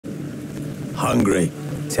hungry,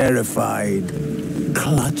 terrified,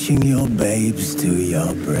 clutching your babes to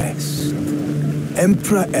your breast.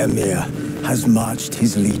 Emperor Emir has marched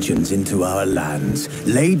his legions into our lands,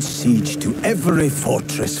 laid siege to every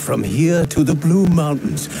fortress from here to the Blue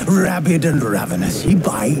Mountains. Rabid and ravenous, he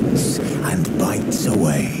bites and bites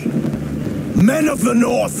away. Men of the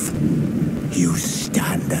North, you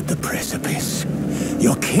stand at the precipice.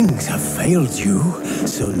 Your kings have failed you,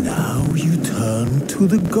 so now you turn to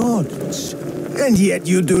the gods. And yet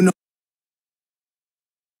you do not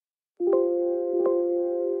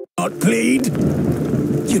plead.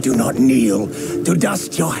 You do not kneel to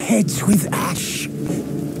dust your heads with ash.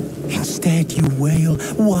 Instead you wail,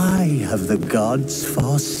 why have the gods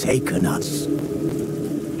forsaken us?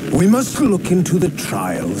 We must look into the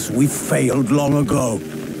trials we failed long ago.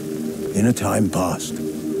 In a time past,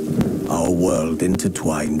 our world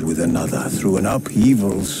intertwined with another through an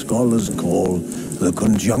upheaval scholars call the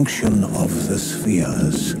conjunction of the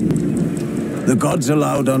spheres. The gods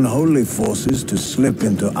allowed unholy forces to slip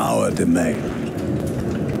into our domain.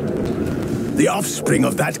 The offspring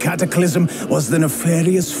of that cataclysm was the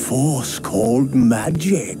nefarious force called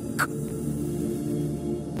magic.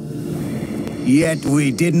 Yet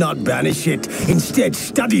we did not banish it, instead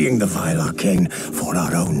studying the vile arcane for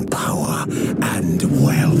our own power and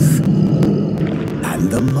wealth. And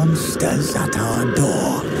the monsters at our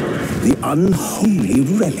door, the unholy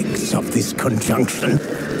relics of this conjunction.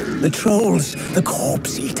 The trolls, the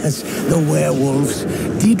corpse eaters, the werewolves.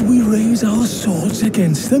 Did we raise our swords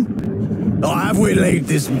against them? Or have we laid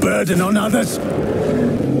this burden on others?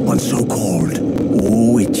 On so-called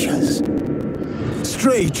witches.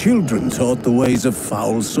 Stray children taught the ways of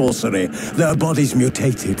foul sorcery, their bodies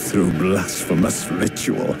mutated through blasphemous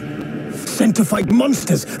ritual. Sent to fight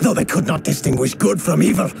monsters, though they could not distinguish good from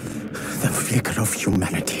evil. The flicker of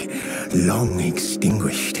humanity, long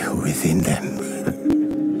extinguished within them.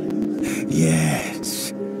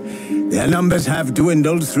 Yes, their numbers have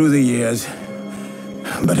dwindled through the years.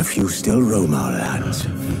 But a few still roam our lands,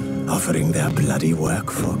 offering their bloody work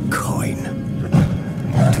for coin.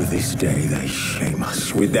 To this day they shame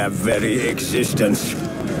us with their very existence.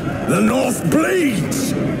 The North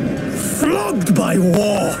bleeds, flogged by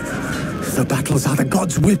war. The battles are the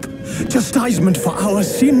gods' whip, chastisement for our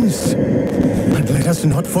sins. And let us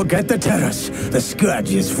not forget the terrors, the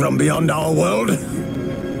scourges from beyond our world.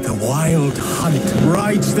 The wild hunt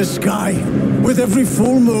rides the sky with every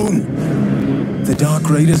full moon. The Dark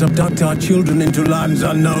Raiders abduct our children into lands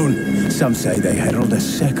unknown. Some say they herald a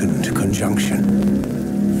second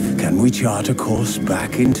conjunction. Can we chart a course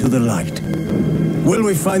back into the light? Will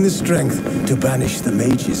we find the strength to banish the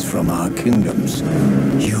mages from our kingdoms?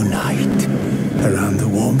 Unite around the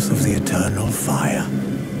warmth of the eternal fire.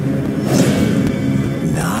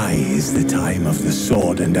 Nigh is the time of the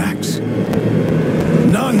sword and axe.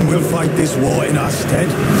 None will fight this war in our stead.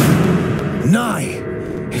 Nigh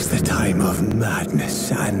is the time of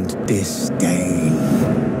madness and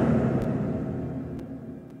disdain.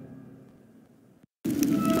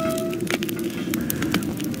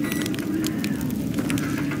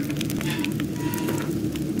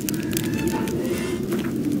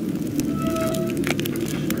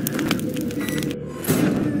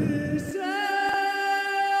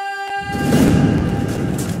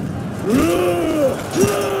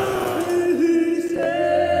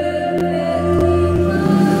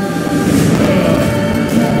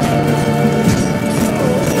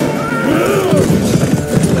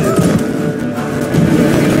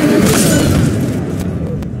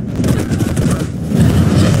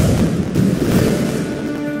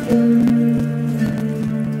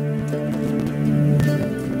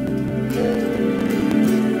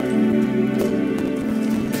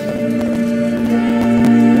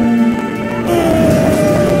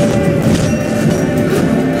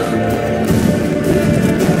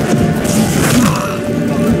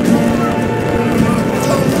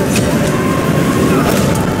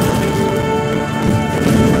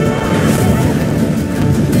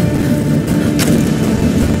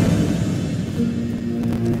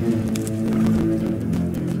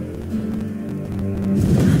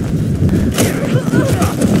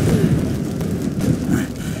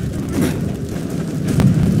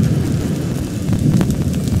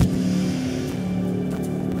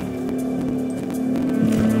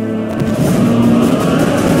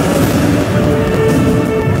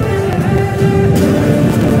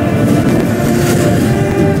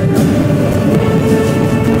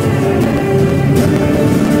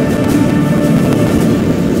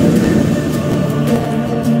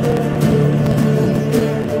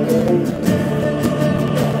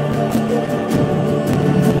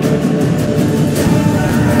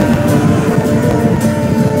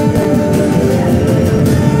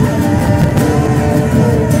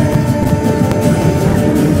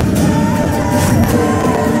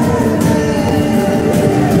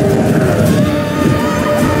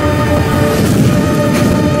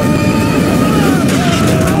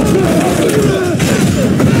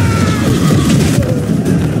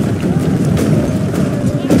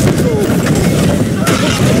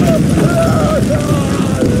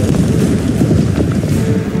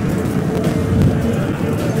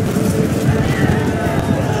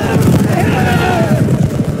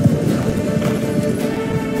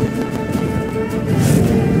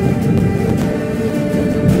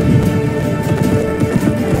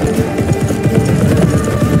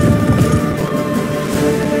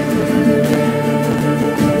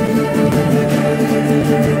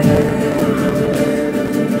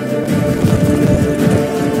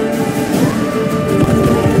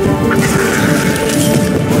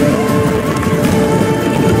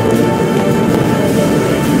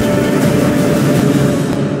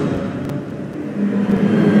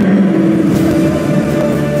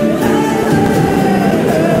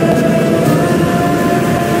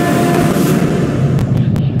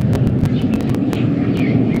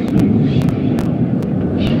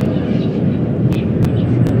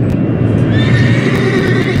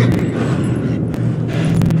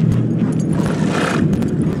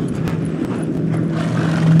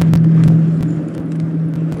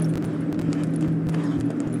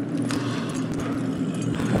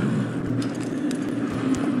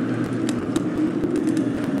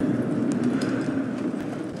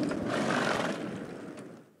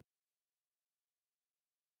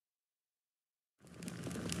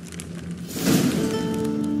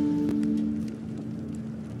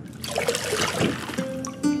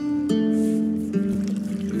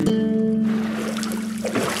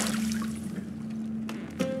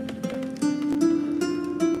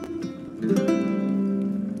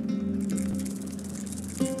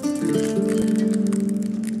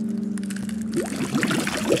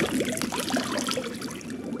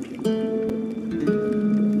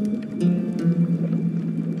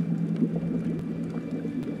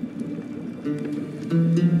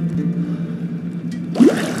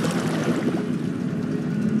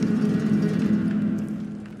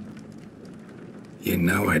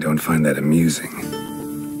 don't find that amusing.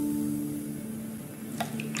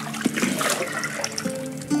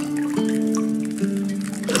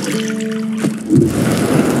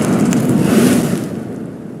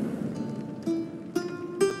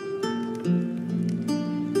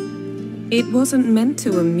 It wasn't meant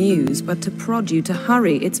to amuse, but to prod you to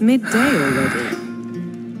hurry. It's midday already.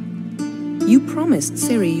 You promised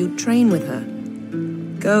Ciri you'd train with her.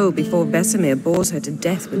 Go before Vesemir bores her to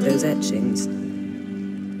death with those etchings.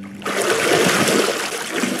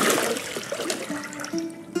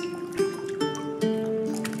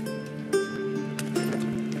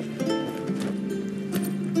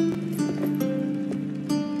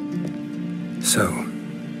 So,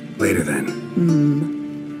 later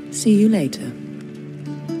then. See you later.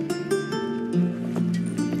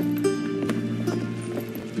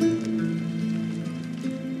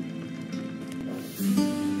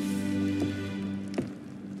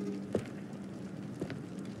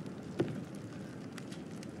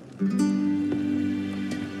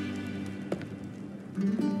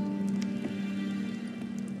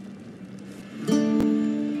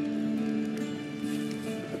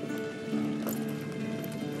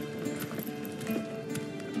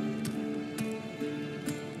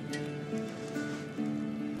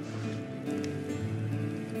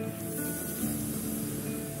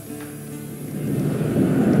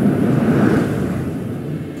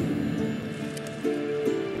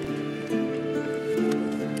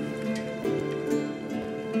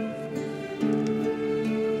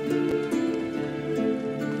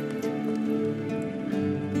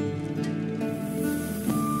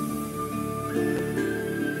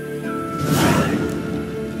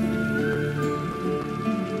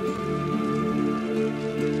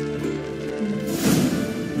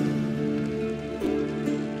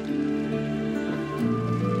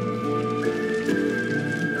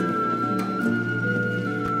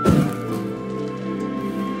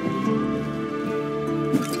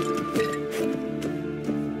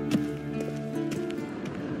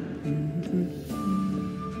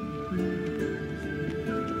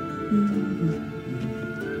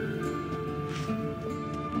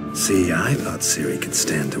 See, I thought Ciri could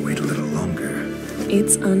stand to wait a little longer.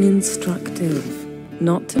 It's uninstructive,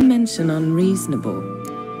 not to mention unreasonable.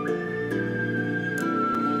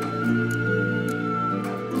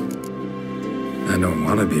 I don't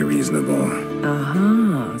want to be reasonable.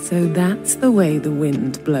 Aha, so that's the way the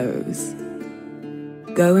wind blows.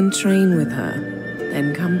 Go and train with her,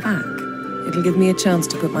 then come back. It'll give me a chance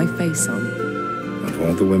to put my face on. Of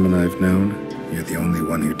all the women I've known, you're the only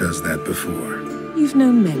one who does that before. You've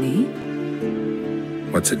known many.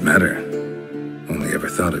 What's it matter? Only ever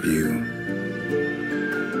thought of you.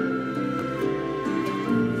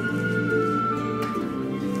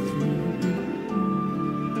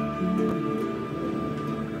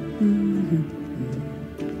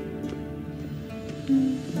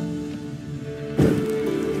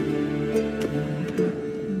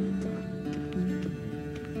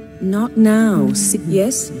 Not now.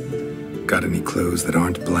 Yes? Got any clothes that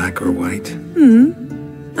aren't black or white?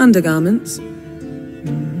 Undergarments.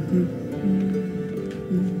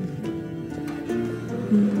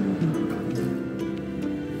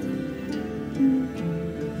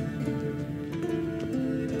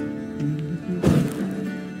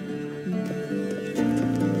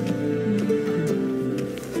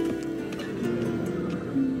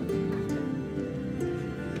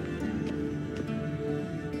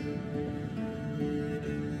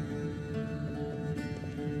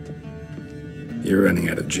 You're running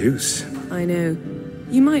out of juice. I know.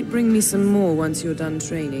 You might bring me some more once you're done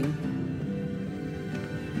training.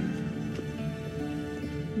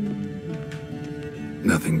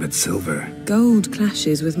 Nothing but silver. Gold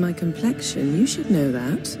clashes with my complexion. You should know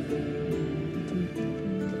that.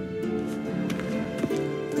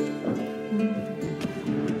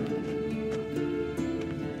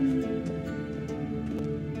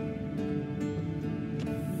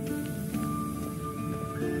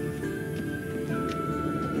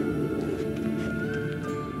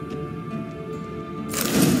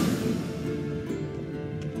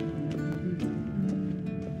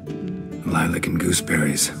 Lilac and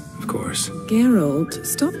gooseberries, of course. Geralt,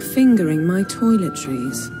 stop fingering my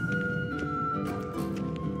toiletries.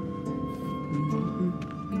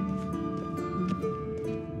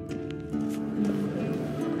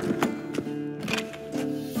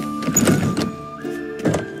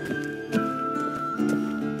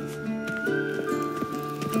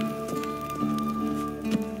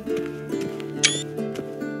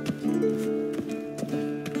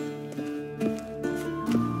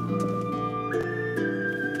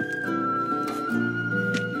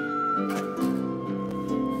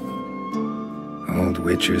 old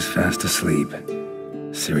Witcher's fast asleep.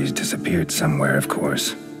 Ciri's disappeared somewhere, of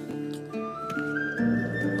course.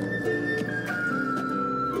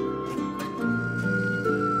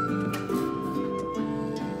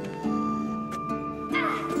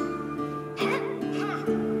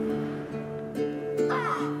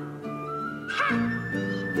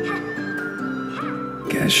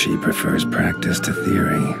 Guess she prefers practice to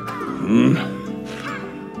theory.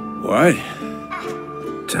 What?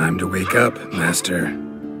 Time to wake up, Master.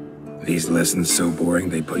 These lessons so boring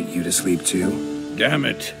they put you to sleep too? Damn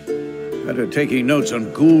it. Had her taking notes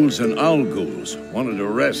on ghouls and owl ghouls. Wanted to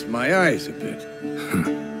rest my eyes a bit.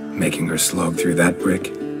 Making her slog through that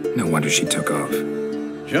brick? No wonder she took off.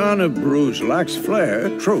 John of Bruges lacks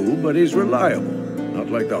flair, true, but he's reliable. Not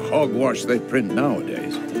like the hogwash they print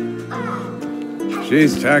nowadays.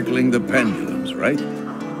 She's tackling the pendulums, right?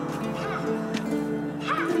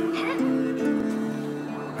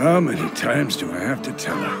 How many times do I have to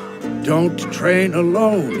tell her? Don't train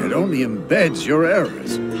alone. It only embeds your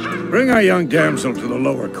errors. Bring our young damsel to the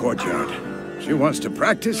lower courtyard. She wants to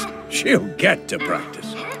practice, she'll get to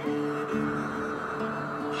practice.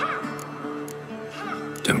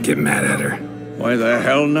 Don't get mad at her. Why the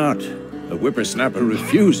hell not? The whippersnapper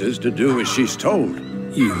refuses to do as she's told.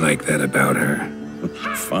 You like that about her?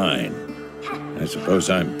 Fine. I suppose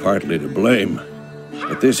I'm partly to blame.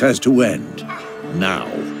 But this has to end. Now.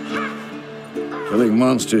 Killing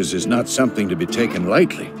monsters is not something to be taken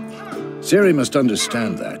lightly. Ciri must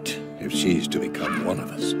understand that, if she's to become one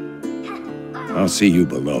of us. I'll see you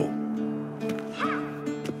below.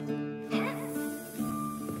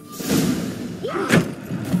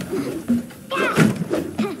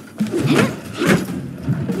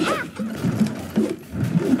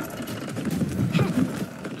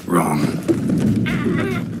 Wrong.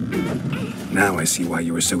 Now I see why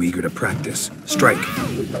you were so eager to practice. Strike.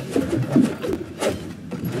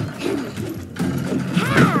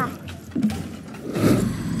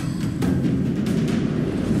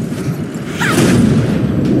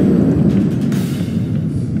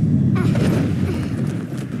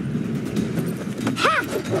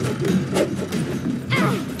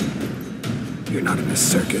 You're not in a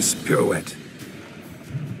circus. Pirouette.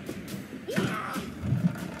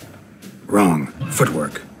 Wrong.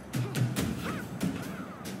 Footwork.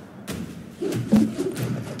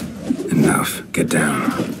 Enough. Get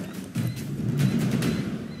down.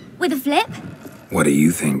 With a flip? What do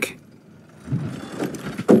you think?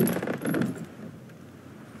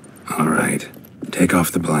 All right. Take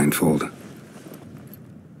off the blindfold.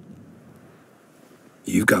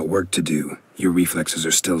 You've got work to do. Your reflexes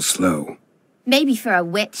are still slow. Maybe for a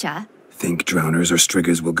witcher. Think drowners or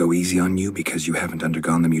striggers will go easy on you because you haven't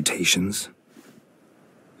undergone the mutations?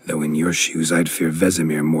 Though in your shoes, I'd fear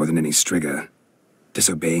Vesemir more than any strigger.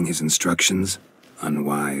 Disobeying his instructions?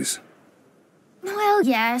 Unwise. Well,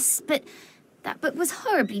 yes, but that book was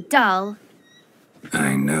horribly dull.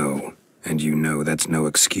 I know. And you know that's no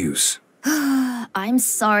excuse. I'm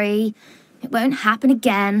sorry. It won't happen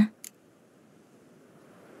again.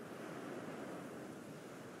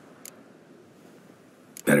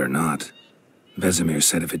 Better not. Vesemir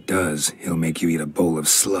said if it does, he'll make you eat a bowl of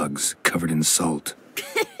slugs covered in salt.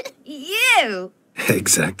 You!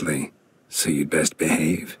 Exactly. So you'd best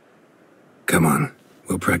behave. Come on.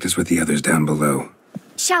 We'll practice with the others down below.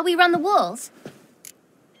 Shall we run the walls?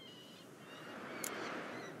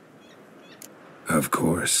 Of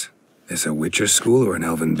course. This a Witcher school or an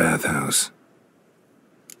elven bathhouse?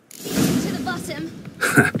 To the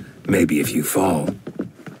bottom. Maybe if you fall.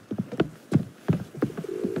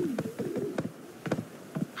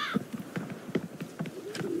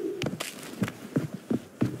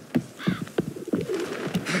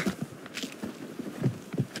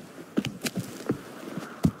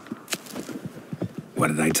 What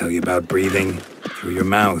did I tell you about breathing? Through your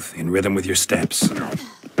mouth, in rhythm with your steps.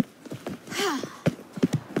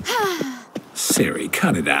 Ciri,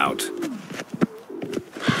 cut it out.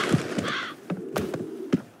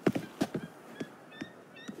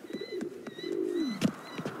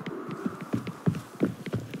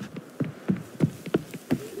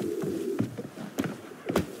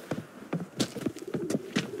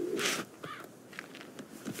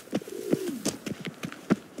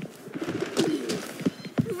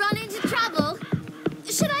 Run into trouble?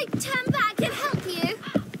 Should I turn back and help you?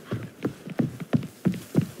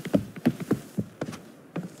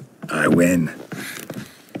 I win.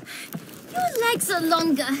 Your legs are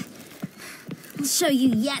longer. I'll show you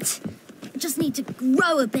yet. Just need to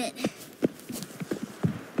grow a bit.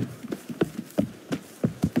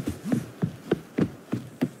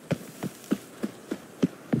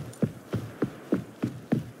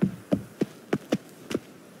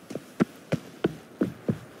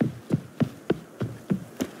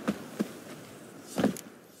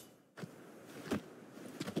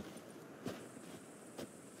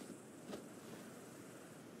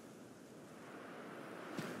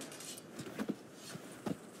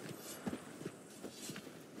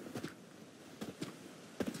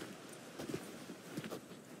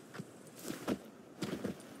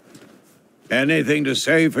 Anything to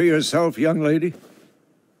say for yourself, young lady?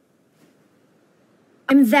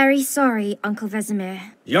 I'm very sorry, Uncle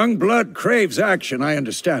Vesemir. Young blood craves action, I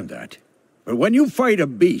understand that. But when you fight a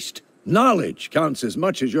beast, knowledge counts as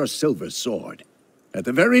much as your silver sword. At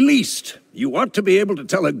the very least, you ought to be able to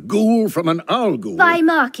tell a ghoul from an owl ghoul. By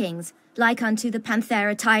markings, like unto the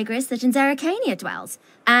Panthera tigris that in Zerrikania dwells,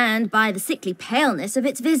 and by the sickly paleness of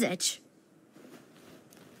its visage.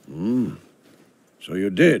 So you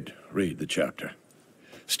did read the chapter.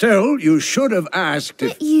 Still, you should have asked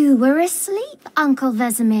if... But you were asleep, Uncle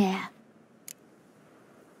Vesemir.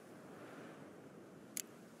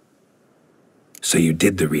 So you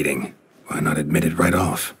did the reading. Why not admit it right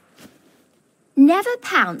off? Never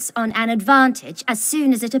pounce on an advantage as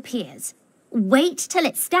soon as it appears. Wait till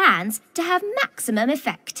it stands to have maximum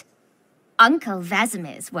effect. Uncle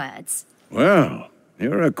Vesemir's words. Well,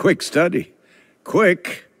 you're a quick study.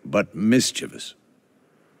 Quick, but mischievous.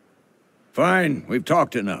 Fine, we've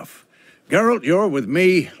talked enough. Geralt, you're with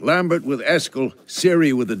me, Lambert with Eskel,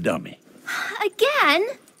 Ciri with the dummy. Again?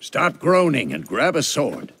 Stop groaning and grab a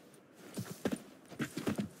sword.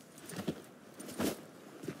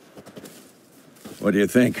 What do you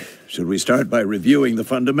think? Should we start by reviewing the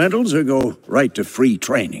fundamentals or go right to free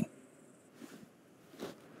training?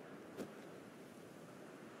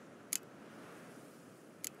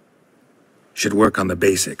 Should work on the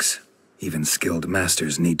basics. Even skilled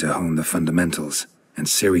masters need to hone the fundamentals, and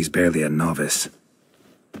Ciri's barely a novice.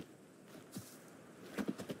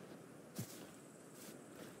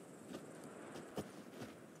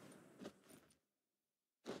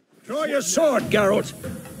 Draw your sword, Geralt!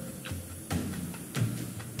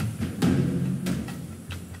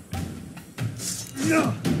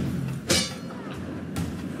 No!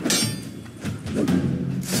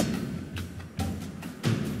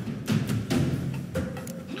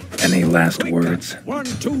 Any last words? 1,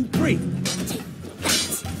 2, 3.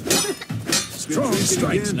 Strong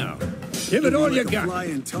strikes now. Give it all you got.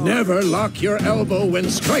 Never lock your elbow when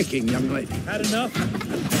striking, young lady. Had enough?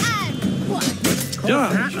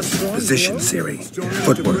 Dodge. Position, Ciri.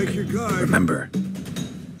 Footwork. Remember.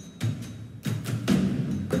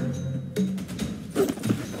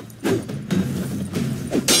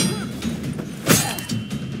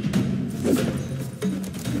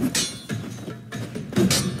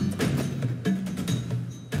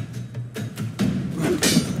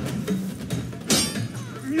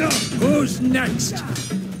 Who's next?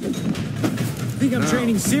 Think I'm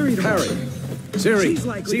training Ciri to Harry. Ciri, She's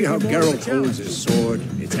likely see to how be more of a Geralt holds his sword?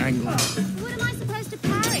 It's angled. What am I supposed to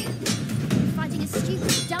parry? Fighting a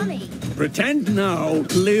stupid dummy. Pretend now,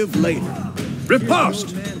 live later.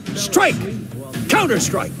 Riposte! Strike!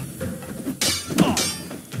 Counter-strike!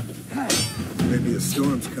 Maybe a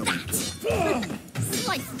storm's coming.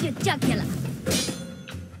 Slice your jugular.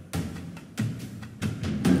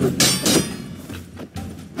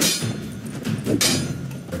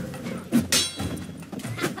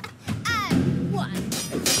 And one.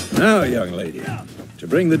 Now, young lady, to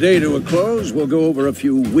bring the day to a close, we'll go over a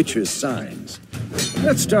few witches' signs.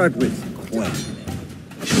 Let's start with Quen.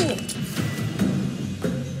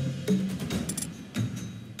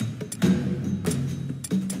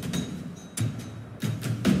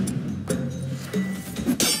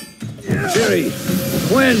 Ciri,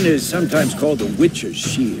 Quen is sometimes called the Witcher's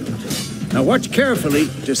Shield. Now watch carefully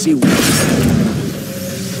to see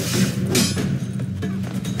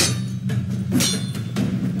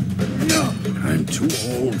I'm too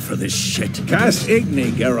old for this shit. Cast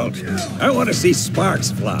Igni, Geralt. I want to see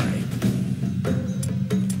sparks fly.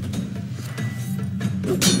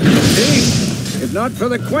 See? If not for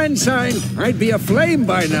the Quen sign, I'd be aflame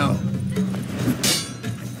by now.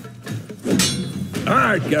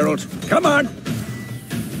 Hard, Geralt. Come on!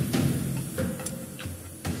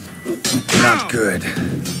 Not good.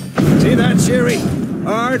 See that, Ciri?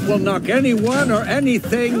 Art will knock anyone or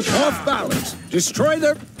anything off balance. Destroy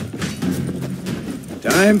their...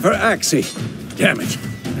 Time for Axie. Damn it.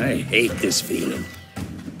 I hate this feeling.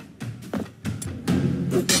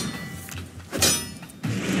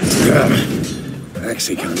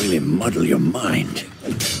 Axie can really muddle your mind.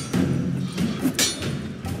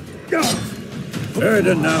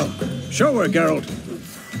 Erden now. Show her, Geralt.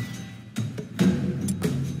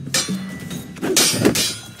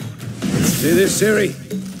 See this, Ciri?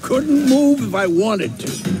 Couldn't move if I wanted to.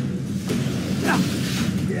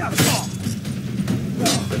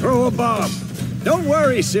 Throw a bomb. Don't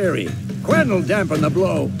worry, Ciri. Quen will dampen the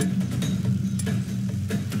blow.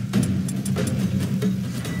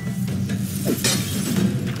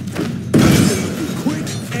 Quick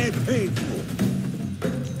and painful.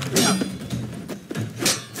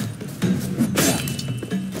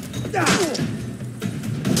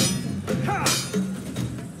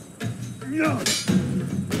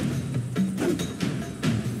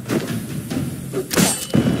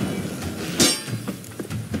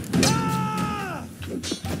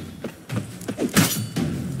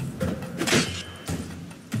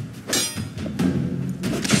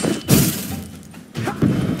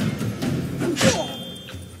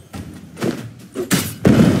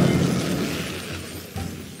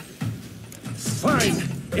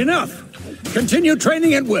 Enough! Continue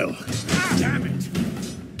training at will. Damn it!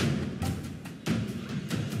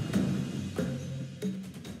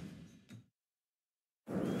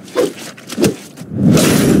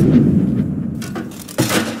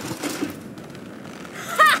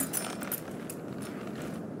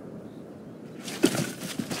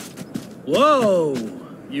 Whoa!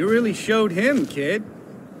 You really showed him, kid.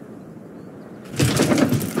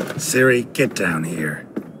 Siri, get down here.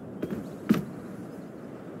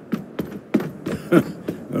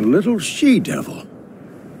 A little she-devil.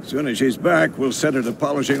 Soon as she's back, we'll set her to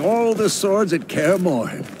polishing all the swords at Kaer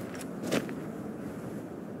Morhen.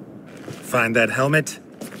 Find that helmet?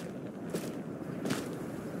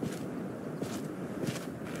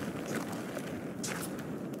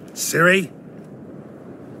 Siri?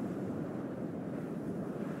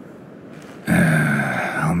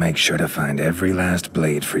 I'll make sure to find every last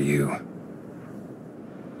blade for you.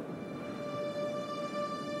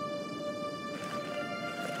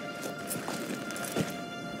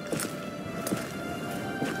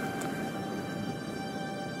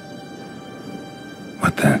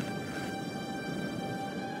 What the?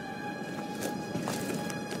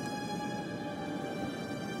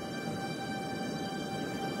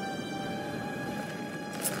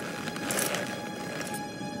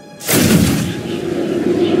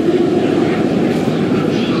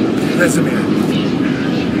 Vesemir.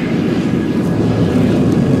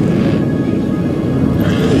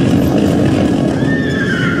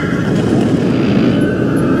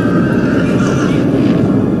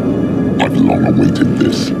 I've long awaited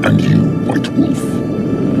this, and you, White Wolf.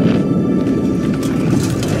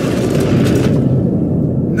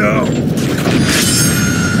 No!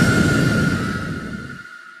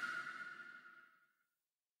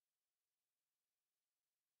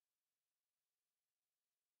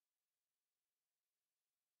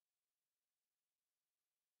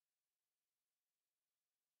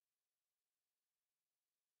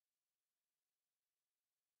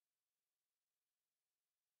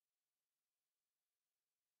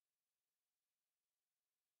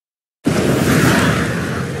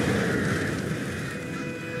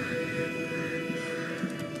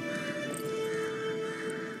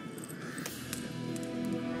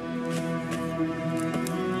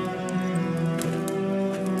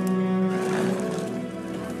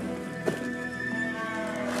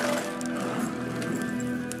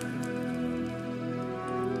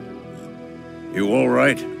 You all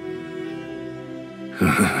right?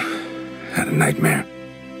 Had a nightmare.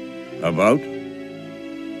 About?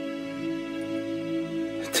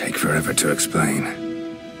 Take forever to explain.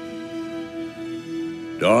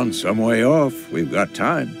 Dawn's some way off. We've got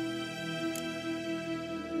time.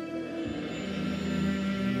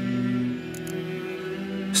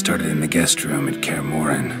 Started in the guest room at Kaer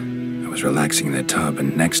Morhen. I was relaxing in the tub,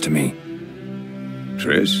 and next to me...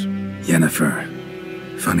 Triss? Yennefer.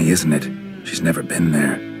 Funny, isn't it? She's never been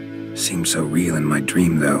there. Seemed so real in my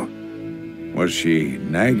dream, though. Was she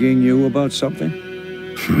nagging you about something?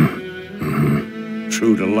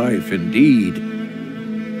 True to life, indeed.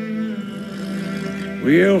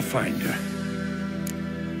 We'll find her.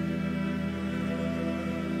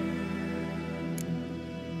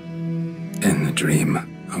 In the dream,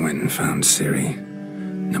 I went and found Ciri.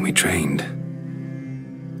 Then we trained.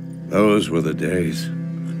 Those were the days.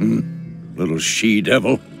 Little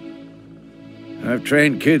she-devil. I've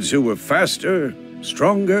trained kids who were faster,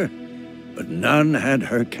 stronger, but none had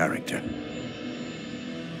her character.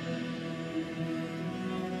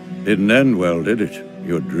 Didn't end well, did it?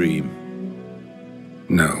 Your dream?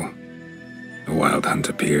 No. A wild hunt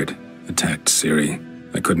appeared, attacked Ciri.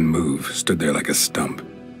 I couldn't move, stood there like a stump.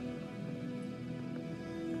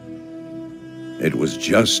 It was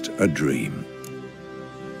just a dream.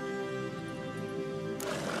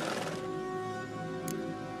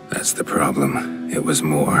 That's the problem. It was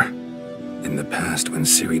more. In the past, when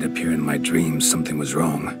Ciri'd appear in my dreams, something was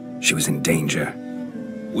wrong. She was in danger.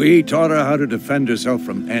 We taught her how to defend herself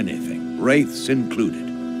from anything, wraiths included.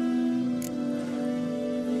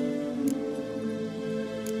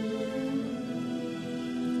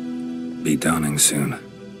 Be dawning soon.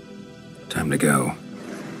 Time to go.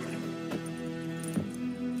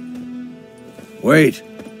 Wait.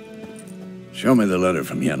 Show me the letter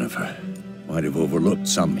from Yennefer. Might have overlooked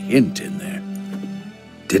some hint in there.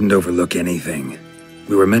 Didn't overlook anything.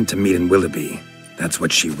 We were meant to meet in Willoughby. That's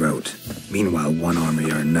what she wrote. Meanwhile, one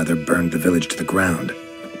army or another burned the village to the ground.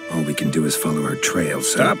 All we can do is follow her trail,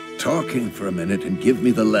 so... Stop talking for a minute and give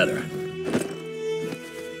me the letter.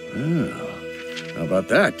 Oh, how about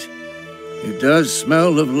that? It does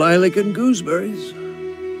smell of lilac and gooseberries.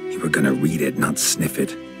 You were gonna read it, not sniff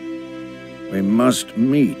it. We must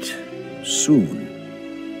meet soon.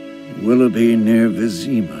 Willoughby near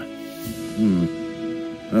Vizima.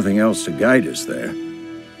 Nothing else to guide us there.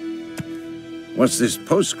 What's this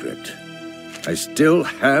postscript? I still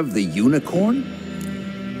have the unicorn?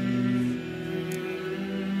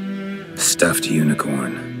 Stuffed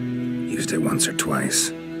unicorn. Used it once or twice.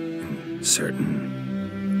 In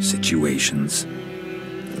certain situations.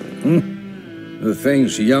 The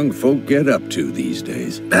things young folk get up to these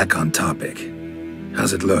days. Back on topic.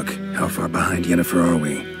 How's it look? How far behind Yennefer are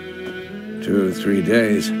we? 2 or 3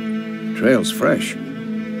 days. Trail's fresh.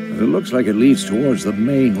 But it looks like it leads towards the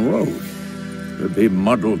main road. Could be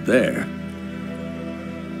muddled there.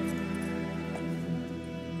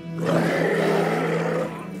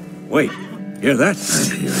 Wait, hear that?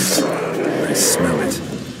 I hear it. I smell it.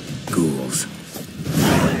 Ghouls.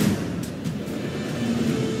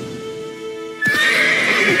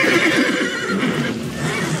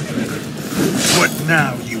 What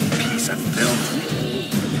now, you piece of filth?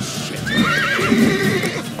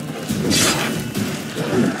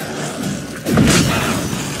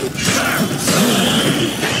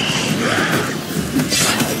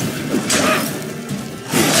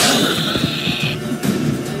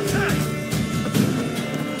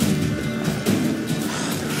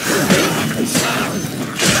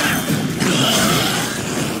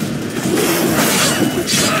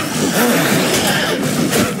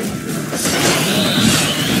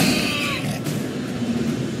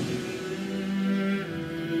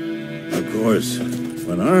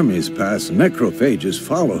 When armies pass, necrophages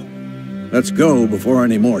follow. Let's go before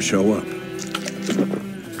any more show up.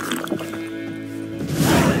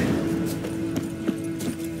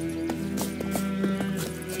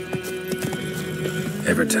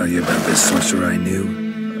 Ever tell you about this sorcerer I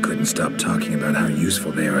knew? Couldn't stop talking about how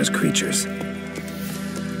useful they are as creatures.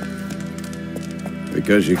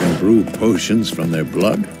 Because you can brew potions from their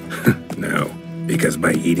blood? No, because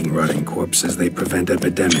by eating rotting corpses, they prevent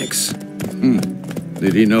epidemics.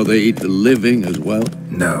 Did he know they eat the living as well?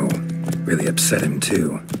 No. Really upset him,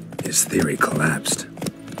 too. His theory collapsed.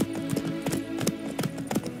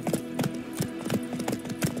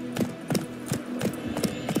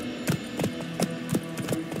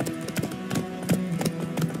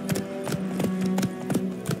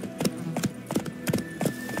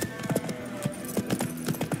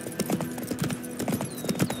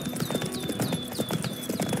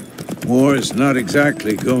 War is not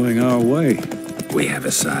exactly going our way. We have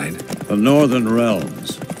a side. The Northern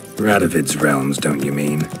Realms. Radovid's realms, don't you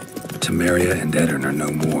mean? Temeria and Edirn are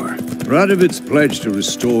no more. Radovid's pledged to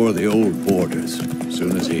restore the old borders as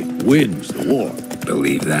soon as he wins the war.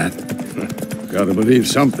 Believe that? Gotta believe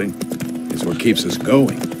something. It's what keeps us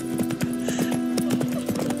going.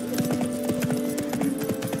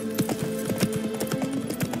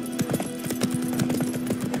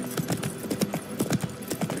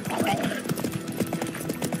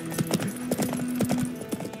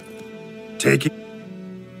 Take it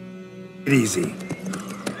easy.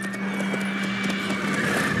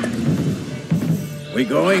 We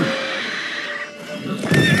going?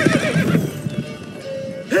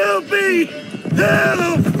 Help me!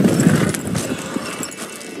 Help!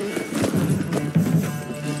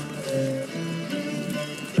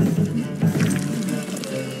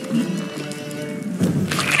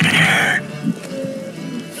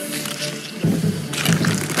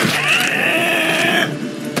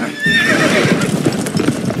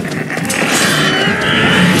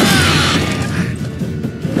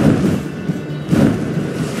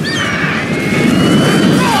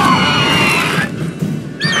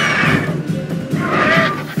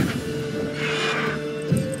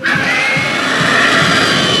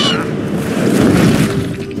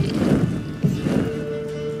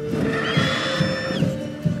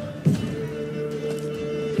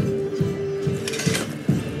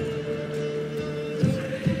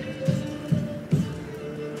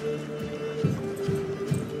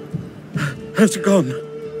 Has it gone?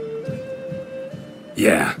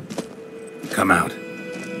 Yeah. Come out.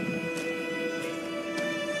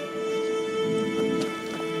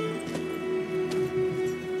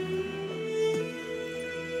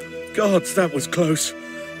 Gods, that was close.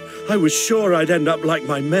 I was sure I'd end up like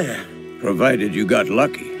my mare. Provided you got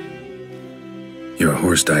lucky. Your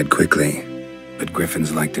horse died quickly, but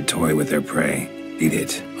griffins like to toy with their prey. Eat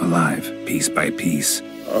it, alive, piece by piece.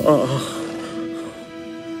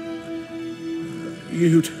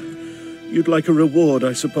 You'd like a reward,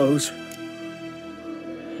 I suppose.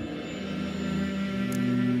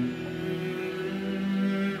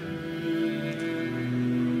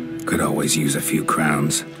 Could always use a few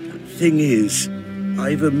crowns. Thing is,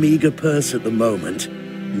 I've a meager purse at the moment.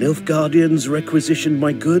 Nilfgaardians requisitioned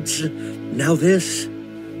my goods. Now this.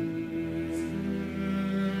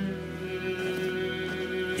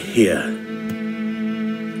 Here.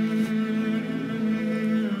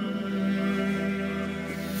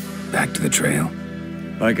 Back to the trail.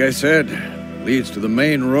 Like I said, leads to the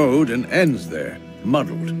main road and ends there,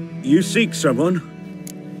 muddled. You seek someone?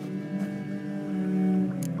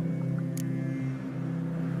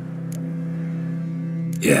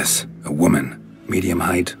 Yes, a woman. Medium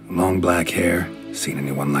height, long black hair. Seen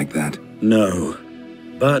anyone like that? No.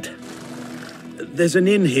 But there's an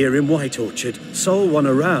inn here in White Orchard. Sole one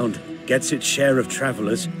around. Gets its share of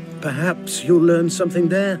travelers. Perhaps you'll learn something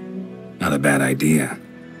there? Not a bad idea.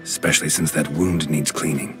 Especially since that wound needs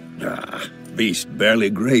cleaning. Ah, beast barely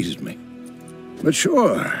grazed me. But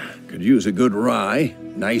sure, could use a good rye.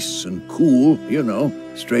 Nice and cool, you know,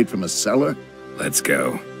 straight from a cellar. Let's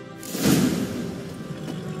go.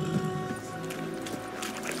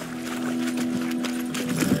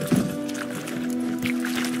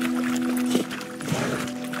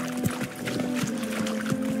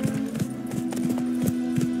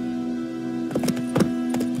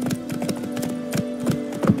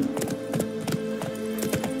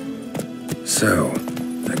 So,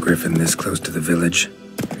 a griffin this close to the village?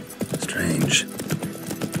 Strange.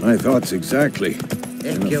 My thoughts exactly.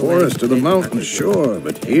 In the forest or the mountains, sure,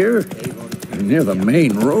 but here? Near the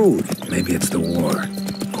main road. Maybe it's the war.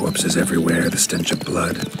 Corpses everywhere, the stench of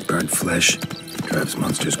blood, burnt flesh. Drives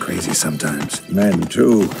monsters crazy sometimes. Men,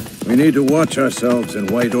 too. We need to watch ourselves in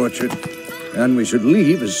White Orchard. And we should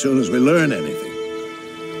leave as soon as we learn anything.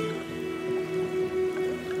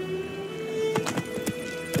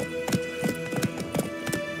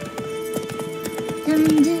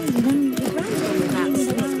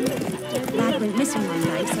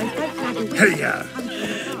 Hey-ya!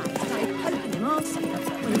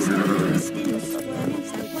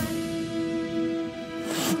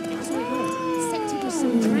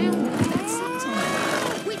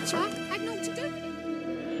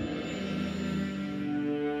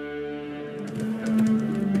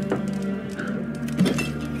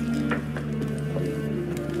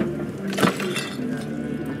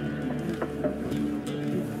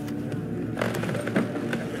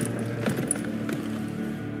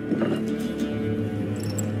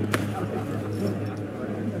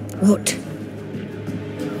 What?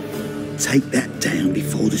 Take that down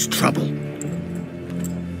before there's trouble.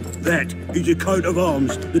 That is a coat of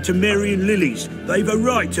arms, the Temerian lilies. They've a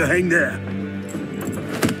right to hang there.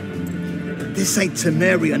 This ain't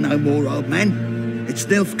Temeria no more, old man. It's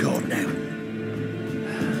Nilfgaard now.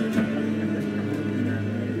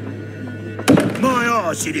 My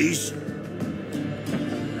arse it is.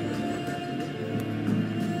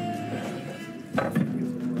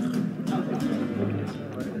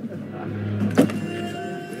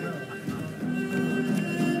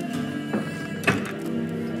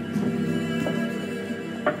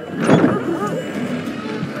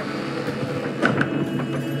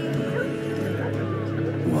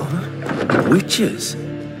 Witches?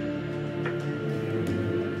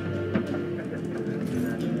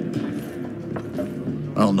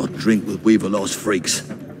 I'll not drink with Weaverlaw's freaks.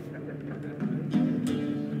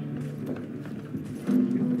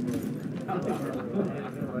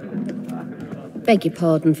 Beg your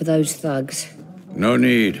pardon for those thugs. No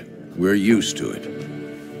need. We're used to it.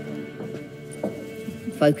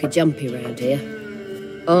 Folk are jumpy round here.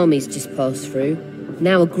 Armies just passed through.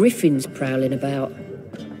 Now a griffin's prowling about.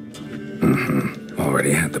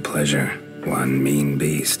 Already had the pleasure. One mean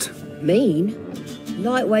beast. Mean?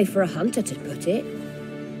 Light way for a hunter to put it.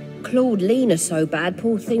 Clawed Lena so bad,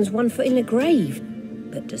 poor thing's 1 foot in the grave.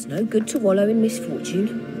 But does no good to wallow in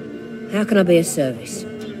misfortune. How can I be of service?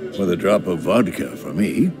 With a drop of vodka for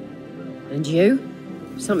me. And you?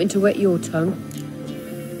 Something to wet your tongue?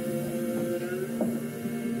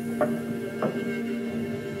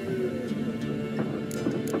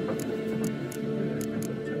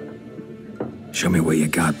 Show me what you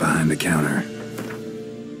got behind the counter.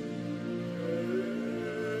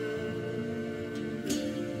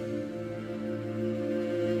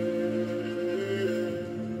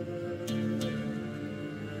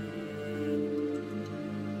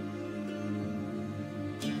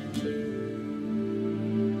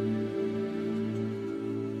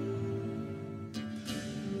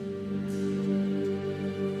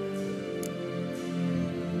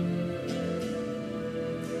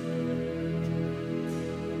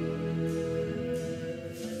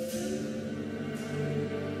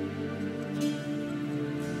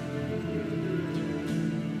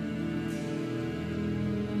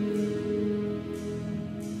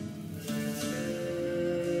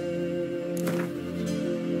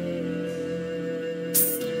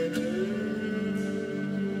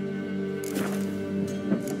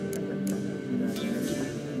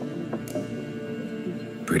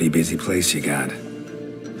 Pretty busy place you got.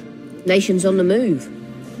 Nations on the move.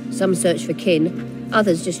 Some search for kin,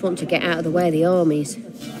 others just want to get out of the way of the armies.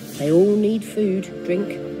 They all need food, drink,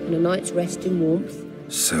 and a night's rest in warmth.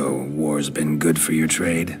 So, war's been good for your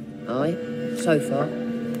trade? Aye, so far.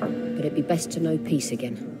 But it'd be best to know peace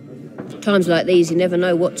again. Times like these, you never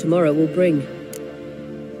know what tomorrow will bring.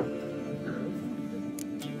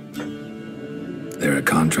 There a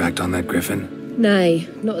contract on that Griffin? Nay,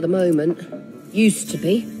 not at the moment. Used to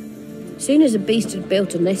be. Soon as a beast had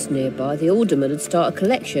built a nest nearby, the alderman would start a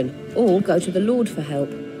collection, or go to the Lord for help.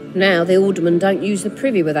 Now the aldermen don't use the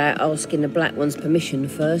privy without asking the Black One's permission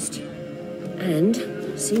first. And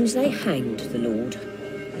seems they hanged the Lord.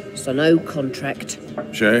 So no contract.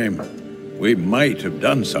 Shame. We might have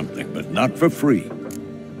done something, but not for free.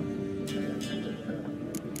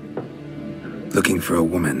 Looking for a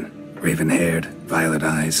woman. Raven-haired, violet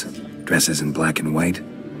eyes, dresses in black and white.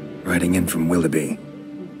 Riding in from Willoughby.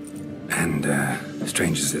 And,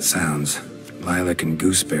 strange as it sounds, lilac and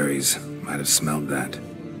gooseberries might have smelled that.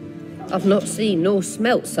 I've not seen nor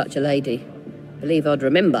smelt such a lady. Believe I'd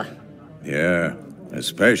remember. Yeah,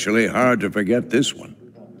 especially hard to forget this one.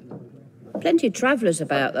 Plenty of travellers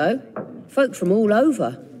about, though. Folk from all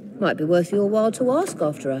over. Might be worth your while to ask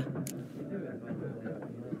after her.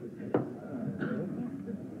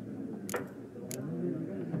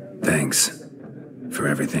 Thanks for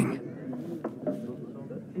everything.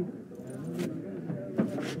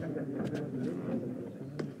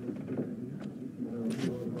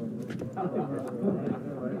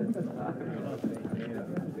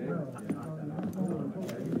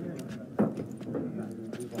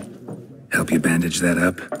 Help you bandage that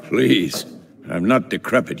up? Please. I'm not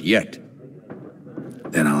decrepit yet.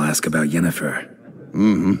 Then I'll ask about Yennefer.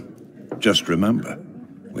 Mm-hmm. Just remember,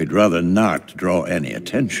 we'd rather not draw any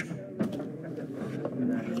attention.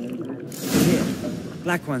 Here,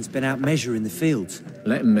 Black One's been out measuring the fields.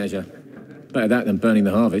 Let him measure. Better that than burning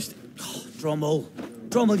the harvest. Oh, Drommel.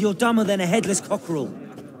 Drommel, you're dumber than a headless cockerel.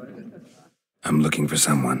 I'm looking for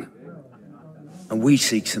someone. And we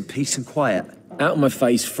seek some peace and quiet. Out of my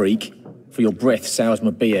face, freak. For your breath sours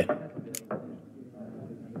my beer.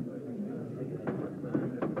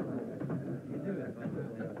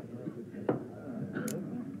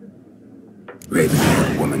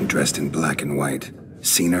 Raven-haired woman dressed in black and white.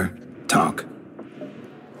 Seen her? Talk.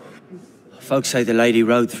 Folks say the lady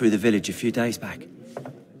rode through the village a few days back.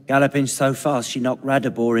 Galloping so fast she knocked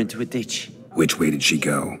Radabor into a ditch. Which way did she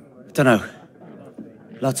go? Dunno.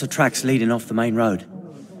 Lots of tracks leading off the main road.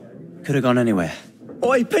 Could have gone anywhere.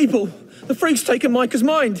 Oi, people! The freak's taken Micah's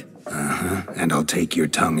mind! Uh-huh. And I'll take your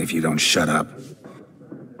tongue if you don't shut up.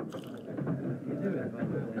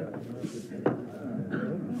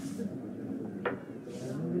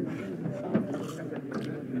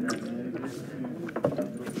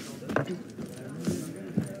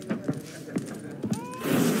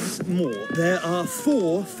 More. There are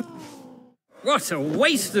 4... What a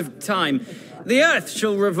waste of time! The Earth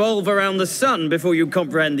shall revolve around the sun before you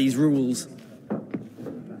comprehend these rules.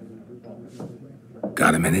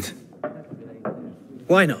 Got a minute?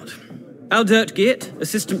 Why not? Aldert Geert,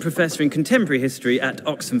 Assistant Professor in Contemporary History at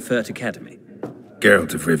Oxenfurt Academy.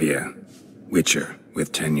 Geralt of Rivia. Witcher,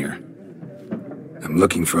 with tenure. I'm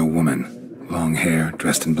looking for a woman. Long hair,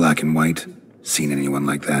 dressed in black and white. Seen anyone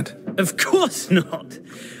like that? Of course not!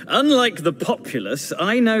 Unlike the populace,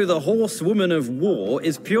 I know the horsewoman of war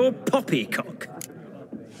is pure poppycock.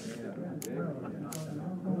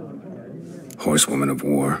 Horsewoman of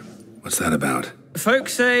war? What's that about? Folk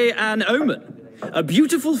say an omen. A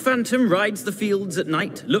beautiful phantom rides the fields at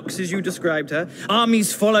night, looks as you described her.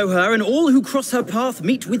 Armies follow her, and all who cross her path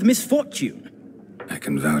meet with misfortune. I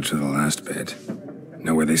can vouch for the last bit.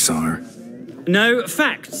 Know where they saw her? No,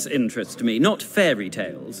 facts interest me, not fairy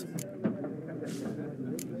tales.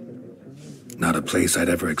 Not a place I'd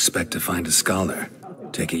ever expect to find a scholar.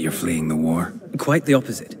 Take it you're fleeing the war? Quite the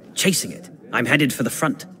opposite. Chasing it. I'm headed for the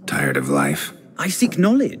front. Tired of life? I seek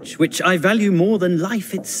knowledge, which I value more than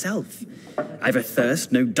life itself. I've a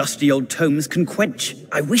thirst no dusty old tomes can quench.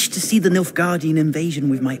 I wish to see the Nilfgaardian invasion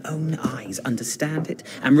with my own eyes, understand it,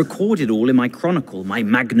 and record it all in my chronicle, my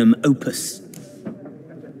magnum opus.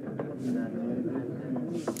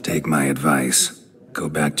 Take my advice. Go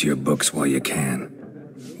back to your books while you can.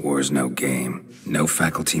 War's no game. No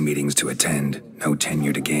faculty meetings to attend. No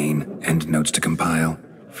tenure to gain. Endnotes to compile.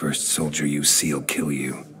 First soldier you see'll kill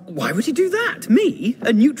you. Why would he do that? Me?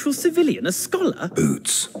 A neutral civilian? A scholar?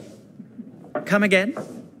 Boots. Come again?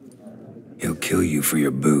 He'll kill you for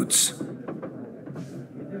your boots.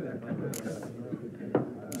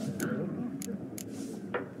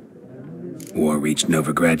 War reached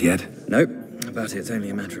Novigrad yet? Nope. But it's only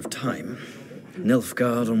a matter of time.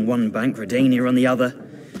 Nilfgaard on one bank, Redania on the other,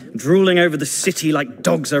 drooling over the city like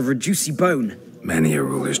dogs over a juicy bone. Many a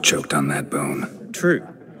ruler's choked on that bone. True.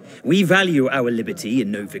 We value our liberty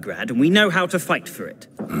in Novigrad, and we know how to fight for it.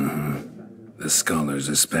 The scholars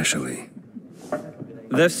especially.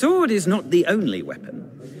 The sword is not the only weapon.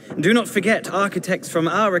 Do not forget, architects from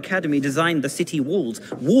our academy designed the city walls.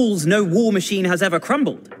 Walls no war machine has ever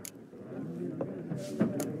crumbled.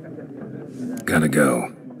 Gotta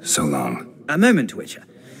go. So long. A moment, Witcher.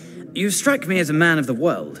 You strike me as a man of the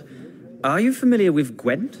world. Are you familiar with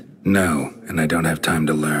Gwent? No, and I don't have time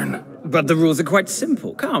to learn. But the rules are quite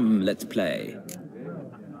simple. Come, let's play.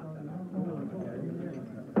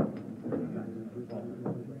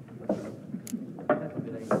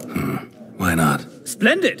 Why not?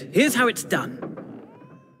 Splendid! Here's how it's done.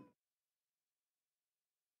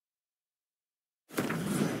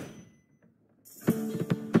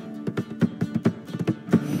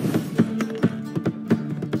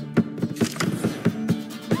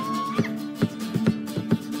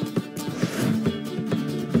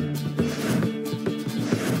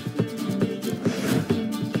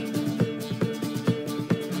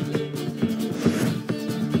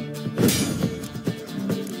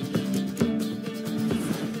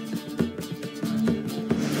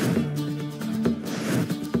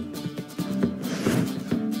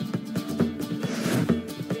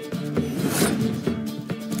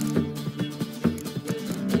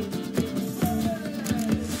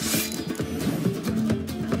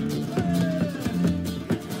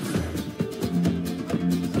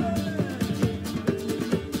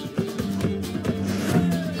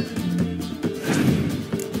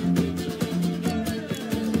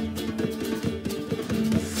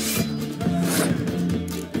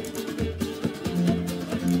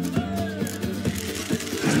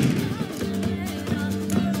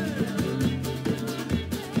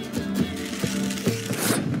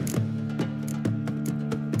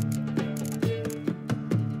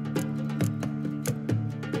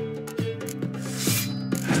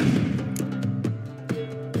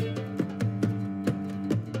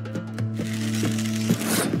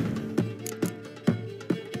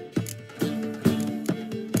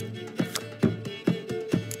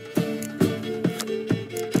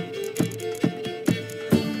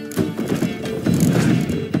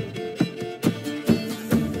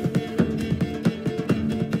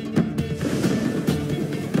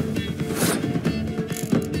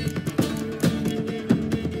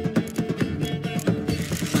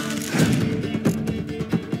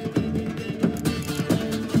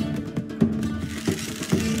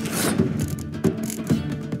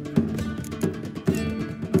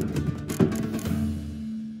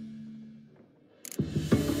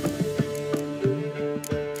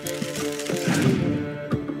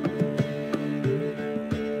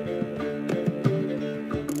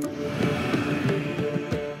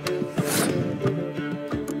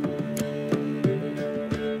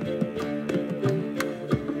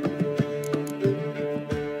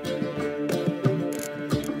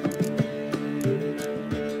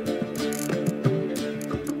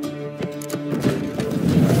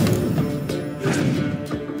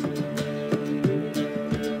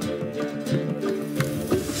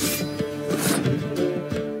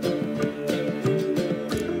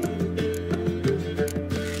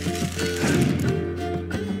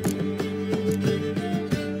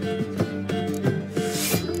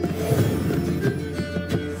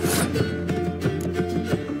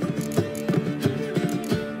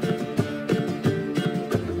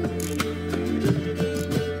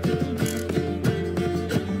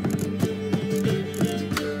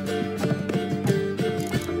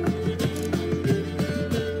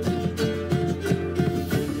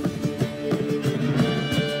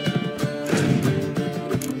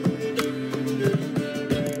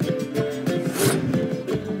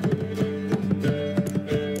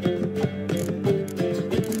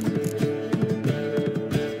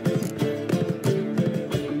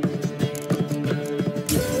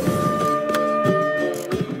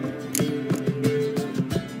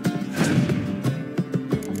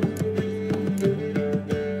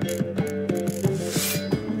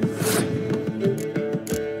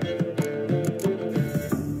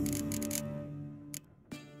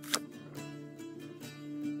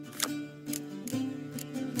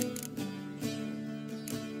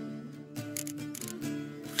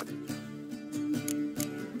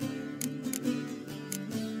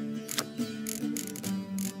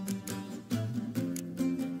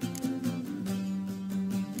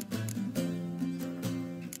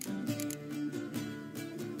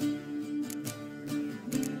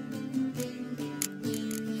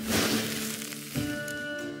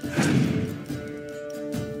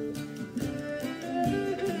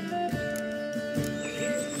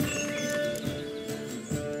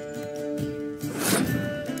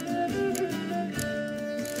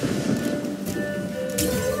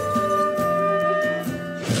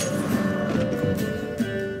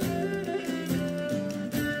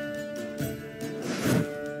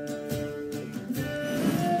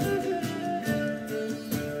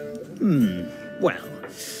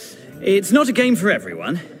 It's not a game for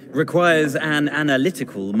everyone. Requires an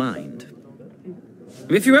analytical mind.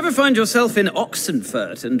 If you ever find yourself in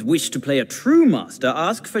Oxenfurt and wish to play a true master,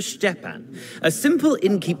 ask for Stepan. A simple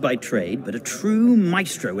innkeep by trade, but a true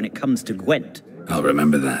maestro when it comes to Gwent. I'll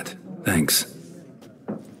remember that. Thanks.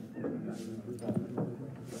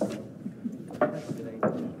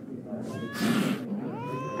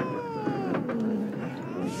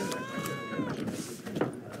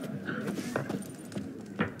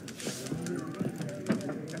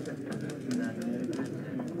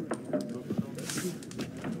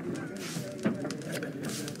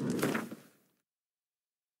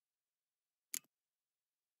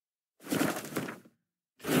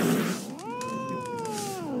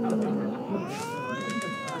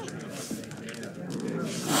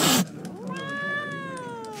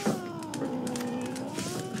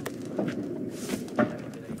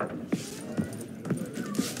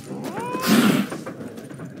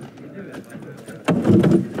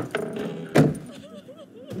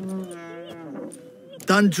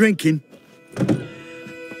 Done drinking?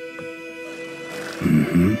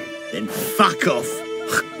 Mm-hmm. Then fuck off.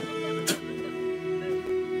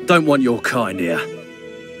 Don't want your kind here.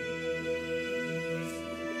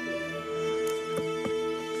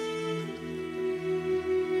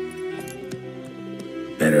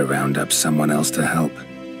 Better round up someone else to help.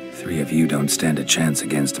 3 of you don't stand a chance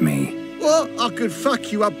against me. What? I could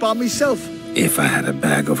fuck you up by myself. If I had a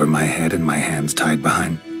bag over my head and my hands tied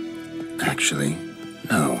behind... Actually,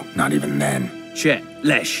 no, not even then. Chet,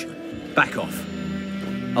 Lesh, back off.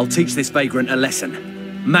 I'll teach this vagrant a lesson.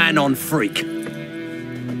 Man on freak.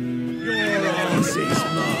 This is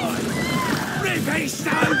mine. Rip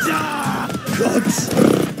stones up! Gods!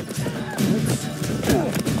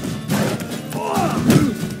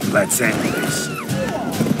 Let's end this.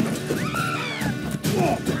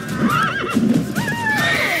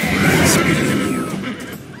 Let's begin you.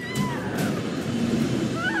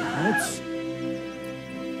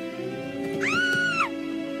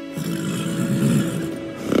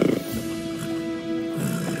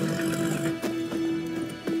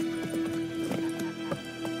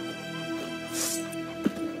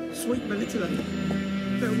 Sweet Melitula.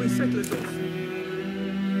 They'll be settlers off.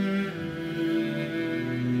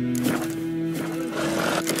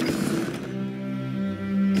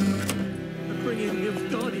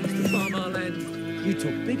 You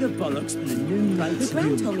took bigger bollocks than the new mates. The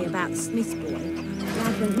Gran told me about the Smith's boy.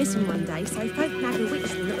 Lad went missing one day, so folk nabbed a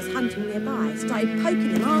witchman that was hunting nearby. Started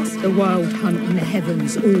poking him, asking. The wild hunt in the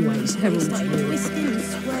heavens always They heralds started war. twisting and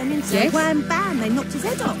squirming, so Yes? wham bam, they knocked his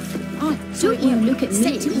head off. Oh, don't you look at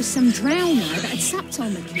me. It was some drowner that had sapped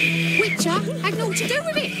on the Witcher had naught to do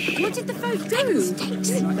with it. What did the folk do?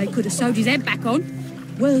 They could have sewed his head back on.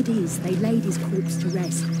 Word is, they laid his corpse to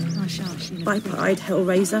rest. Hush, hush. Viper-eyed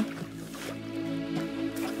Hellraiser.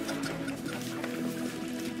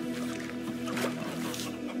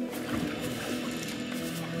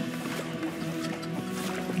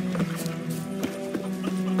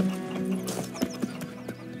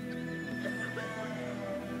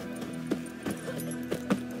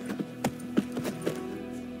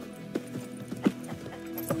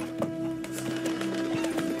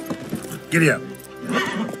 Giddy up.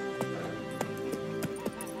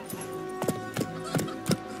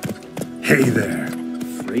 Hey there.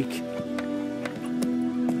 Freak.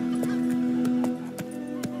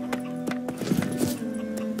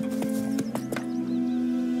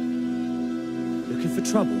 Looking for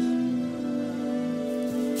trouble?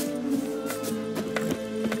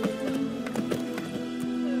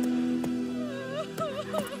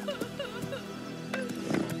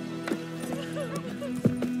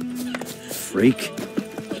 Freak.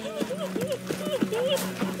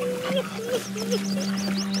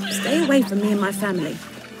 Stay away from me and my family.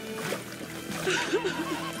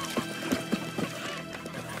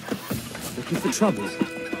 Looking for trouble?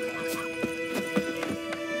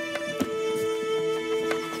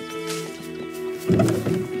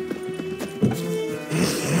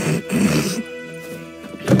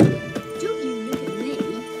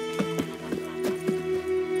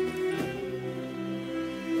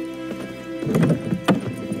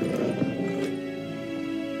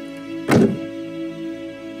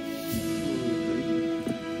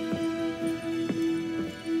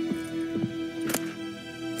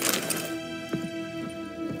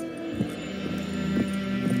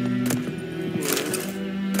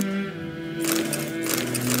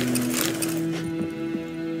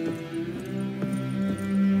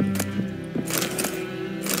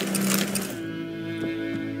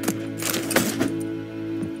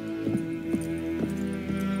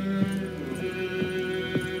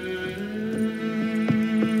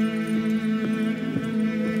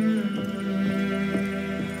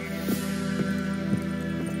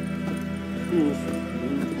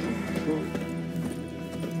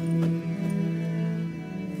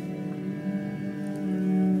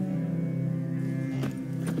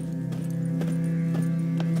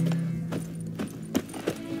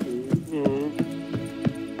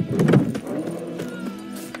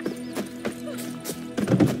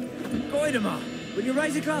 Goidemar, will you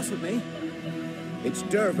raise a glass with me? It's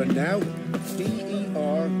Dervan now. D-E-R-V-A-N.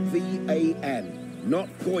 Not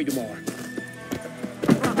Goidemar.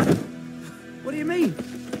 What do you mean?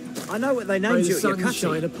 I know what they named May you the at your sun cutting.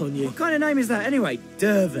 shine upon you. What kind of name is that anyway?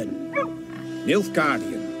 Dervan.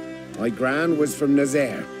 Nilfgaardian. My gran was from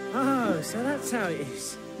Nazaire. Oh, so that's how it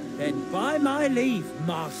is. Then by my leave,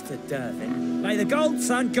 Master Dervan, may the gold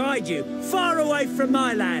sun guide you far away from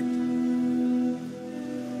my land.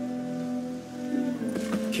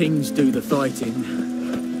 Kings do the fighting.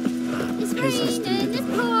 It's raining, it's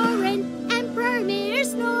pouring, Emperor Mir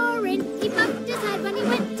snoring. He bumped his head when he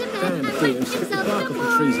went to bed and wet himself in the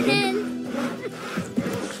morning.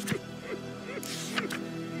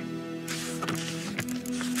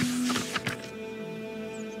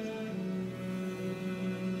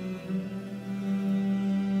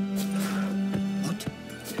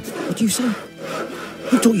 What do you say?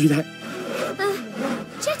 Who taught you that?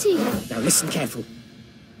 Chetty. Now listen careful.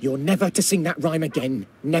 You're never to sing that rhyme again.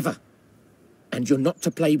 Never. And you're not to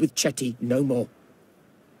play with Chetty no more.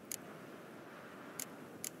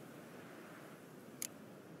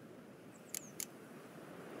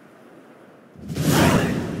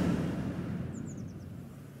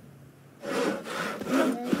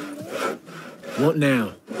 What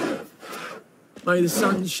now? May the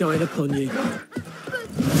sun shine upon you.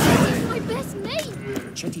 Chetty's my best mate.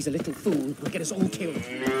 Chetty's a little fool who'll get us all killed.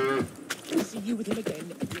 I'll see you with him again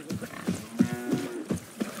and you'll regret it.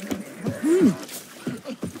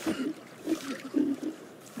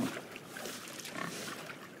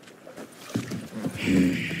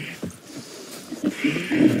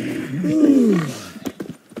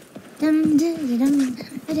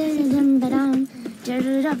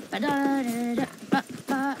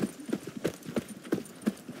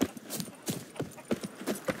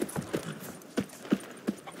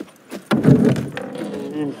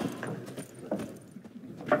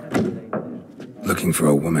 Looking for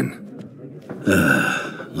a woman.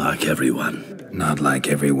 Like everyone. Not like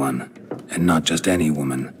everyone. And not just any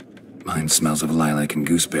woman. Mine smells of lilac and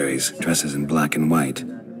gooseberries, dresses in black and white.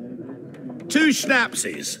 2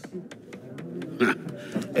 schnapsies.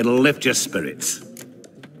 It'll lift your spirits.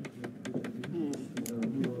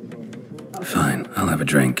 Fine, I'll have a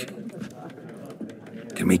drink.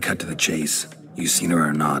 Can we cut to the chase? You seen her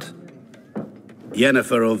or not?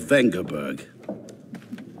 Yennefer of Vengerberg.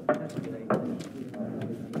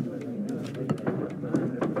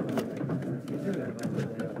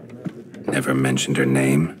 Never mentioned her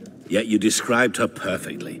name. Yet you described her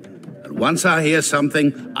perfectly. And once I hear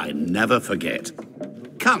something, I never forget.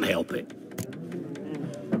 Can't help it.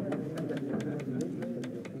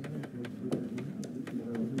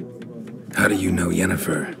 How do you know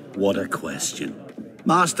Yennefer? What a question.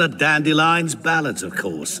 Master Dandelion's ballads, of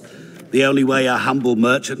course. The only way a humble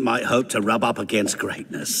merchant might hope to rub up against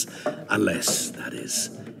greatness. Unless, that is,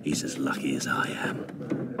 he's as lucky as I am.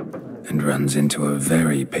 And runs into a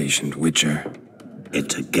very patient witcher.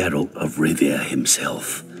 Into Geralt of Rivia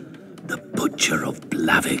himself. The Butcher of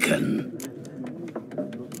Blaviken.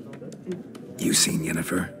 You seen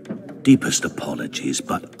Yennefer? Deepest apologies,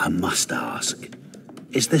 but I must ask.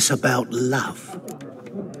 Is this about love?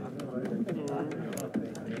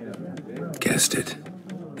 Guessed it.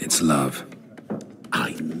 It's love.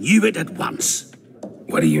 I knew it at once.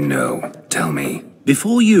 What do you know? Tell me.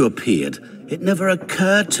 Before you appeared, it never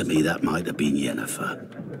occurred to me that might have been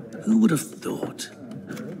Yennefer. Who would have thought?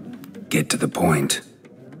 Get to the point.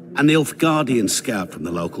 An Nilfgaardian scout from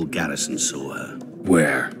the local garrison saw her.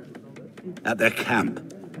 Where? At their camp.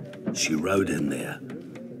 She rode in there.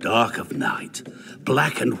 Dark of night.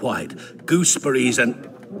 Black and white. Gooseberries and...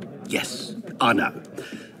 Yes, I know.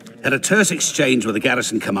 Had a terse exchange with the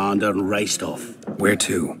garrison commander and raced off. Where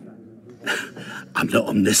to? I'm not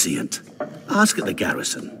omniscient. Ask at the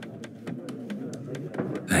garrison.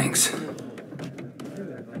 Thanks.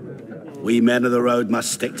 We men of the road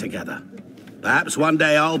must stick together. Perhaps one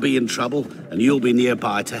day I'll be in trouble and you'll be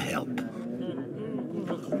nearby to help.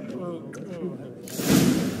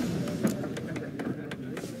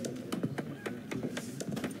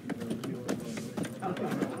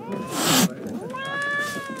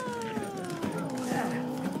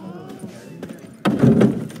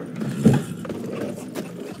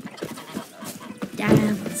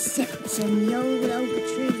 Down sits in the old oak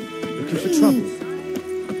tree. Looking for trouble?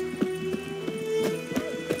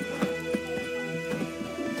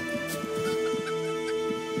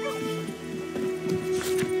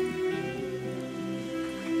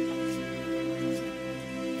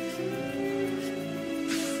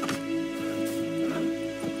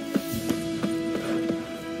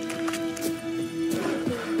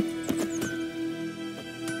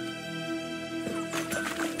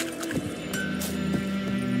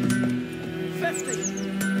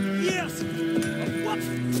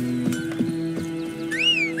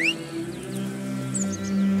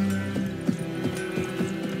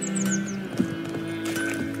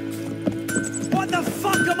 What the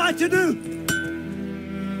fuck am I to do?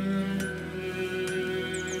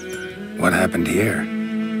 What happened here?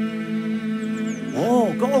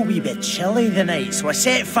 Oh, got a wee bit chilly the night, so I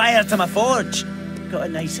set fire to my forge. Got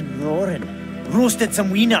it nice and roaring. Roasted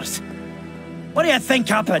some wieners. What do you think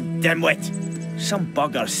happened, dimwit? Some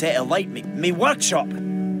bugger set alight me workshop.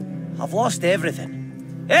 I've lost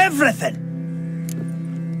everything. Everything!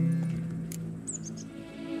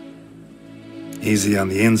 Easy on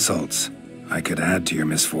the insults. I could add to your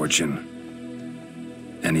misfortune.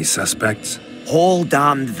 Any suspects? Whole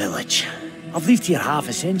damned village. I've lived here half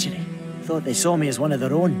a century. Thought they saw me as one of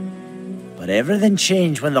their own. But everything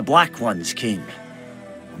changed when the Black Ones came.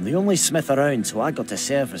 I'm the only smith around, so I got to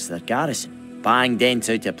service their garrison. Bang dents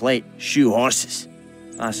out of plate, shoe horses.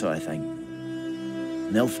 That sort of thing.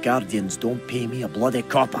 Nilfgaardians don't pay me a bloody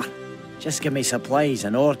copper. Just give me supplies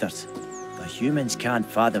and orders. The humans can't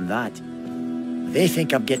fathom that. They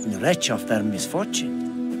think I'm getting rich off their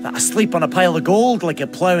misfortune. That I sleep on a pile of gold like a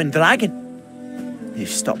ploughing dragon. They've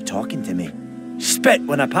stopped talking to me. Spit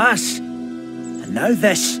when I pass. And now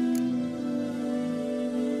this.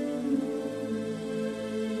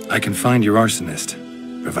 I can find your arsonist,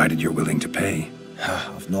 provided you're willing to pay.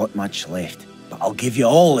 I've not much left, but I'll give you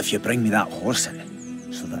all if you bring me that horse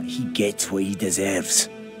in, so that he gets what he deserves.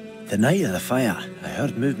 The night of the fire, I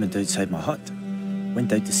heard movement outside my hut.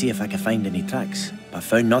 Went out to see if I could find any tracks, but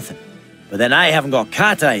found nothing. But then I haven't got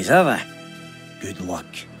cat eyes, have I? Good luck.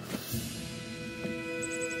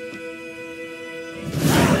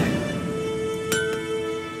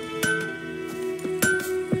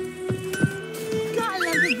 Got a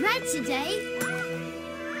lump of bread today.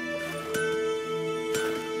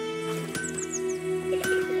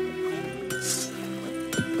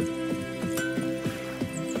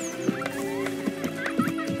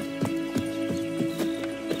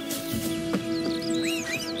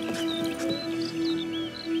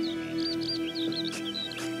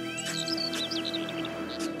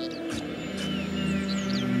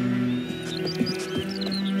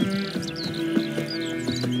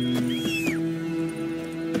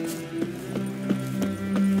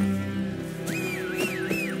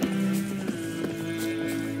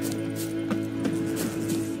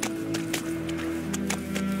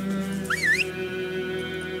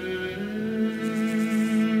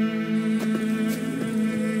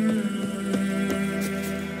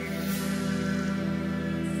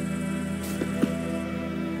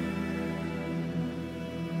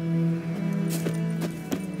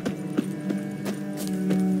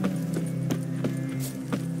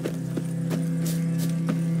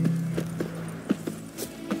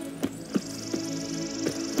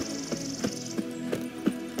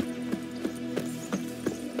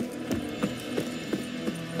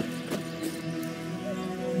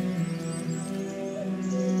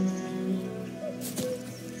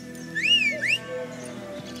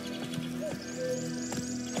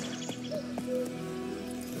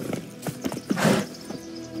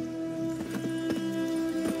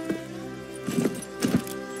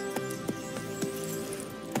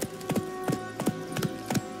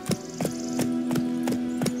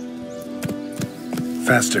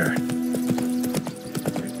 Faster.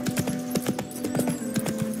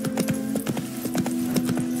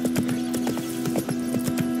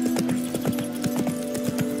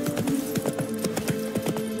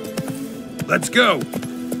 Let's go!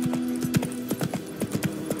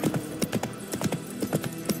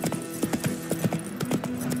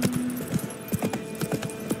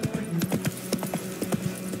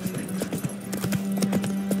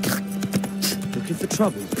 Looking for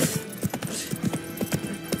trouble?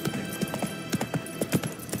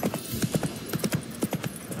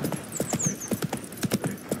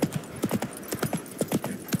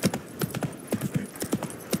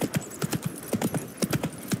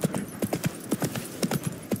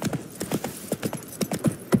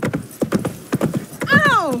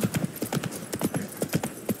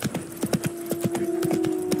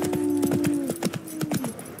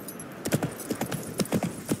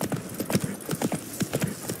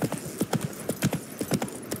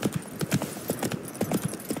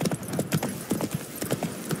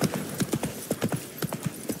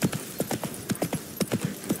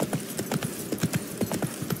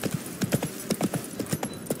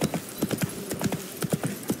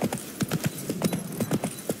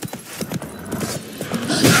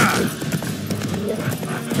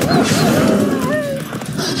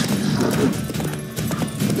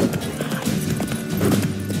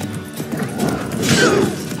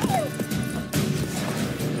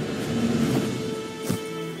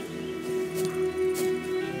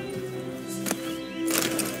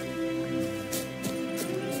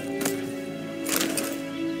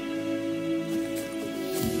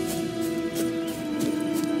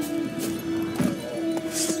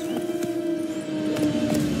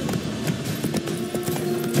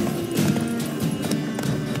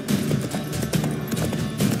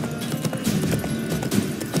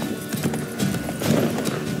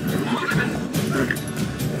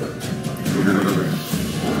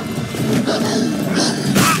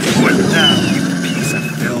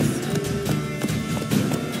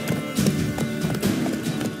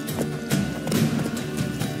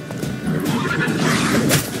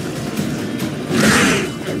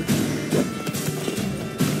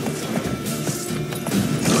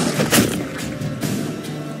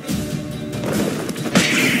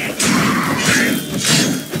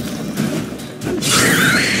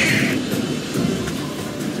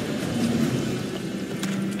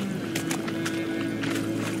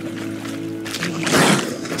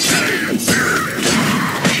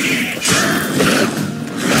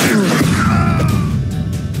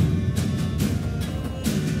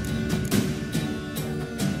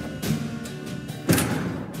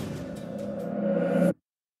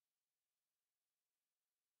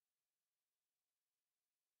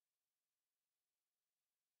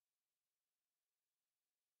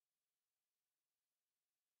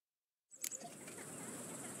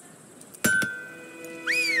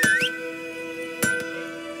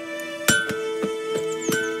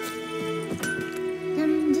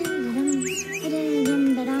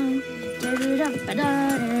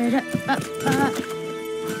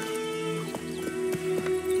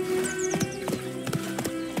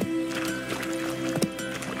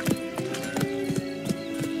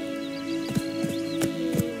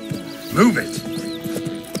 Move it!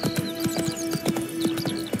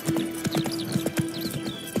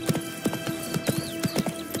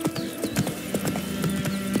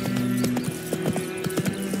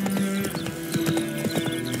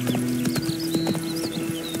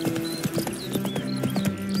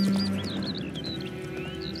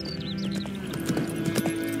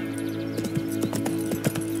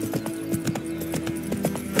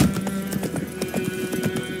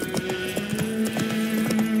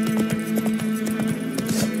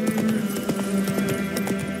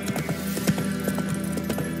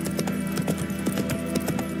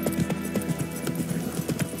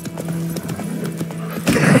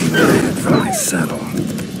 Settle.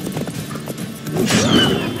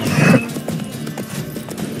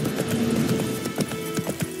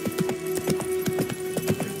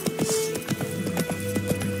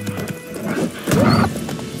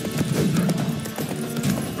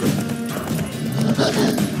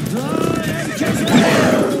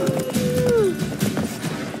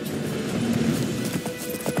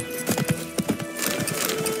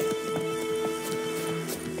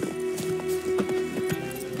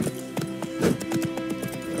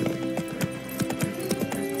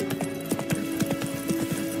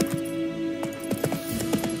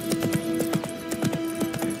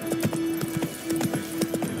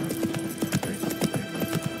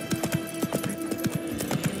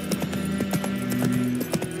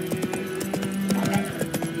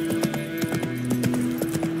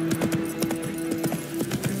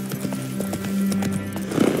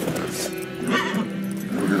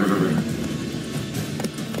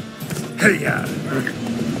 Hey-ya!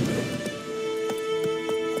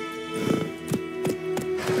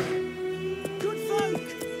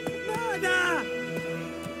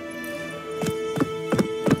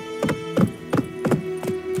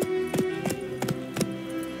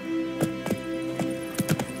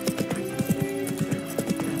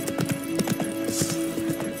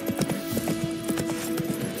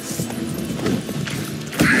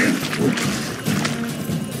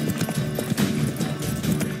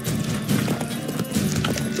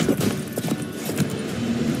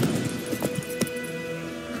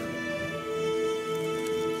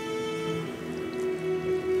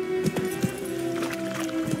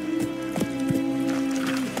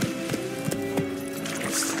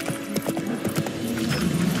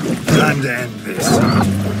 Time to end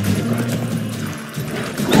this.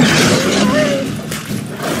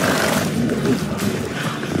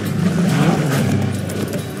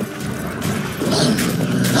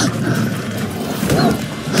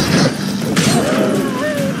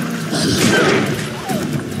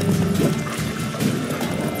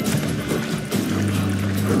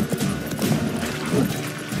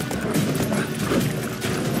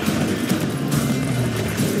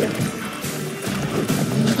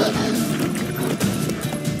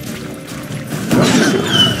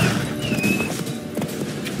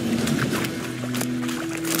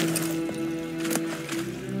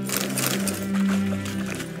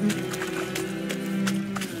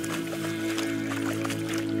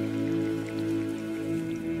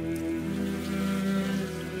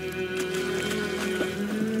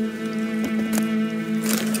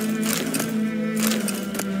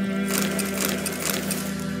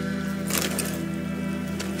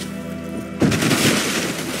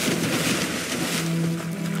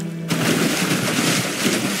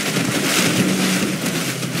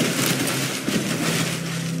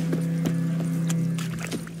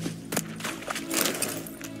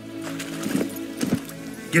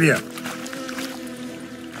 Giddy up.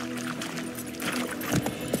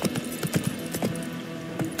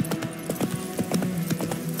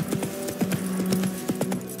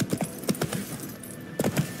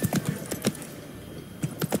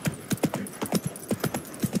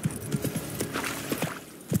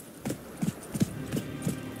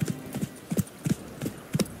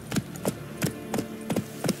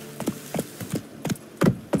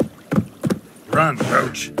 Run,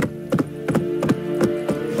 Roach.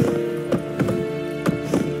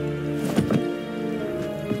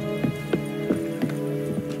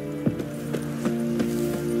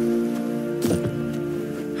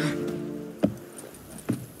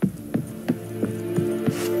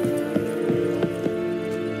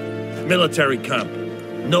 Military camp.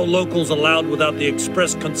 No locals allowed without the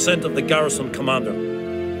express consent of the garrison commander.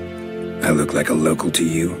 I look like a local to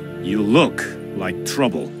you? You look like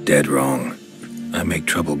trouble. Dead wrong. I make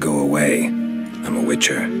trouble go away. I'm a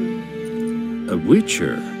witcher. A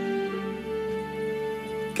witcher?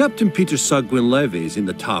 Captain Peter Sagwin Levy is in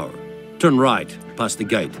the tower. Turn right, past the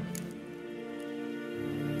gate.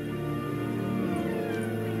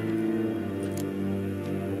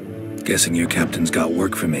 Guessing your captain's got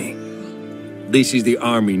work for me. This is the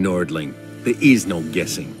army, Nordling. There is no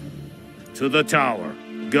guessing. To the tower.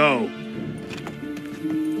 Go.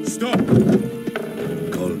 Stop!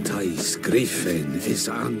 Coltais Griffin is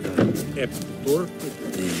under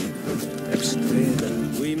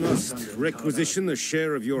We must requisition a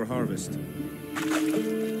share of your harvest.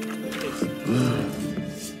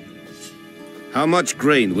 How much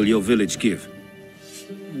grain will your village give?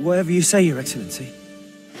 Whatever you say, Your Excellency.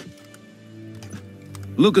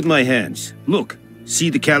 Look at my hands. Look. See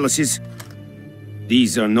the calluses?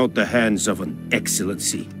 These are not the hands of an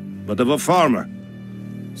excellency, but of a farmer.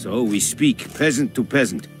 So we speak peasant to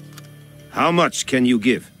peasant. How much can you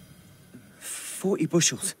give? 40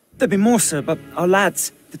 bushels. There'd be more, sir, but our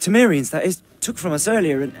lads, the Temerians, that is, took from us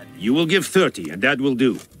earlier and... You will give 30, and that will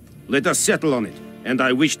do. Let us settle on it, and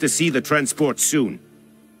I wish to see the transport soon.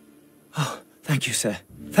 Oh, thank you, sir.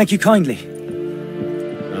 Thank you kindly.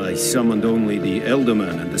 I summoned only the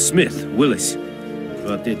Elderman and the smith, Willis.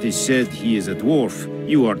 But it is said he is a dwarf.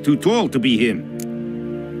 You are too tall to be him.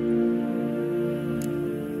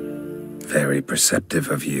 Very perceptive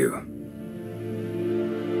of you.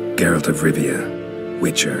 Geralt of Rivia,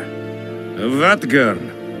 Witcher. Vatgern!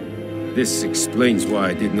 This explains why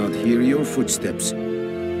I did not hear your footsteps.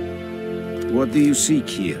 What do you seek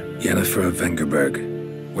here? Yennefer of Vengerberg.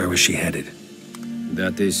 Where was she headed?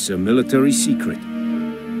 That is a military secret.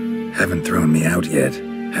 Haven't thrown me out yet.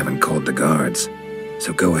 Haven't called the guards.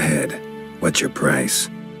 So go ahead. What's your price?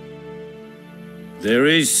 There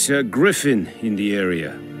is a griffin in the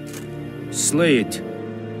area. Slay it.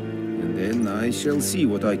 And then I shall see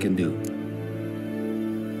what I can do.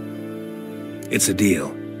 It's a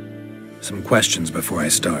deal. Some questions before I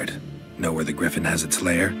start. Know where the griffin has its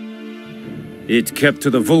lair? It kept to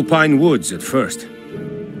the Vulpine Woods at first.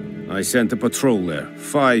 I sent a patrol there,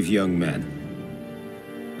 5 young men.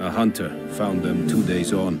 A hunter found them 2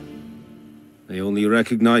 days on. They only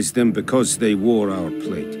recognized them because they wore our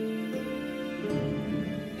plate.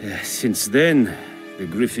 Since then, the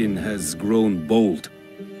griffin has grown bold.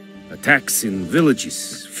 Attacks in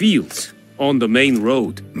villages, fields, on the main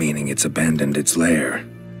road. Meaning it's abandoned its lair.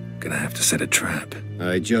 Gonna have to set a trap.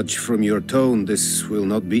 I judge from your tone this will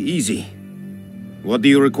not be easy. What do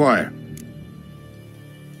you require?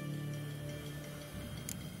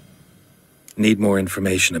 Need more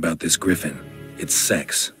information about this griffin. Its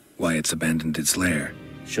sex, why it's abandoned its lair.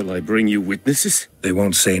 Shall I bring you witnesses? They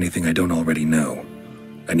won't say anything I don't already know.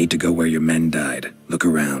 I need to go where your men died. Look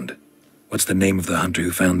around. What's the name of the hunter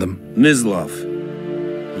who found them? Mislav.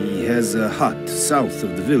 He has a hut south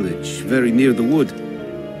of the village, very near the wood.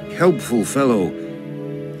 Helpful fellow.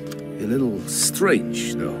 A little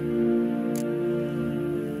strange, though.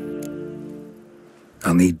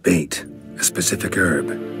 I'll need bait. A specific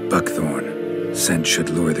herb. Buckthorn. Scent should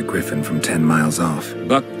lure the griffin from 10 miles off.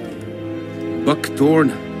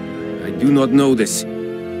 Buckthorn? I do not know this.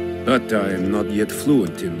 But I am not yet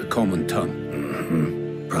fluent in the common tongue.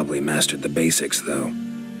 Probably mastered the basics, though.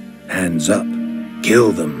 Hands up.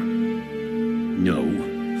 Kill them.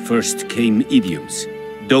 No. First came idioms.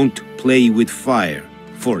 Don't play with fire,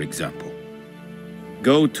 for example.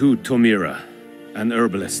 Go to Tomira, an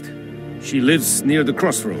herbalist. She lives near the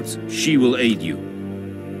crossroads. She will aid you.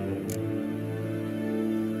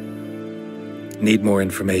 Need more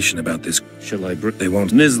information about this. Shall I bring... They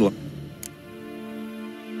won't... Mislav.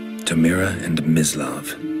 Tomira and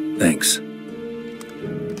Mislav. Thanks.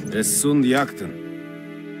 Es sunt jakten.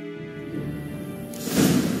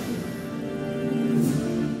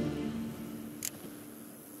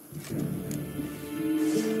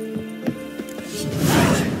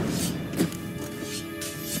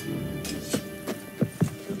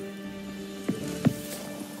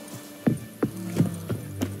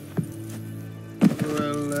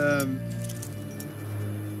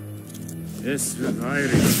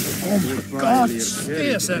 Oh my God! Said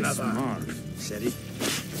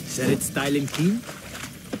it style and keen?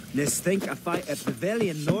 Let's think if I at the valley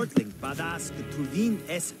in Nordling, badass Truvin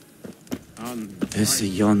es. Is a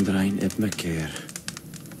yondrain at my care.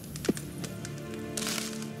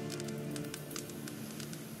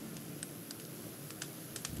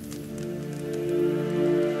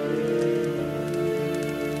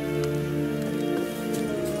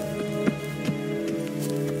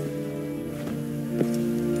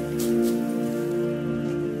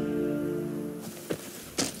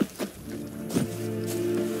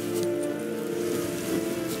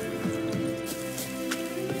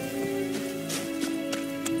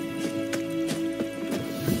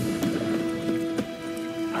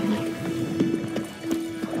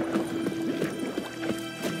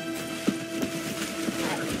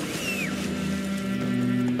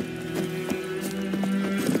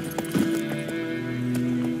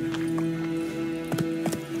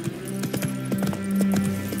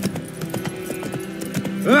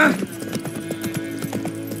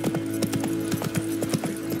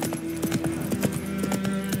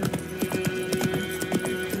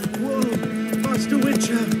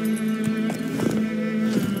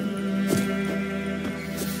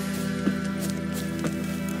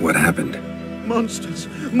 Monsters!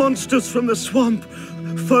 Monsters from the swamp!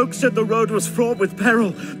 Folk said the road was fraught with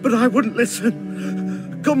peril, but I wouldn't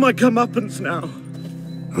listen. Got my comeuppance now.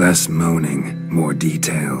 Less moaning, more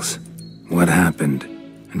details. What happened,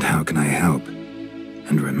 and how can I help?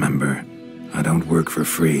 And remember, I don't work for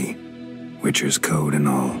free. Witcher's code and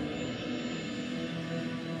all.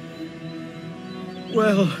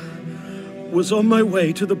 Well, was on my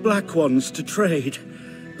way to the Black Ones to trade.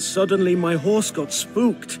 Suddenly my horse got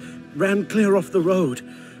spooked, ran clear off the road.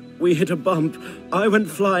 We hit a bump, I went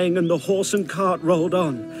flying and the horse and cart rolled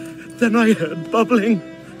on. Then I heard bubbling,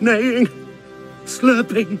 neighing,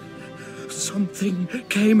 slurping. Something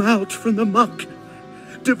came out from the muck,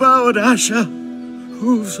 devoured Asher,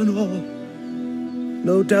 hooves and all.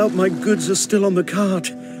 No doubt my goods are still on the cart,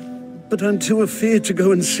 but I'm too afeard to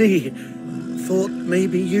go and see. Thought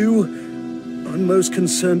maybe you. I'm most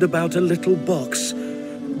concerned about a little box.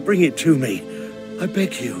 Bring it to me, I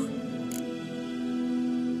beg you.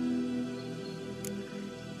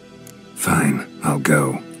 Fine, I'll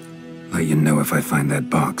go. Let you know if I find that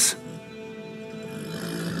box.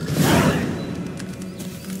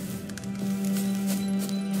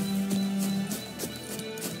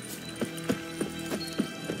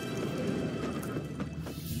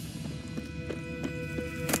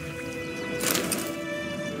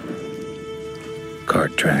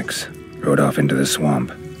 Cart tracks. Rode off into the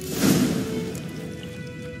swamp.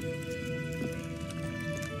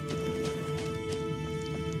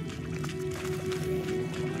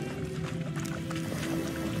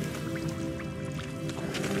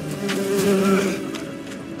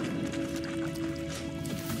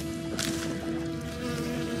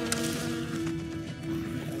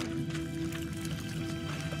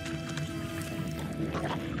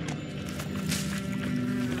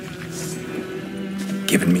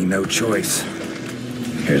 Given me no choice.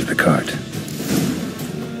 Here's the cart.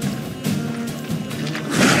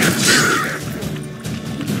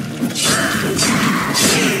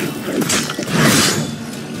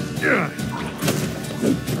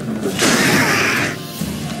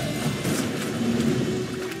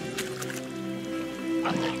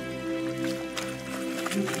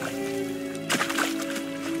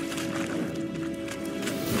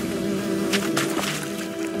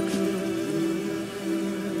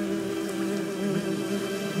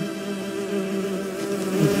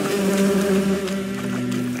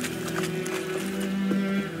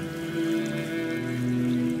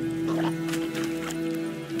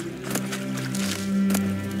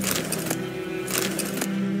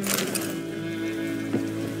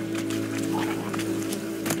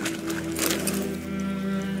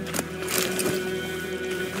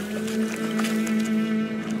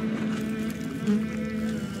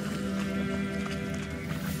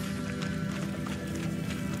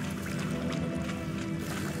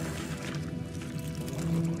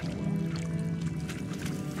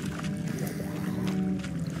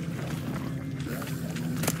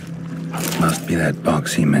 Must be that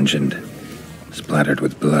box he mentioned. Splattered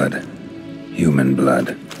with blood. Human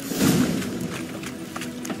blood.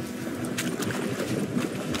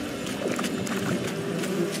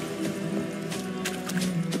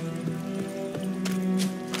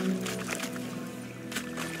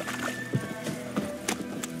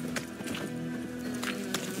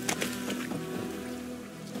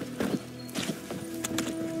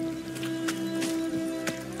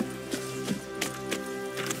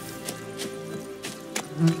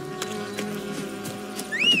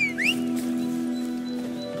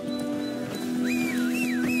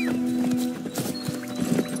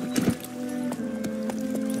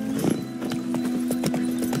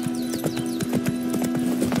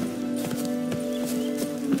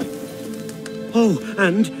 Oh,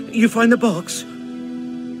 and you find the box?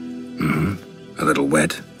 A little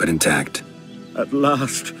wet, but intact. At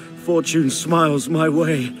last, fortune smiles my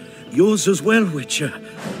way. Yours as well, Witcher.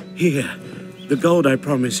 Here, the gold I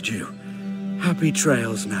promised you. Happy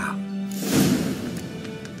trails now.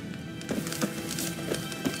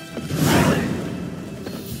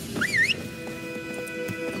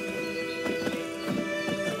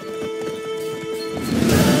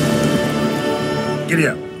 Giddy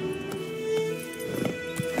up.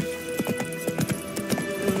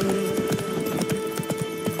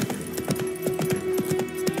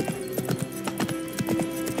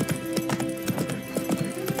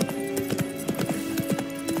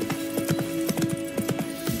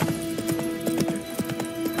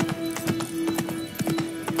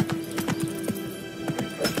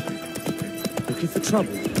 Looking for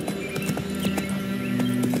trouble?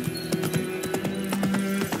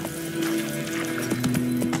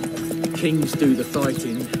 Kings do the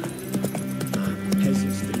fighting.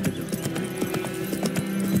 Peasants do the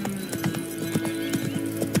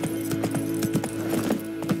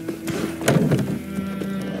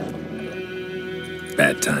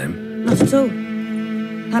bad time. Not at all.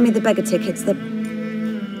 Hand me the beggar tickets, the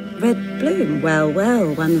red bloom. Well,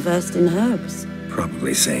 well, one versed in herbs.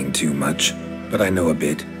 Probably saying too much, but I know a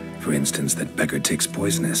bit. For instance, that beggar tick's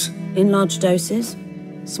poisonous. In large doses.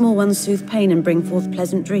 Small ones soothe pain and bring forth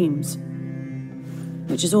pleasant dreams.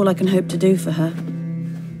 Which is all I can hope to do for her.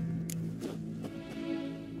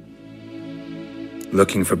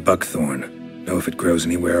 Looking for buckthorn. Know if it grows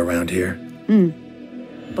anywhere around here?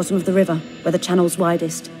 Bottom of the river, where the channel's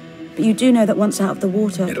widest. But you do know that once out of the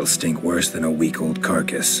water... It'll stink worse than a week-old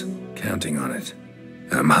carcass. Counting on it.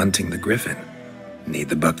 I'm hunting the griffin. Need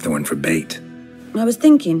the buckthorn for bait. I was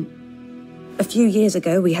thinking... A few years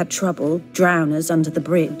ago, we had trouble, drowners under the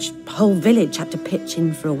bridge. The whole village had to pitch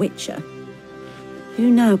in for a witcher. Who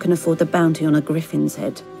now can afford the bounty on a griffin's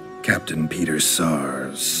head? Captain Peter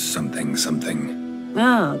Sar... something.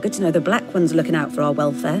 Ah, good to know the Black One's looking out for our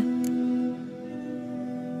welfare.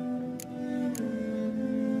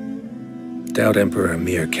 Doubt Emperor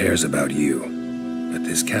Amir cares about you. But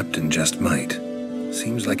this captain just might.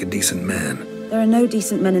 Seems like a decent man. There are no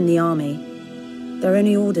decent men in the army. There are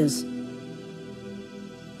only orders.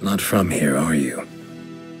 Not from here, are you?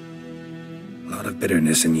 A lot of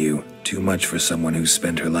bitterness in you. Too much for someone who's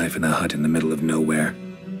spent her life in a hut in the middle of nowhere.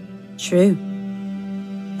 True.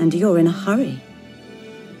 And you're in a hurry.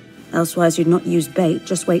 Elsewise you'd not use bait,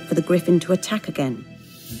 just wait for the griffin to attack again.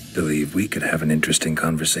 Believe we could have an interesting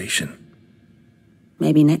conversation.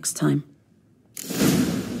 Maybe next time.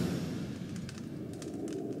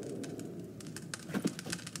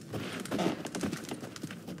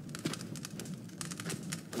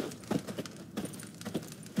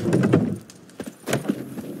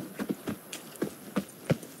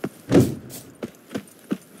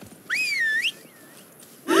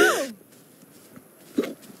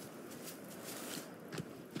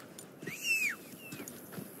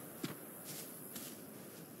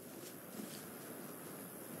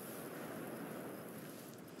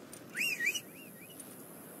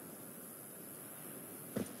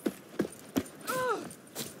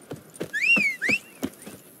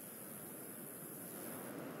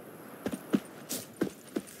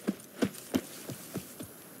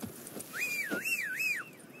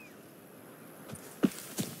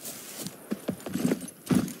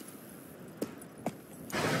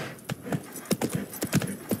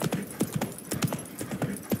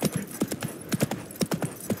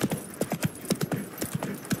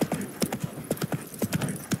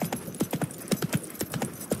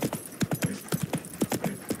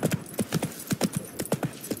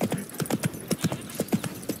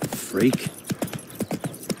 Freak.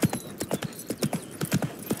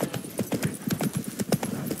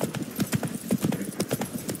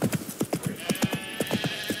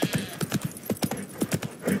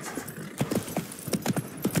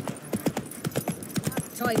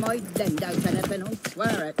 Time I'd lend out anything, I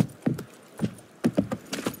swear it.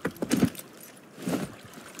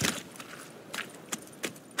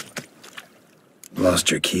 Lost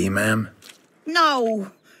your key, ma'am?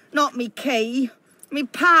 No, not me key. Me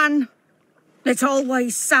pan. It's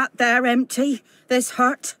always sat there empty, this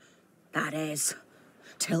hut. That is,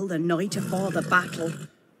 till the night afore the battle.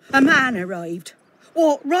 A man arrived,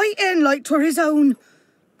 walked right in like 'twere his own.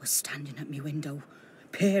 Was standing at me window,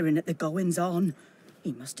 peering at the goings-on.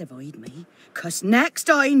 He must have eyed me, 'cause next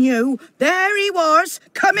I knew, there he was,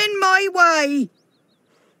 coming my way.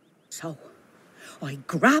 So, I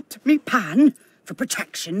grabbed me pan, for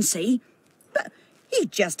protection, see? But he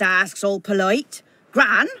just asks all polite,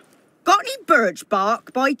 Gran, got any birch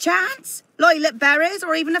bark by chance? Lilac berries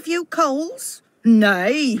or even a few coals?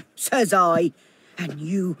 Nay, says I. And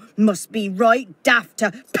you must be right daft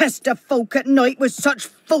to pester folk at night with such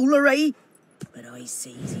foolery. But I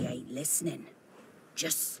sees he ain't listening.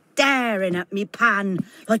 Just staring at me pan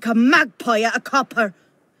like a magpie at a copper.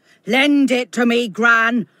 Lend it to me,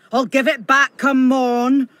 Gran. I'll give it back come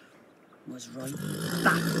morn. Was right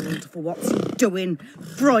baffled for what's he doing,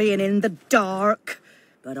 frying in the dark.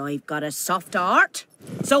 But I've got a soft heart,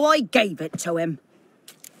 so I gave it to him.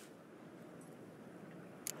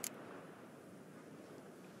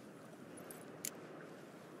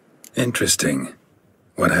 Interesting.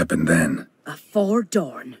 What happened then? Afore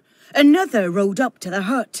dawn, another rode up to the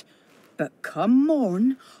hut. But come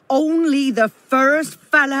morn, only the first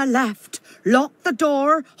fella left, locked the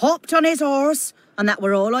door, hopped on his horse, and that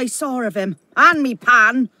were all I saw of him, and me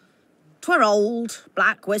pan. 'Twere old,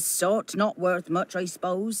 black with soot, not worth much, I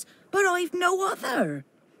suppose, but I've no other.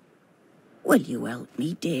 Will you help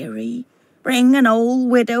me, dearie? Bring an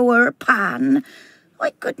old widower pan.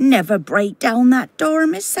 I could never break down that door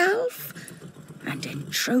myself. And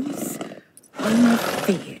in truth, I'm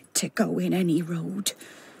afeard to go in any road.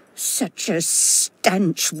 Such a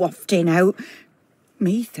stench wafting out.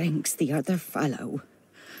 Methinks the other fellow,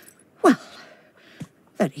 well,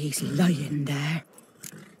 that he's lying there.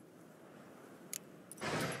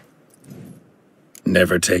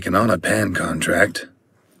 Never taken on a pan contract.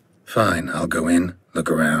 Fine, I'll go in,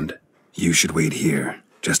 look around. You should wait here,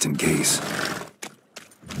 just in case.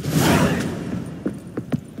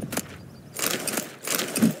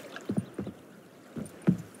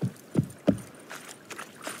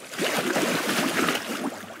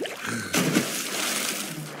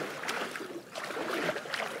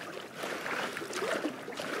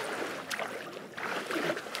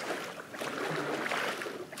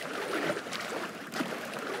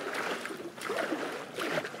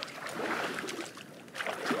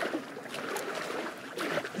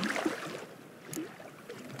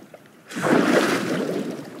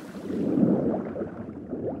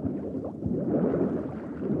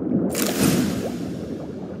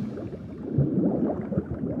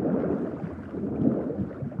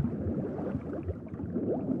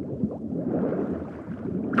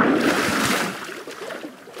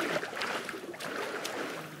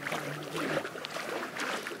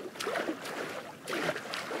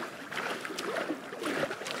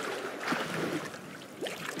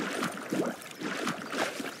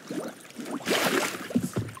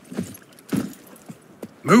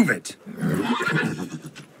 Move it!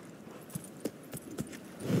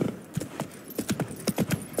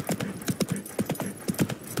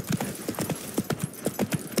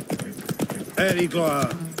 Eddie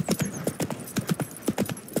Gloire.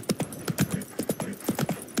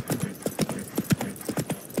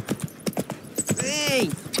 Hey!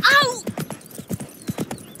 Ow!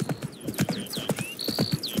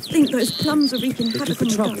 I think those plums are wreaking havoc on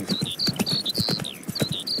the trouble. garden.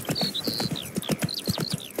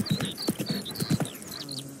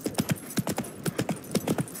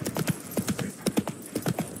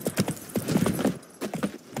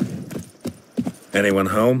 Anyone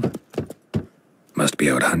home? Must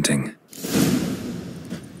be out hunting.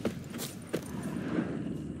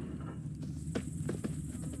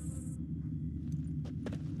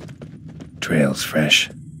 Trail's fresh.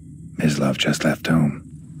 Mislav just left home.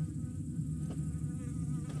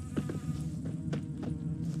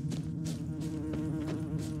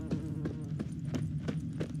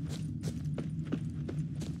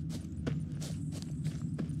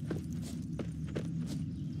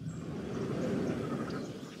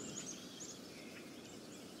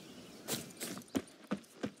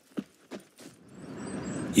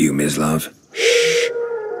 You, Mislav? Shh!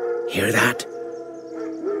 Hear that?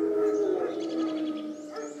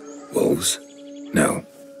 Wolves? No.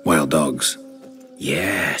 Wild dogs.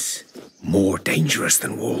 Yes. More dangerous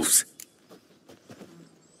than wolves.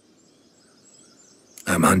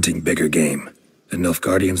 I'm hunting bigger game. The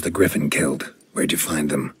Nilfgaardians the Griffin killed. Where'd you find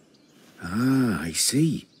them? Ah, I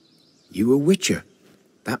see. You a witcher.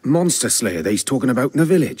 That monster slayer they's talking about in the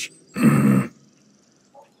village.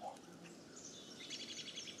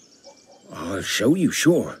 I'll show you,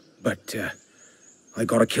 sure. But, I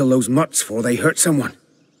gotta kill those mutts before they hurt someone.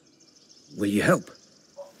 Will you help?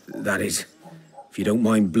 That is, if you don't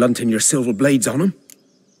mind blunting your silver blades on them.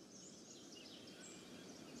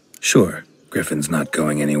 Sure. Griffin's not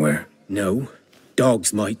going anywhere. No.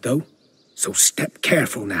 Dogs might, though. So step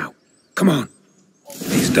careful now. Come on.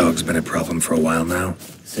 These dogs been a problem for a while now.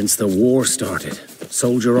 Since the war started.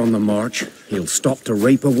 Soldier on the march. He'll stop to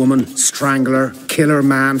rape a woman, strangle her, kill her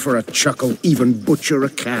man for a chuckle, even butcher a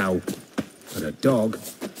cow. But a dog,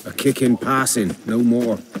 a kick in passing, no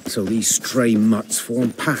more. So these stray mutts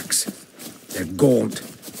form packs. They're gaunt.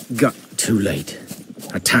 Gut too late.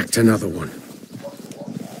 Attacked another one.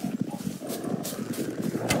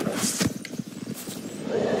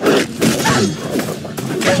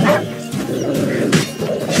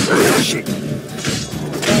 Shit.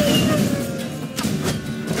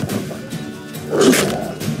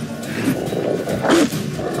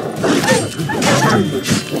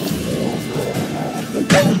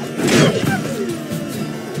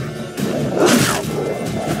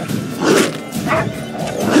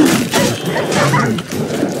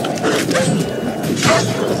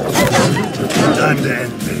 Time to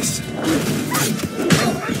end this.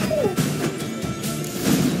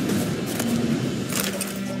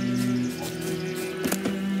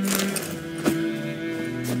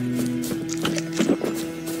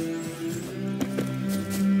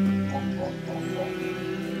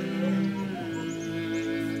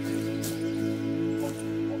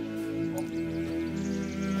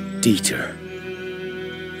 Dieter.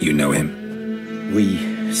 You know him?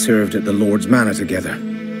 We served at the Lord's Manor together,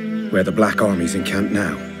 where the Black Army's encamped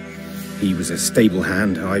now. He was a stable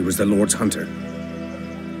hand, I was the Lord's hunter.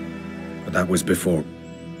 But that was before...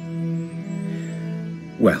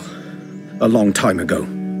 well, a long time ago.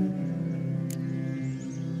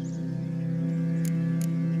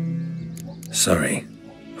 Sorry.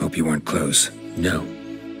 Hope you weren't close. No,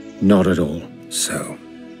 not at all. So,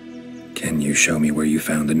 can you show me where you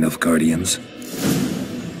found the Nilfgaardians?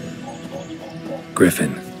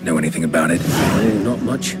 Griffin, know anything about it? Oh, not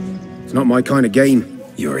much. It's not my kind of game.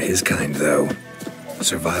 You're his kind, though.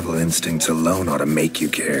 Survival instincts alone ought to make you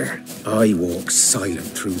care. I walk silent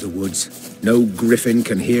through the woods. No griffin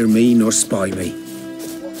can hear me nor spy me.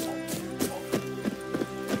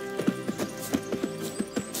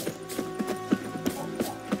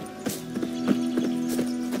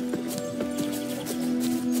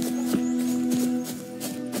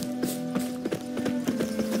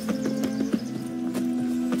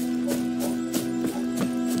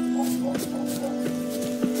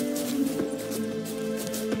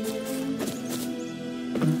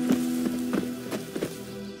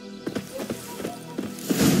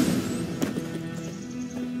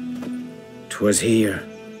 Was here.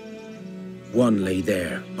 One lay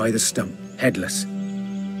there, by the stump, headless.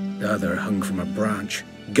 The other hung from a branch,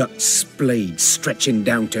 guts splayed, stretching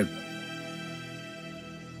down to...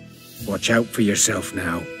 Watch out for yourself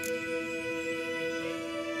now.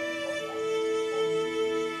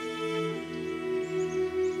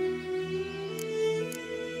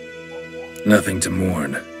 Nothing to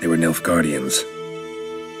mourn. They were Nilfgaardians.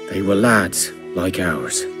 They were lads, like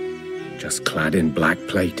ours, just clad in black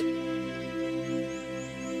plate.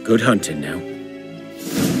 Good hunting now.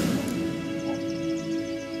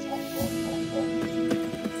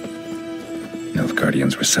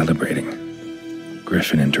 Nilfgaardians were celebrating.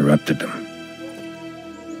 Griffin interrupted them.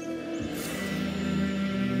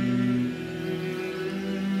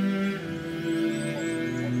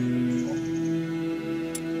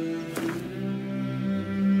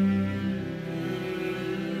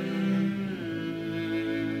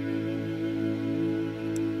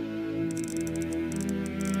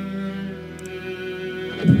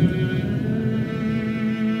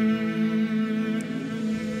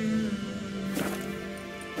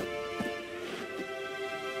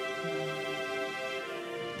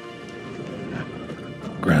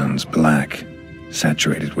 Ground's black,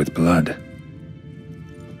 saturated with blood.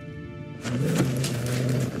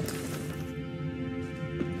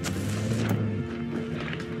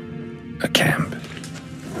 A camp.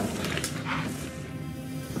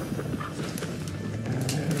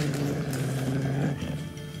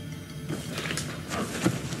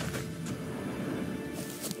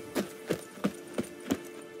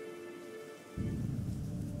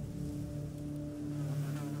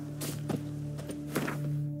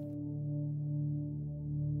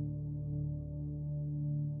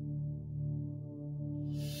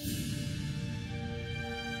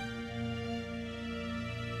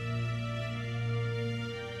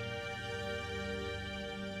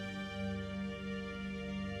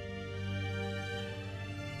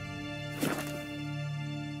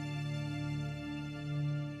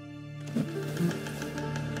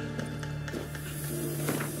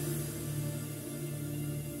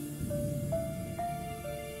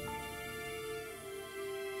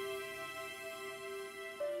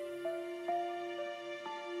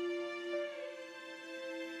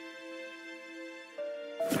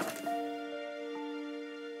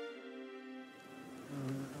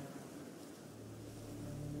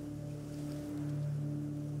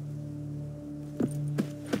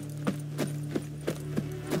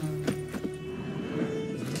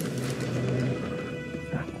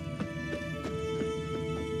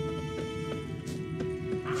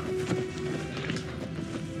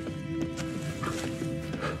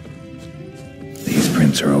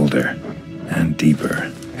 Are older and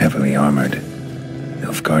deeper, heavily armored.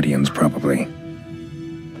 Nilfgaardians, probably.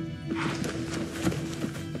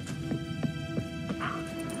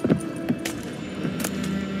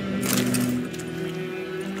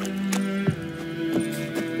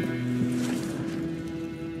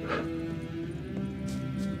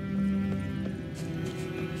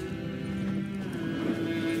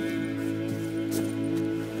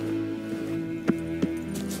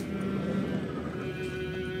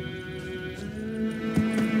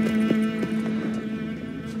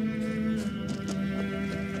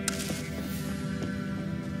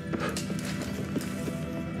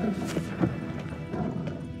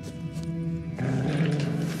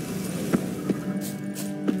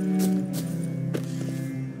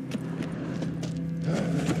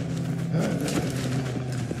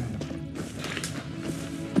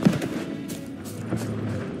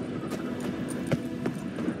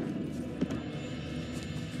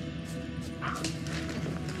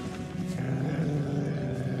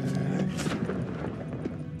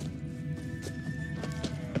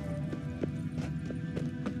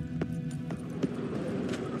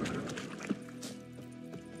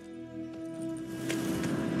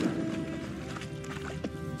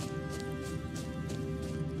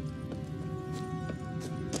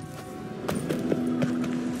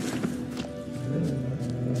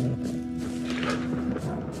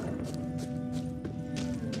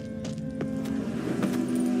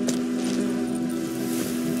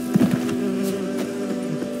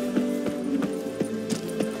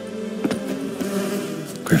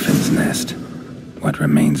 Griffin's nest. What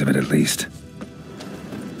remains of it, at least.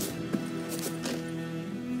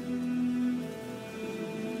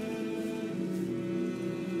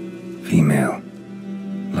 Female.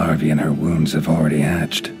 Larvae in her wounds have already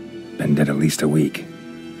hatched. Been dead at least a week.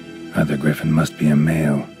 Other griffin must be a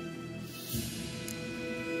male.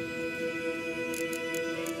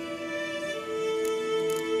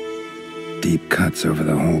 Deep cuts over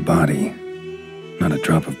the whole body. Not a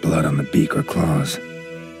drop of blood on the beak or claws.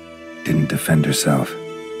 Didn't defend herself.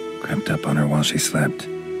 Crept up on her while she slept.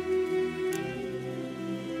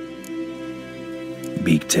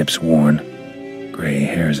 Beak tips worn. Gray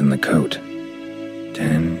hairs in the coat.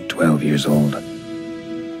 10, 12 years old.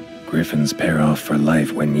 Griffins pair off for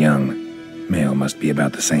life when young. Male must be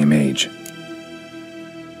about the same age.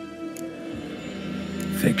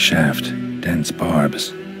 Thick shaft, dense barbs.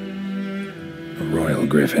 A royal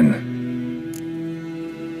griffin.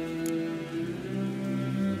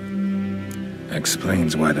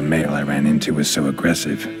 Explains why the male I ran into was so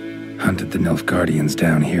aggressive. Hunted the Nilfgaardians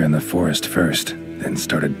down here in the forest first, then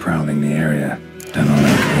started prowling the area. Done all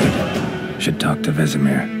I could. Should talk to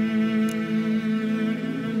Vesemir.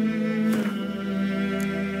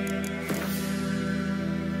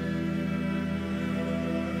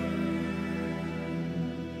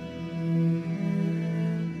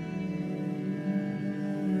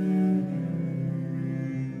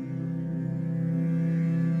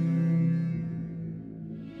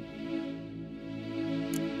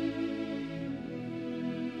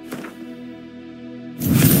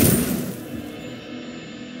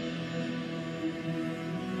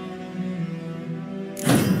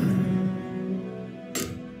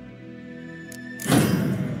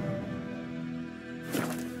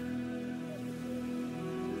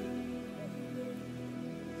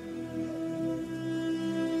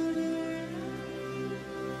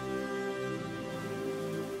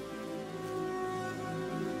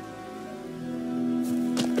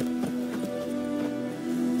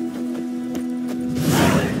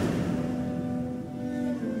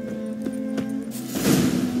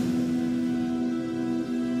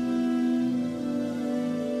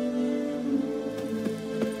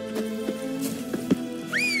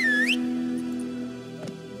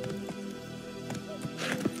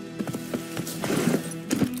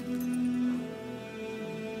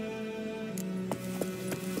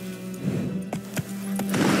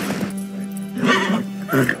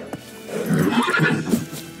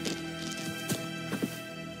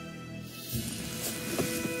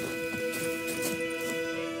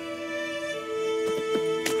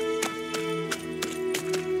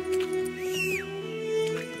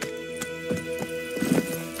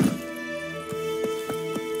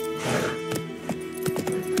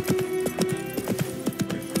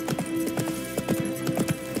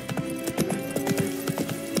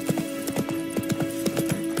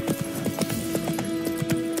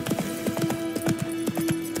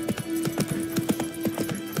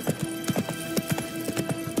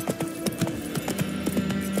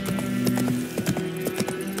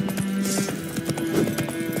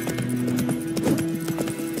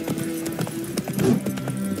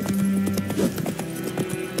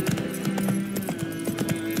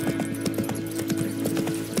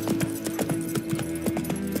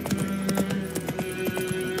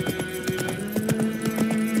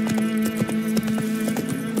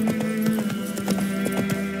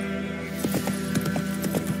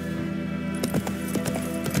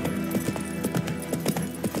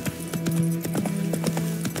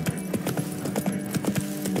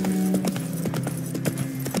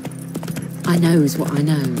 I knows what I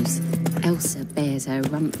knows. Elsa bears her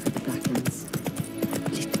rump for the Blackens.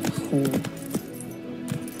 Little whore.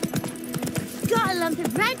 Got a lump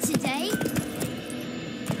of bread today.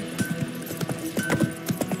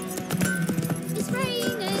 It's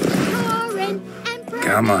raining and pouring and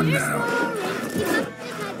Come on now. He bumped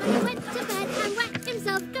his head when he went to bed and whacked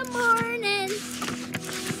himself good morning.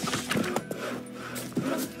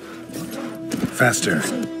 Faster.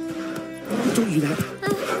 Who taught you that?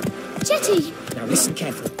 Jetty! Now listen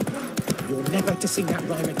carefully. You're never to sing that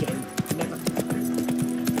rhyme again. Never.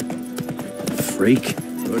 Freak.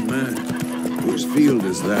 Good man. Whose field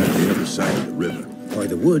is that on the other side of the river? By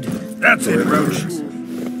the wood. That's it, Roach.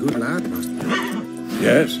 Good lad, must be.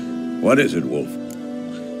 Yes? What is it, Wolf?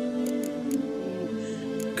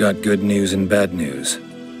 Got good news and bad news.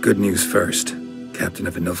 Good news first. Captain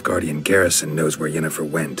of a Nilfgaardian garrison knows where Yennefer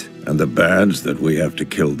went. And the bad's that we have to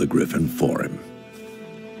kill the griffin for him.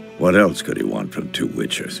 What else could he want from two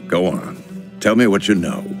witchers? Go on. Tell me what you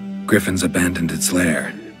know. Griffin's abandoned its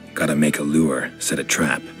lair. Gotta make a lure, set a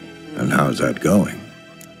trap. And how's that going?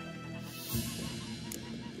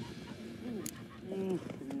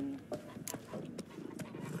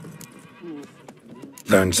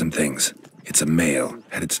 Learned some things. It's a male,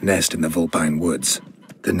 had its nest in the Vulpine Woods.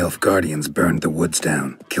 The Nilfgaardians burned the woods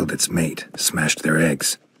down, killed its mate, smashed their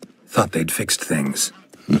eggs. Thought they'd fixed things.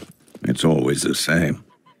 It's always the same.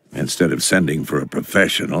 Instead of sending for a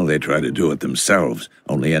professional, they try to do it themselves,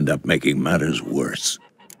 only end up making matters worse.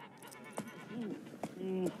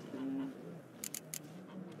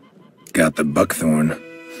 Got the buckthorn.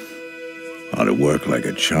 Ought to work like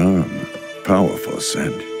a charm. Powerful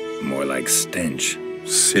scent. More like stench.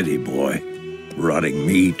 City boy. Rotting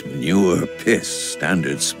meat, manure, piss,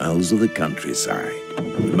 standard smells of the countryside.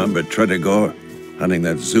 Remember Tredegor? Hunting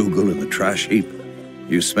that Zoogle in the trash heap?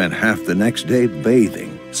 You spent half the next day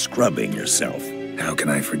bathing, scrubbing yourself. How can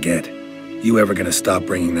I forget? You ever gonna stop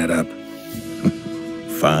bringing that up?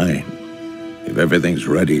 Fine. If everything's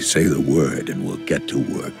ready, say the word and we'll get to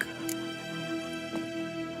work.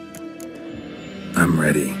 I'm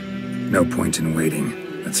ready. No point in waiting.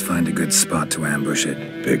 Let's find a good spot to ambush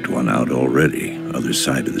it. Picked one out already, other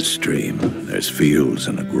side of the stream. There's fields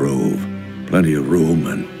and a grove. Plenty of room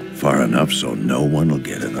and far enough so no one will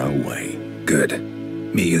get in our way. Good.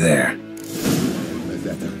 Meet you there.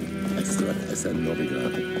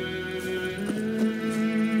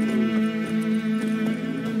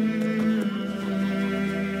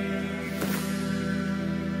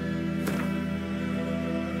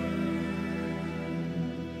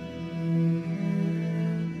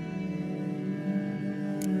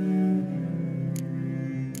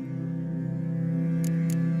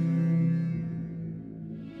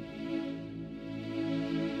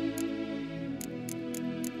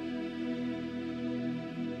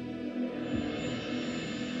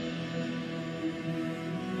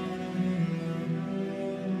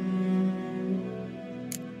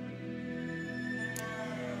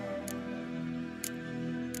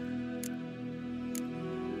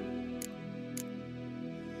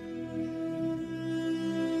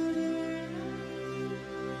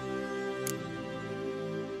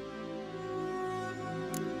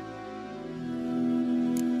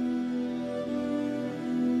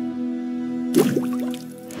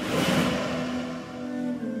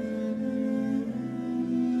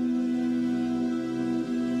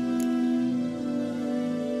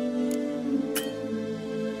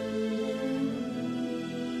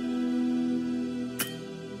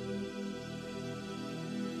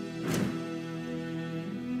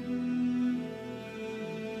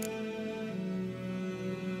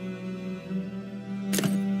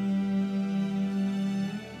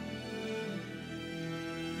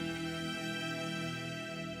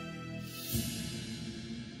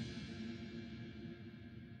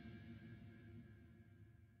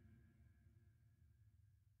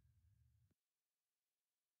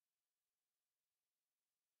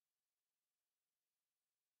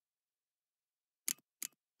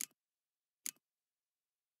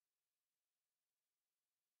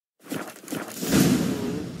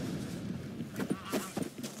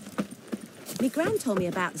 Me gran told me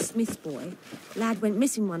about the Smith boy. Lad went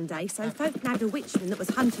missing one day, so folk nabbed a witchman that was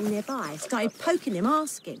hunting nearby. Started poking him,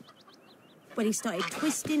 asking. Well, he started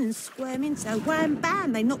twisting and squirming, so wham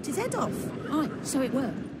bam, they knocked his head off. Aye, so it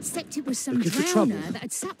were. Except it was some drowner that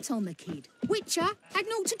had sapped on the kid. Witcher had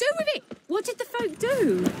naught to do with it. What did the folk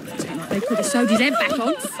do? Seemed like they could have sewed his head back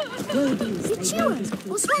on. Word is, they Witcher, laid his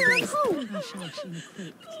what's corpse wrong to with rest. Hole? Hush, hush, and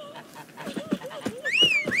quick.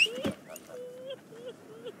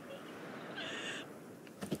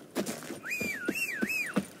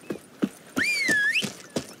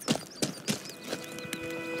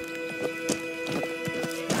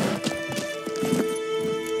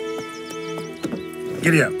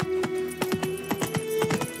 Giddy up.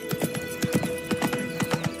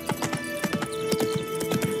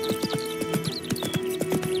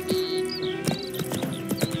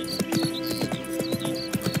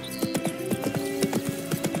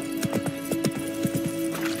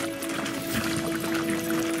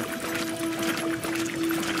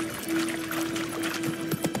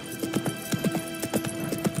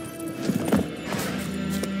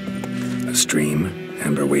 A stream,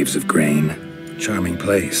 amber waves of grain. Charming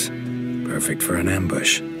place. Perfect for an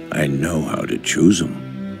ambush. I know how to choose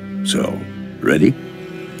them. So, ready?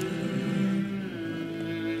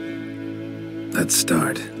 Let's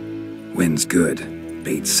start. Wind's good.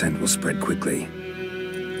 Bait's scent will spread quickly.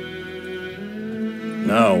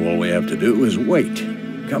 Now all we have to do is wait.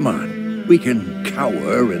 Come on. We can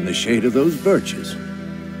cower in the shade of those birches.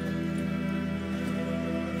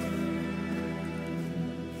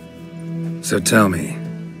 So tell me,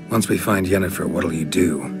 once we find Yennefer, what'll you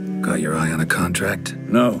do? Got your eye on a contract?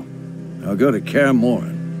 No. I'll go to Kaer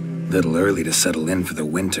Morhen. Little early to settle in for the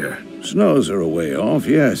winter. Snows are a way off,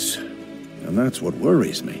 yes. and that's what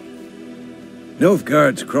worries me.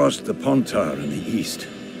 Nilfgaard's crossed the Pontar in the east.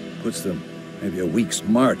 Puts them maybe a week's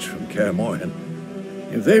march from Kaer Morhen.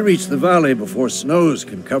 If they reach the valley before snows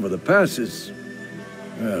can cover the passes,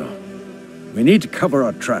 well, we need to cover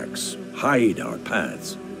our tracks, hide our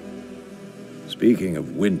paths. Speaking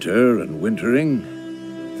of winter and wintering,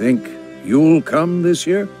 think you'll come this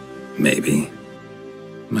year? Maybe.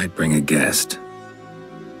 Might bring a guest.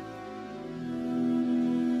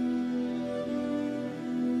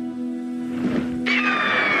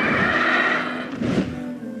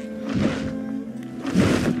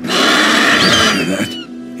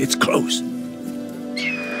 It's close.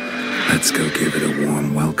 Let's go give it a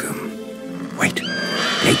warm welcome. Wait,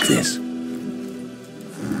 take this.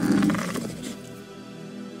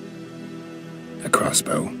 A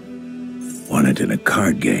crossbow. Won it in a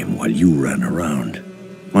card game while you ran around.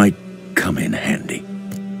 Might come in handy.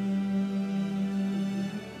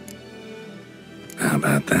 How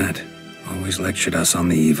about that? Always lectured us on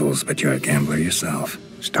the evils, but you're a gambler yourself.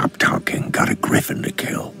 Stop talking. Got a griffin to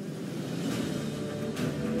kill.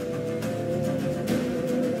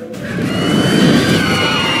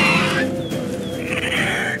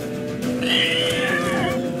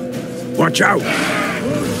 Watch out!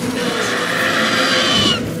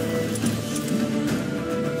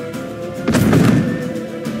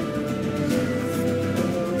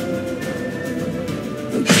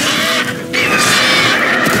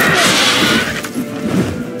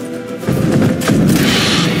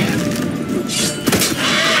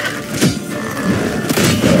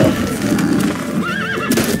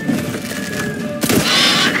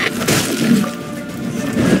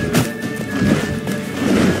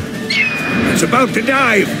 About to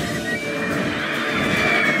dive!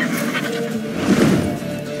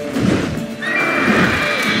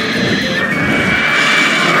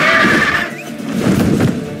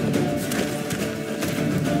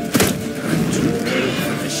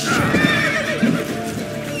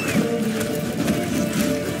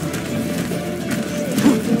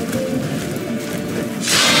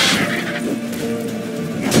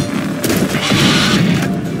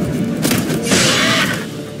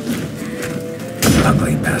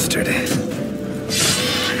 Ugly bastard.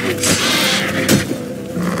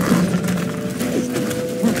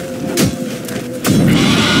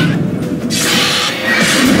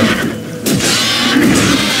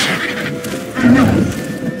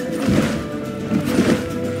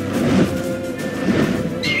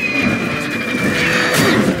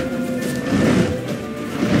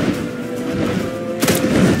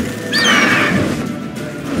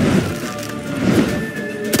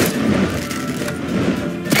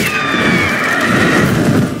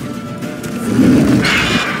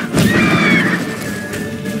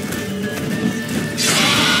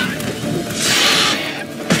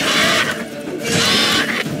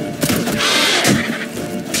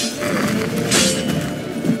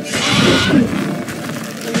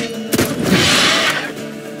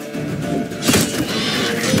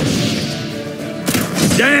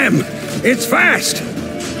 Damn! It's fast!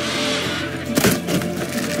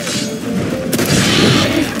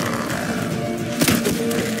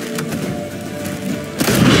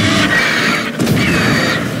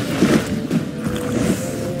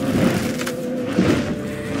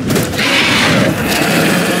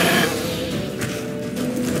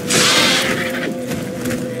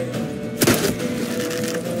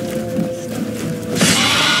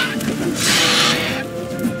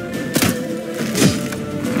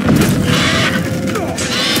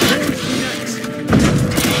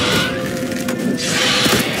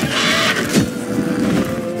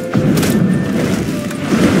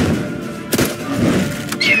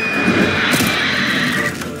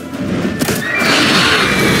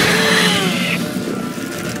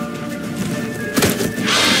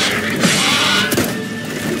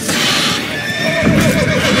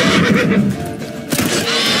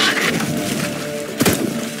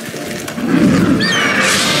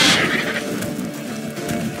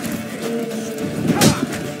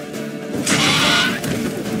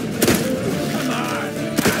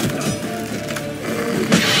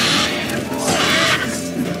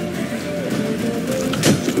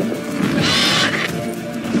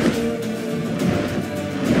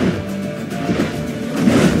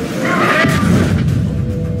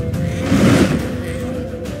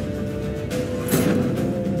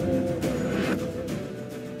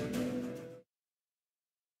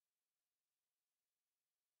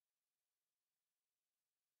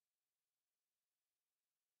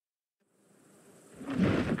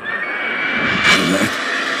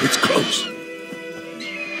 It's close.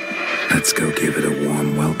 Let's go give it a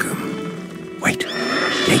warm welcome. Wait,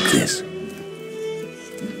 take this.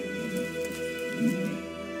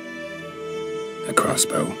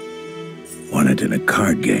 crossbow. Won it in a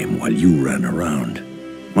card game while you ran around.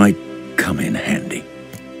 Might come in handy.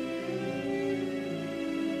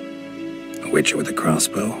 A witcher with a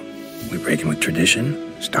crossbow? We breaking with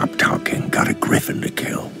tradition? Stop talking. Got a griffin to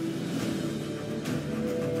kill.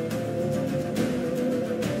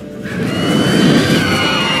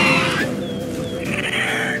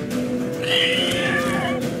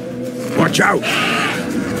 Watch out!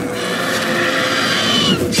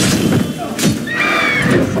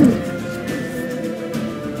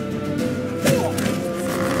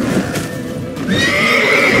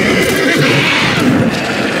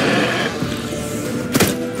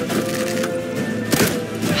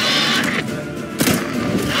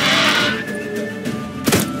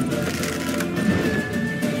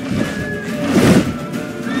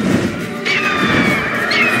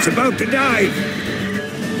 It's about to dive!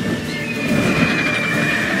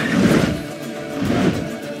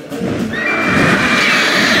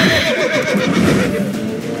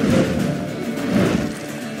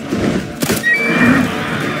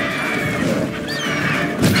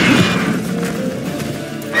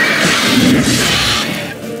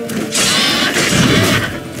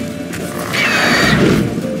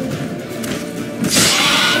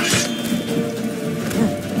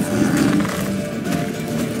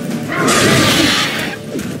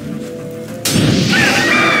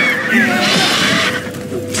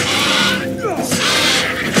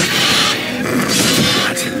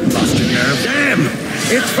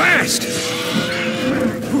 It's fast!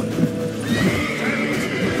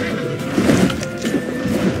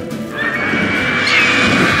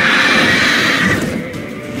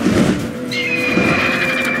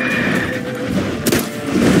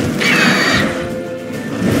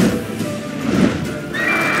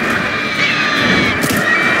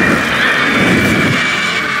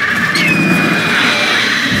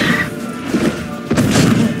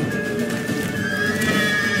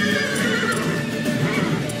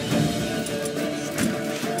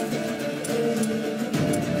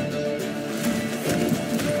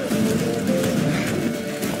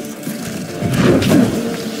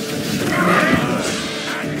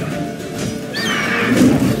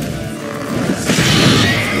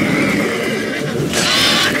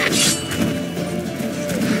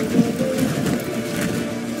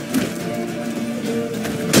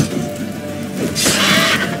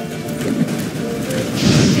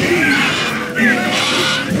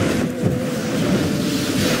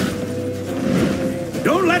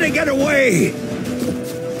 Don't let it get away!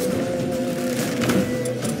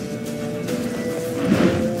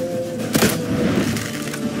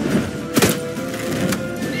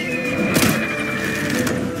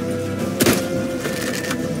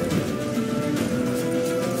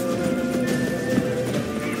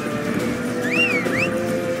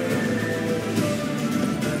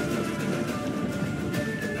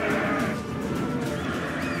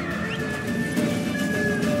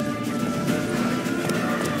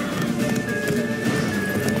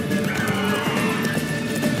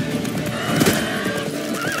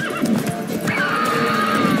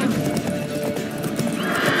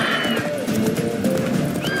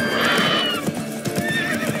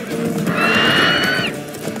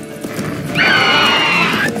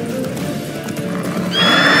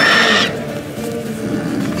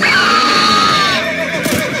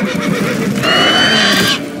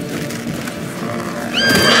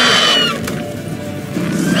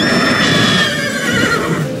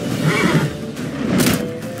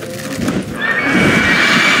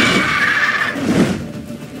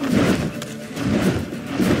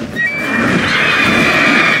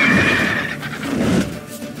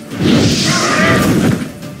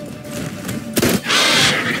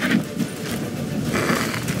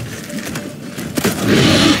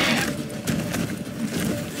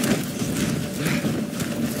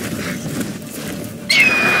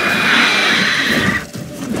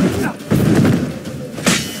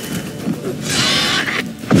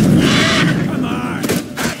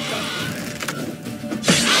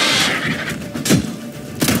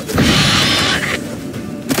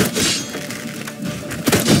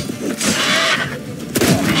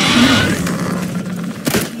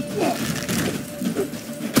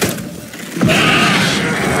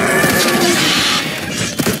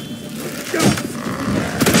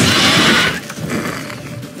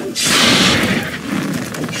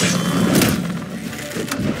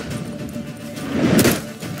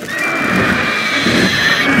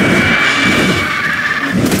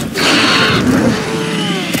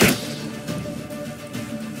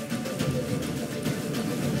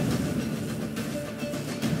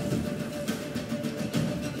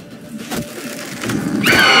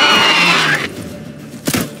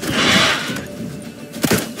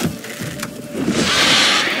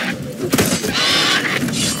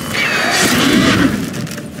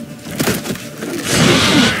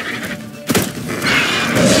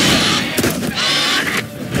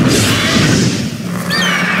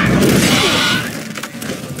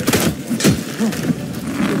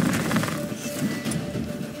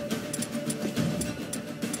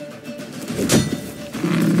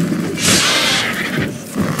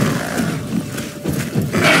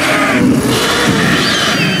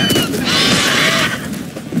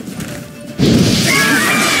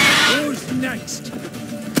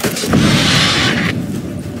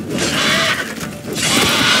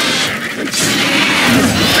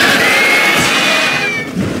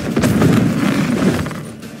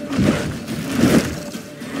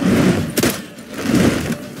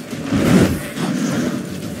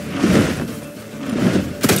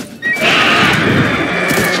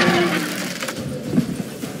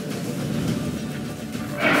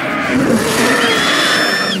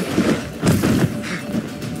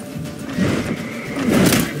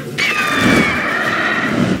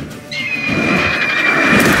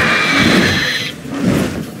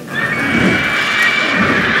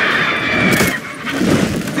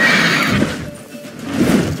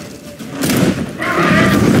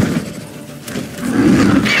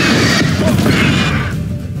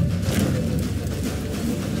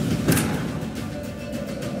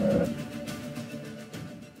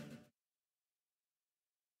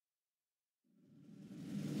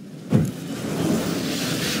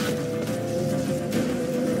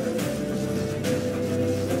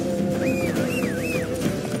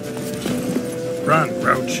 Run,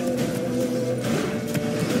 Roach.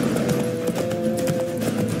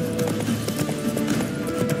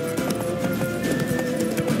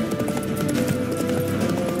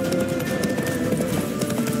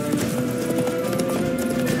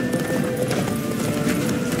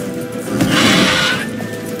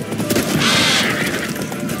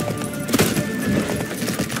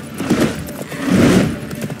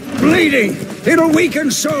 Bleeding! It'll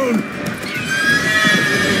weaken soon!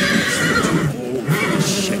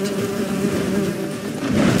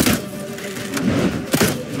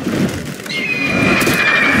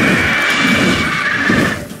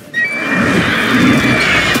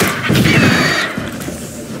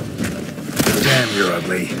 Damn, you're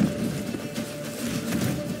ugly.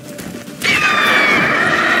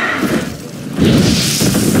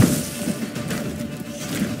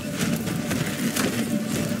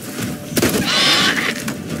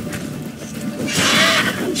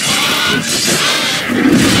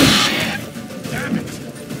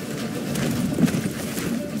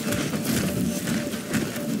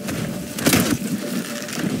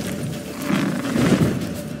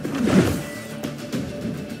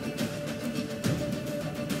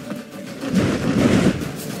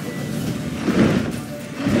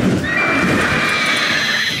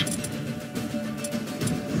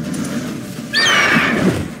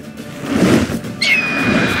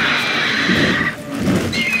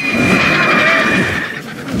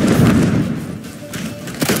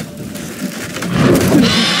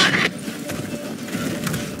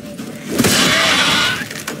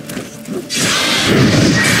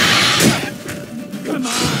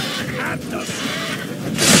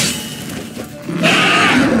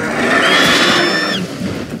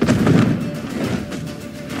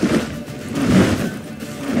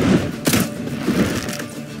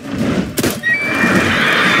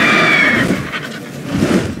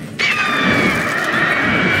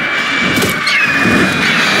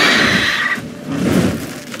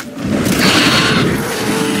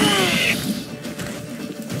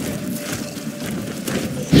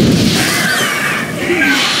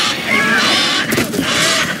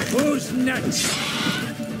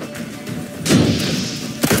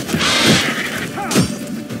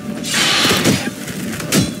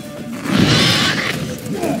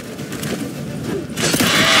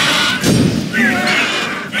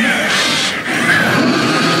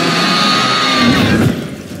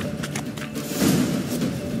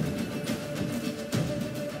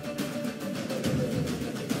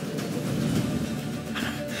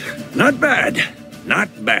 Not bad. Not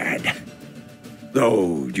bad.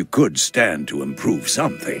 Though you could stand to improve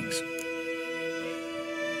some things.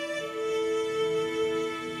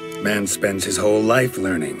 Man spends his whole life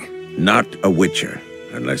learning. Not a witcher,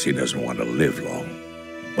 unless he doesn't want to live long.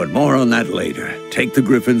 But more on that later. Take the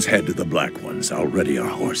Griffin's head to the Black Ones. I'll ready our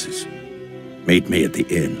horses. Meet me at the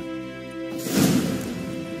inn.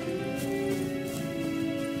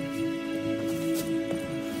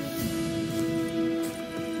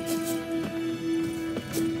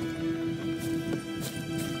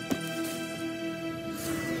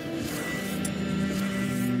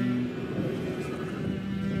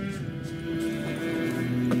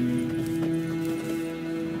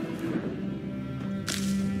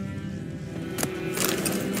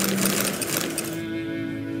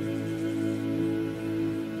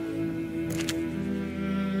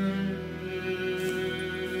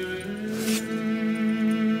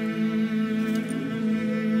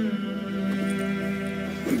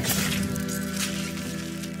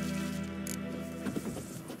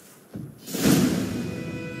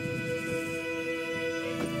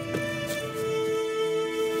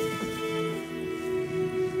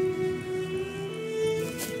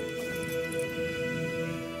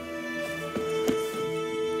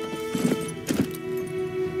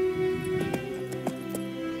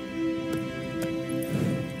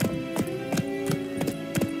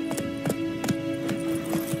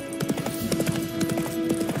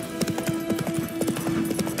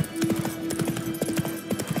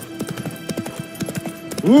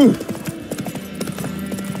 Ooh.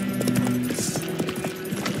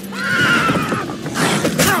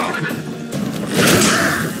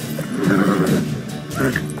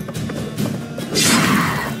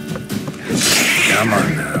 Come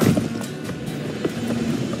on now.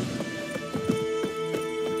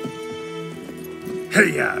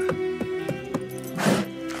 Hey-ya!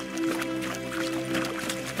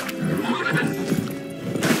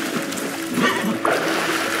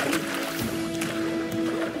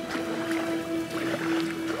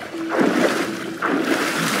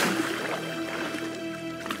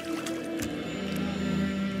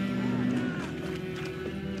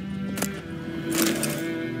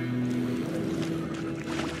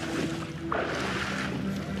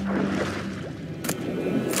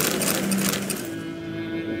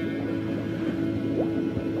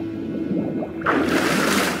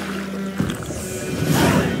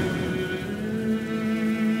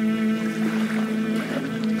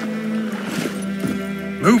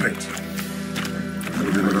 Move it!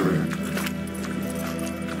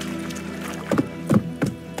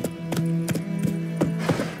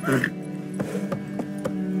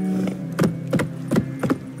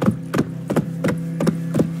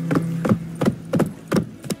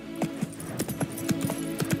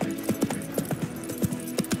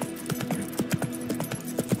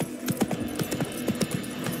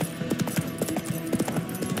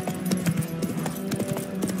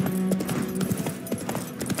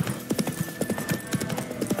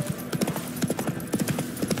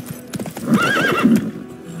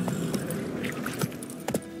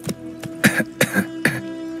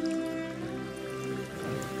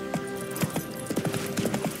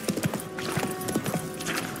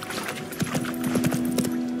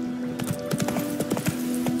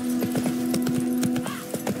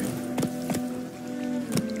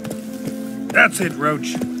 That's it,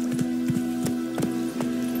 Roach.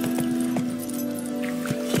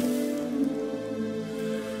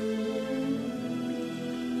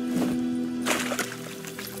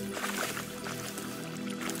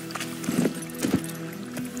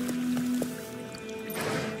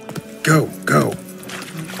 Go, go.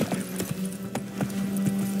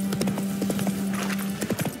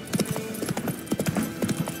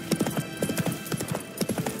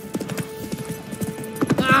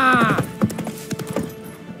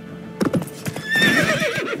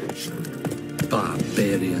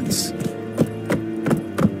 Barbarians.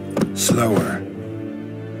 Slower.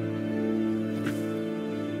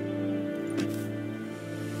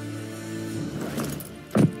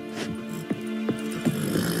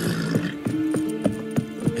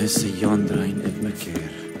 Is yonder ein Idmaker.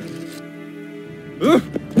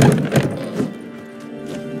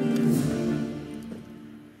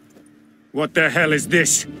 What the hell is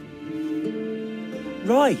this?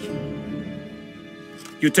 Roy!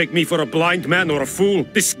 You take me for a blind man or a fool?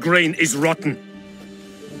 This grain is rotten.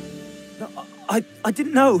 No, I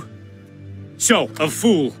didn't know. So, a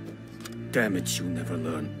fool. Damn it, you never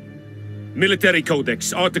learn. Military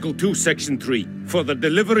Codex, Article 2, Section 3. For the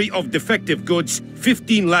delivery of defective goods,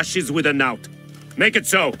 15 lashes with a knout. Make it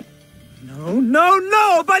so. No, no,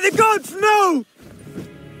 no! By the gods, no!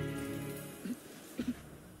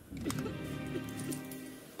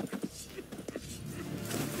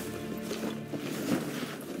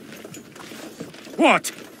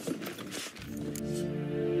 What?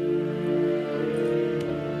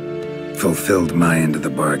 Fulfilled my end of the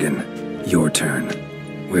bargain. Your turn.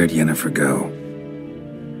 Where'd Yennefer go?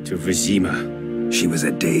 To Vizima. She was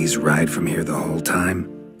a day's ride from here the whole time?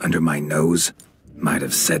 Under my nose? Might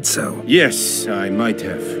have said so. Yes, I might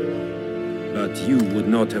have. But you would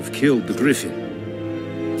not have killed the griffin.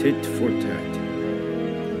 Tit for tat.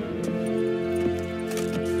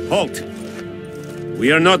 Halt!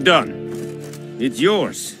 We are not done. It's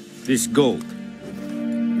yours, this gold.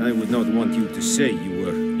 I would not want you to say you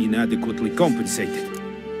were inadequately compensated.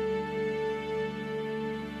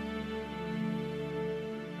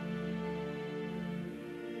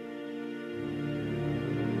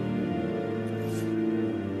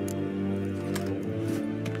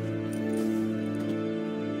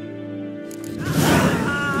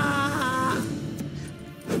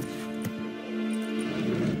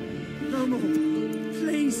 No more.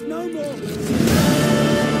 Please, no more.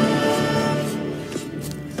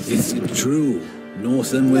 Is it true?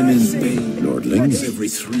 Northern women bathe once every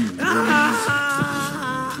 3 years.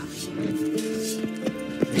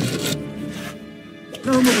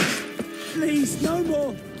 No more. Please, no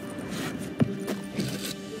more.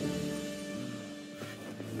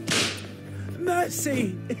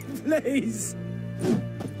 Mercy, please.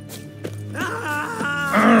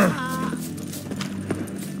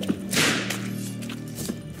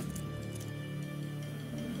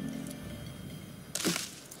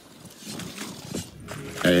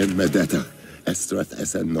 Medeta, Estrath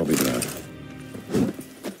Esen Novigrad.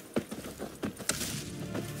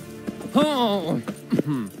 Oh!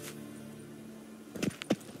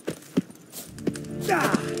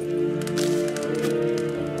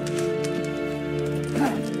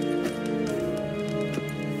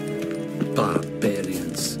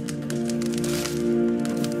 Barbarians.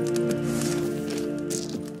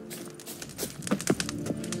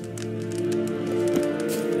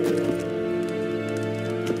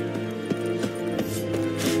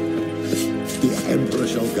 The Emperor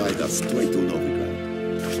shall guide us straight to Novigrad.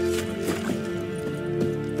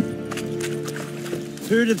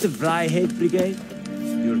 Heard of the Vryhead Brigade?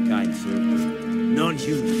 Your kind, sir.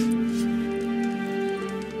 Non-humans.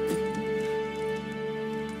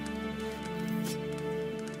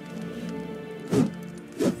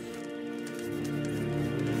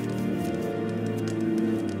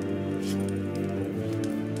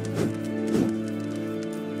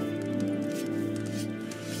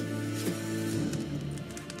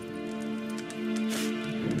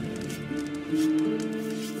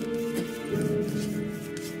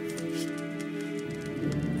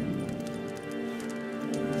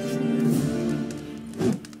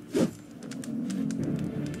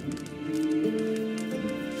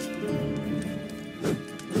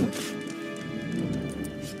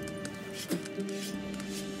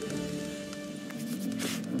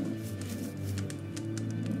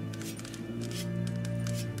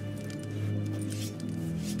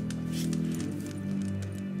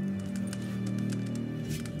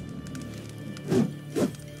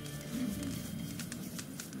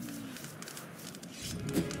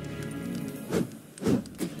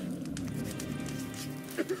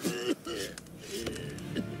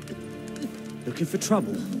 Looking for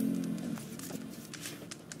trouble?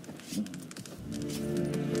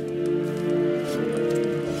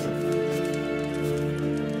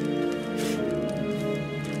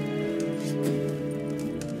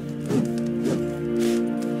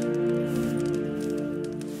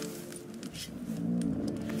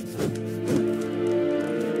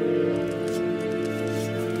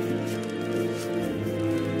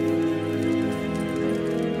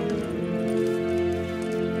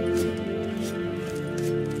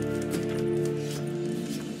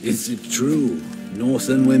 Is it true?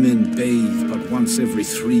 Northern women bathe but once every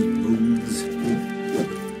 3 moons?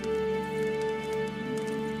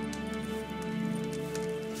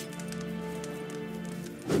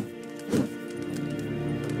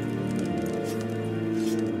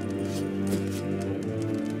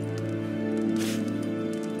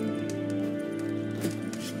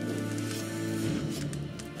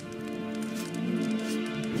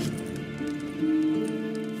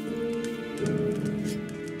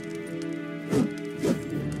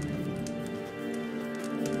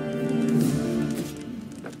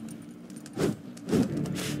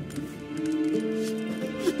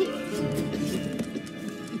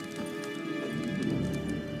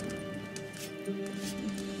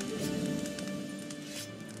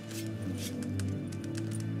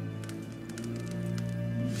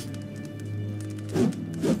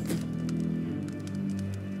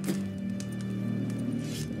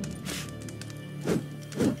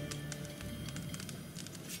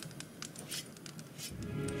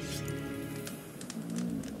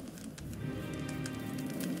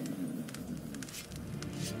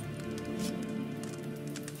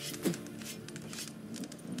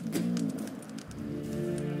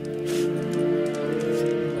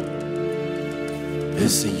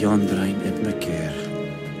 Is the Yondrain in Macair?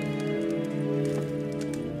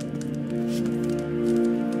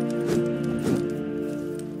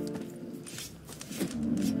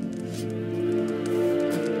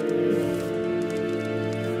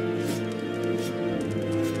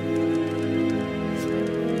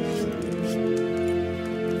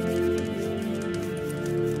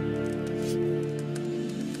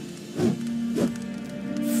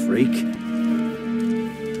 Freak.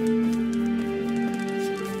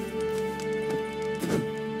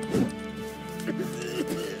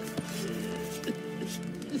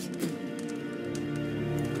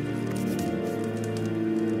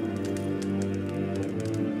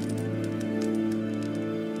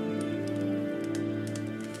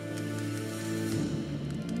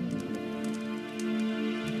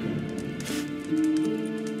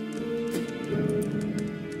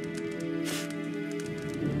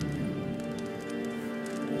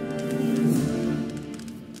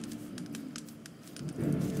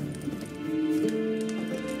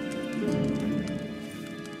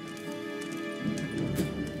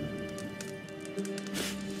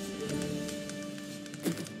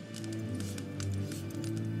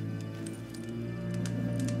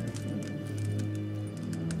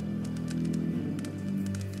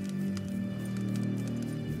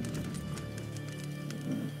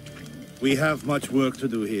 We have much work to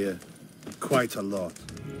do here. Quite a lot.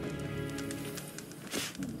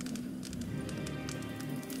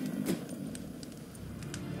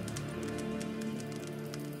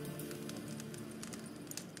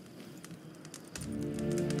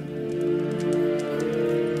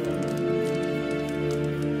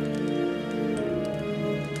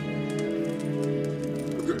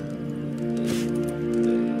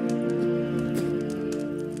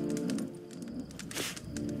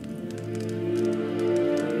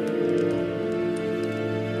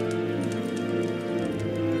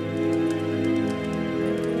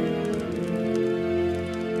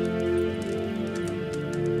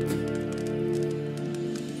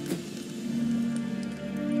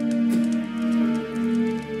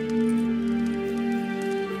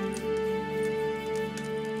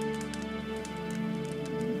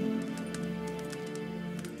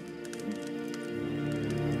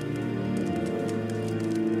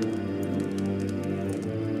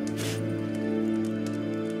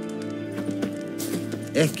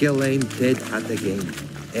 Echelane dead at the game.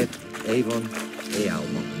 Et Avon e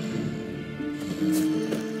Alma.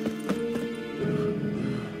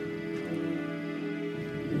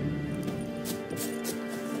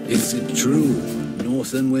 Is it true?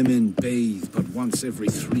 Northern women bathe but once every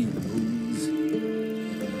 3 moons.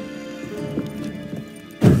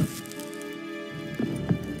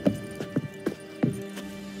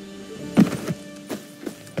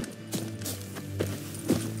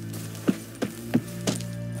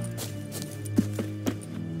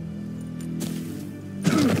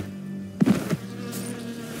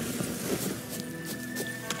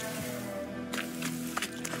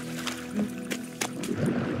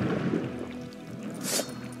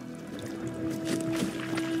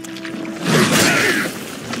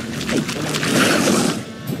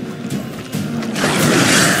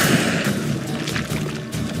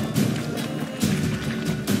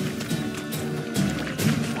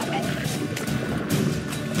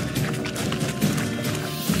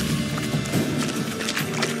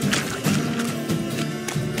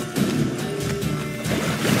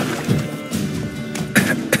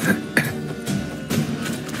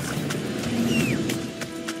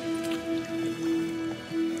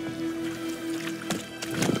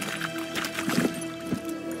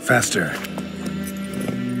 Faster.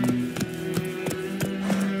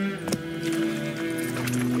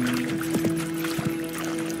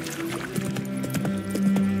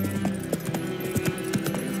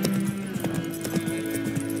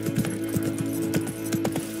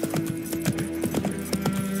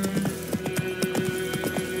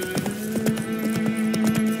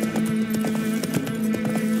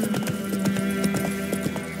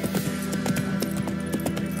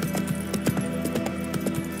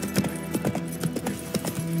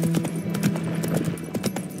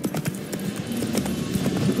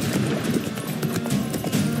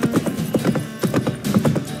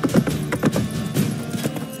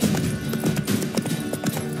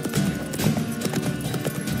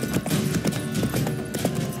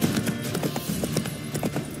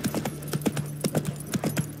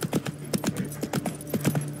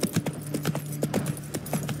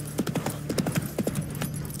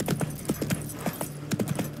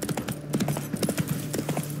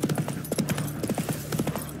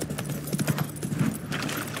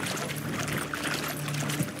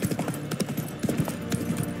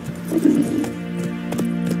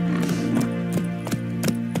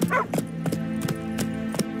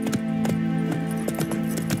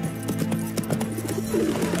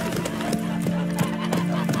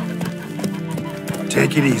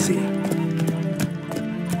 Take it easy.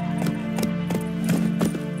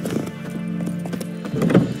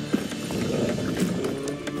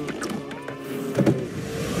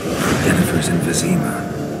 Jennifer's in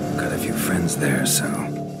Vizima. Got a few friends there, so...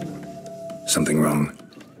 Something wrong?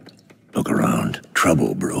 Look around.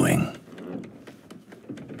 Trouble brewing.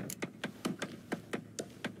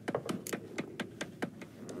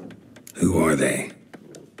 Who are they?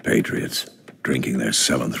 Patriots. Drinking their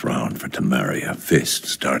 7th round for Tamaria. Fist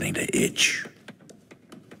starting to itch.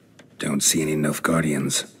 Don't see any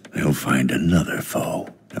Nilfgaardians. They'll find another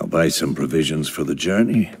foe. I'll buy some provisions for the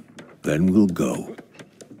journey. Then we'll go.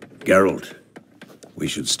 Geralt, we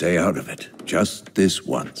should stay out of it. Just this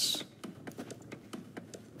once.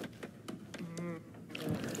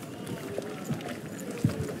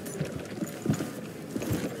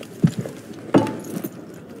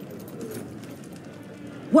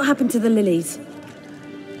 What happened to the lilies?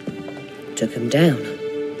 Took them down.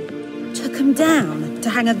 Took them down? To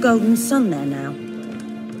hang a golden sun there now?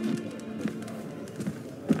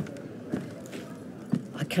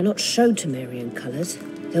 I cannot show Temerian colours.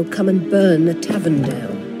 They'll come and burn the tavern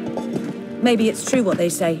down. Maybe it's true what they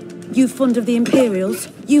say. You fond of the Imperials?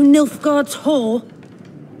 You Nilfgaard's whore?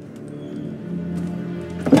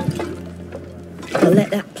 I'll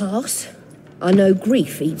let that pass. I know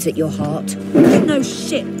grief eats at your heart. No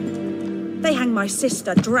shit. They hanged my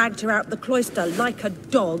sister, dragged her out the cloister like a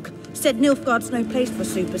dog. Said Nilfgaard's no place for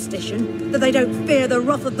superstition, that they don't fear the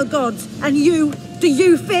wrath of the gods. And you, do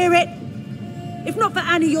you fear it? If not for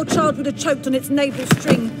Annie, your child would have choked on its navel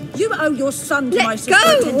string. You owe your son to my sister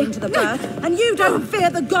attending to the birth, and you don't fear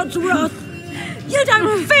the gods' wrath. You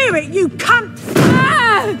don't fear it, you cunt!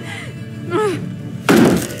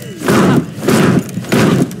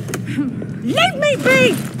 Leave me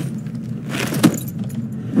be!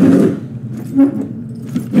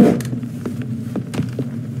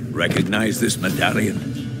 Recognize this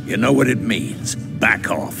medallion? You know what it means. Back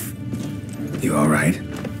off. You all right?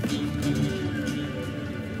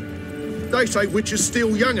 They say witches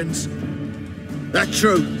steal young'uns. That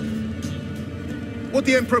true? What'd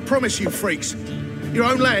the Emperor promise you freaks? Your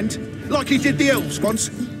own land? Like he did the elves once?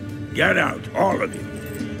 Get out, all of you.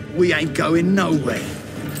 We ain't going nowhere.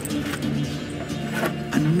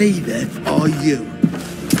 And neither are you.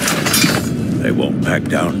 They won't back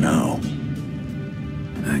down now.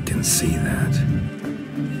 I can see that.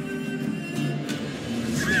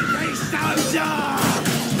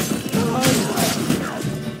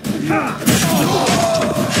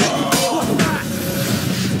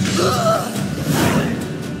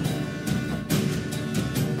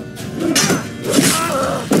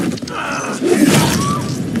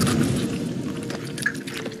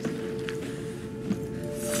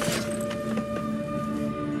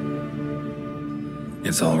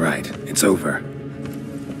 It's all right. It's over.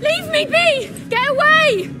 Leave me be! Get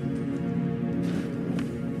away!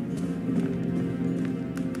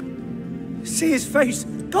 See his face!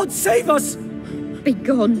 God save us! Be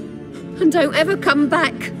gone, and don't ever come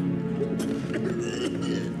back.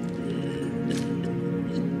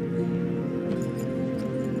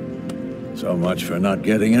 So much for not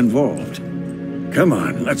getting involved. Come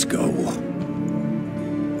on, let's go.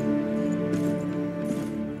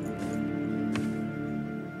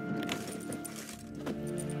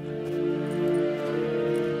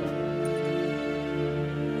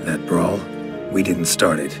 That brawl, we didn't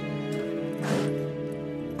start it.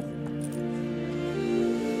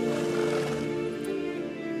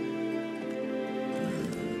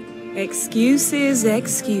 Excuses,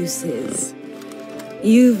 excuses.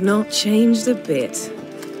 You've not changed a bit.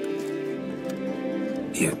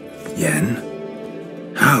 Yen?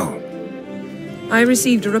 How? I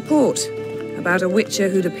received a report about a witcher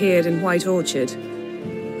who'd appeared in White Orchard.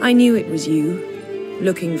 I knew it was you,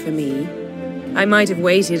 looking for me. I might have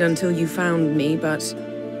waited until you found me, but...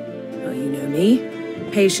 well, you know me.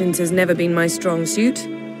 Patience has never been my strong suit.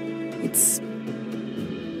 It's...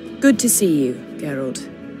 good to see you, Geralt.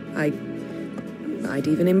 I'd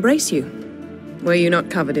even embrace you. Were you not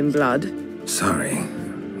covered in blood? Sorry.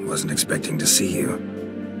 Wasn't expecting to see you.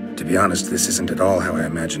 To be honest, this isn't at all how I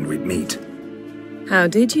imagined we'd meet. How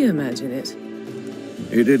did you imagine it?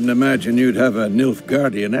 You didn't imagine you'd have a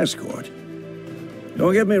Nilfgaardian escort.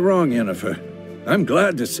 Don't get me wrong, Yennefer. I'm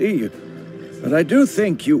glad to see you. But I do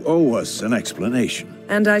think you owe us an explanation.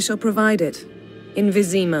 And I shall provide it. In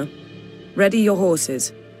Vizima. Ready your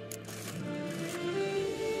horses.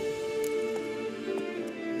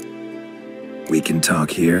 We can talk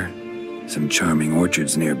here. Some charming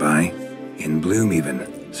orchards nearby. In bloom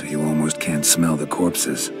even, so you almost can't smell the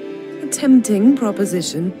corpses. A tempting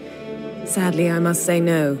proposition. Sadly, I must say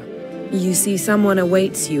no. You see, someone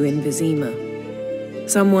awaits you in Vizima.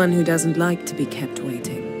 Someone who doesn't like to be kept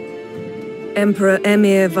waiting. Emperor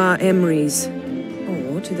Emir var Emrys.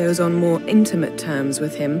 Or, to those on more intimate terms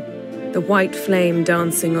with him, the white flame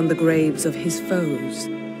dancing on the graves of his foes.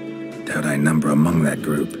 Doubt I number among that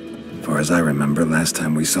group. Far as I remember, last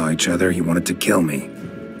time we saw each other, he wanted to kill me.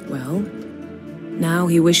 Well, now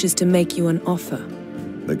he wishes to make you an offer.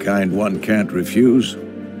 The kind one can't refuse?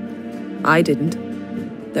 I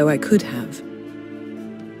didn't, though I could have.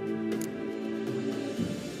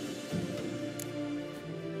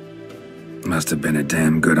 Must have been a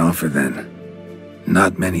damn good offer then.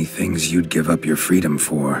 Not many things you'd give up your freedom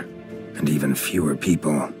for, and even fewer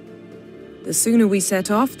people. The sooner we set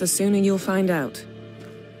off, the sooner you'll find out.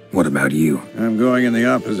 What about you? I'm going in the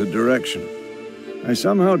opposite direction. I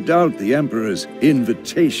somehow doubt the Emperor's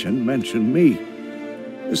invitation mentioned me.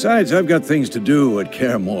 Besides, I've got things to do at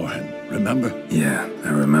Kaer Morhen, remember? Yeah, I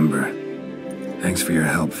remember. Thanks for your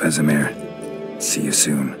help, Vesemir. See you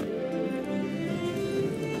soon.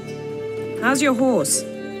 How's your horse?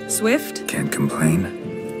 Swift? Can't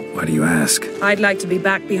complain. Why do you ask? I'd like to be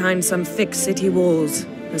back behind some thick city walls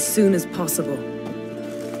as soon as possible.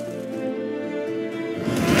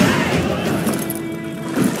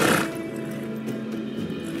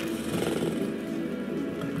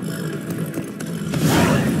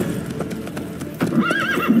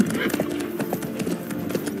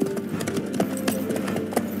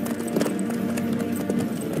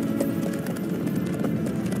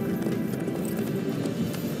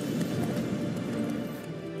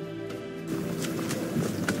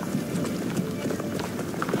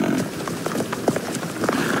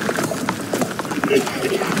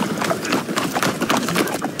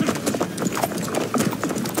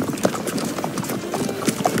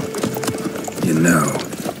 You know,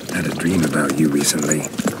 I had a dream about you recently.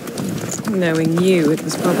 Knowing you, it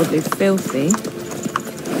was probably filthy.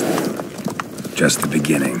 Just the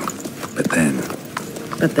beginning. But then...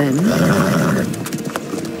 But then? Right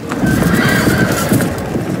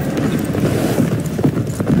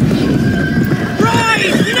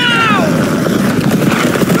now!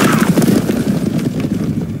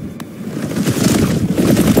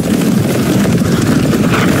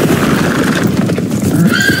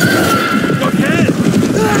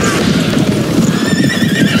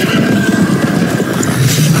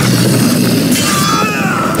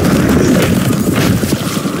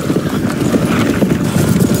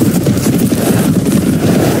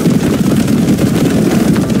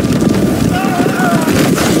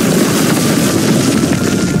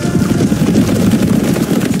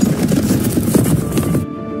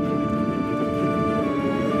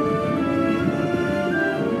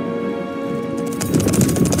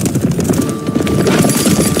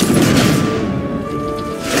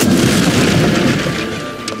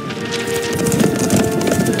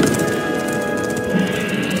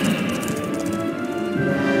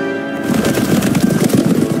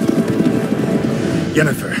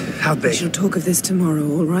 Yennefer, how'd they... We shall talk of this tomorrow,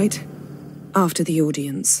 all right? After the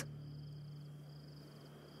audience.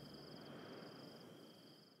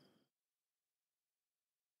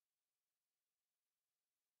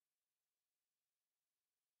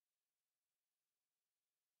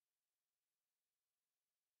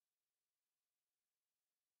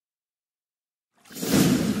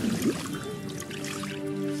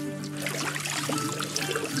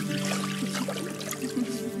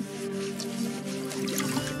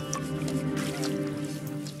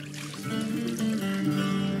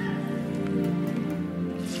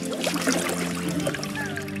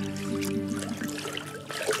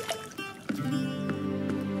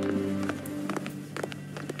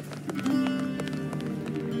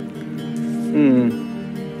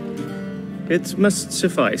 It must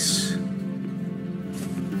suffice.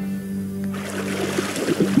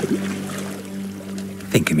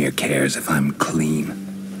 Thinkamere cares if I'm clean.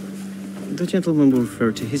 The gentleman will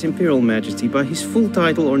refer to His Imperial Majesty by his full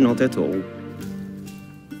title or not at all.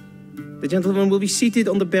 The gentleman will be seated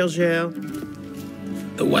on the bergère.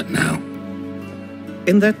 The what now?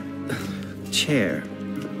 In that chair.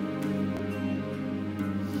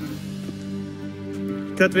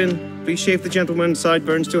 Catwin, please shave the gentleman's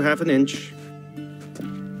sideburns to half an inch.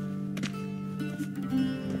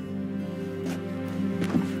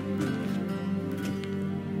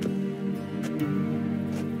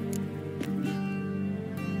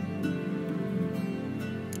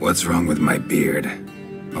 What's wrong with my beard?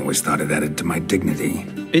 Always thought it added to my dignity.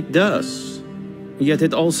 It does. Yet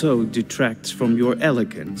it also detracts from your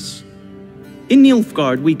elegance. In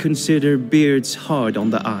Nilfgaard, we consider beards hard on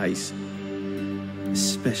the eyes.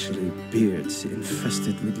 Especially beards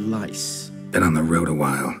infested with lice. Been on the road a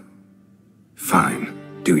while.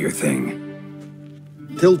 Fine. Do your thing.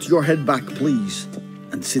 Tilt your head back, please,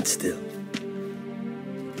 and sit still.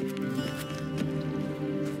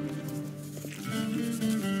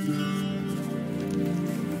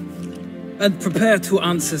 And prepare to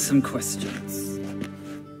answer some questions.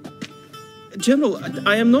 General,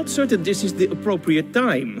 I am not certain this is the appropriate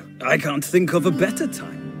time. I can't think of a better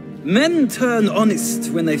time. Men turn honest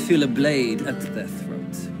when they feel a blade at their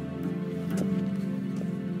throat.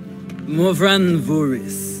 Morvran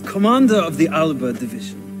Voorhis, commander of the Alba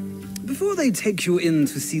Division. Before they take you in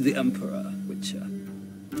to see the Emperor, Witcher,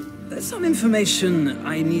 there's some information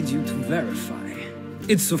I need you to verify.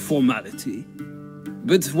 It's a formality,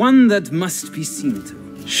 but one that must be seen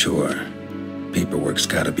to. Sure. Paperwork's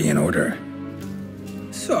gotta be in order.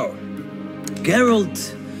 So,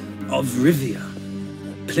 Geralt of Rivia.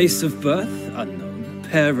 Place of birth, unknown.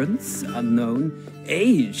 Parents, unknown.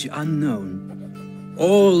 Age, unknown.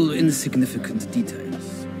 All insignificant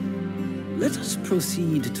details. Let us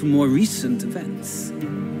proceed to more recent events.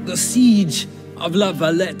 The siege of La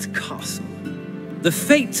Valette Castle. The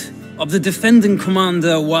fate of the defending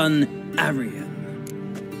commander, one Arian.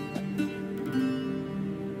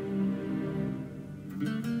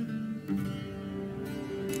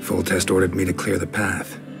 Full Test ordered me to clear the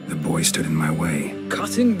path. The boy stood in my way.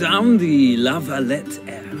 Cutting down the La Valette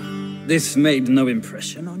heir. This made no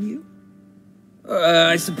impression on you?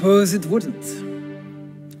 I suppose it wouldn't.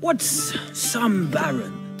 What's some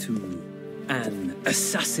baron to an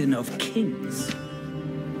assassin of kings?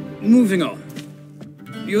 Moving on.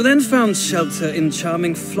 You then found shelter in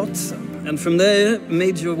charming Flotsam, and from there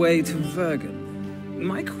made your way to Vergen.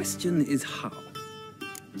 My question is how?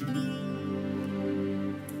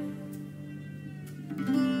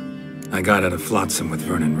 I got out of Flotsam with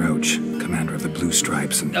Vernon Roach, commander of the Blue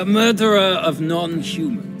Stripes, and... A murderer of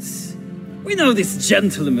non-humans. We know this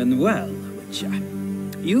gentleman well, Witcher.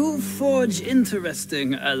 You forge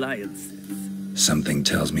interesting alliances. Something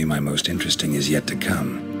tells me my most interesting is yet to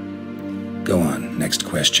come. Go on, next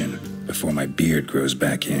question, before my beard grows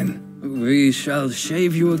back in. We shall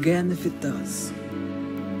shave you again if it does.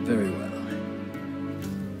 Very well.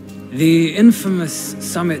 The infamous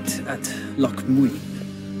summit at Lochmuir.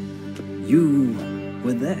 You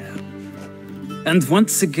were there. And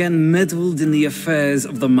once again meddled in the affairs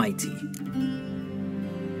of the mighty.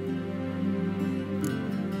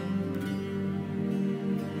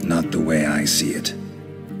 Not the way I see it.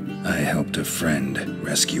 I helped a friend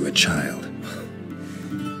rescue a child.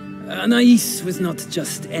 Anais was not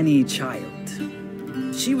just any child.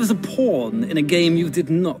 She was a pawn in a game you did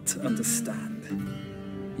not understand.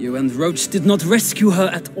 You and Roach did not rescue her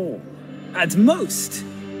at all. At most,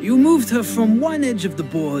 you moved her from one edge of the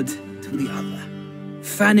board to the other,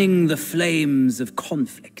 fanning the flames of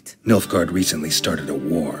conflict. Nilfgaard recently started a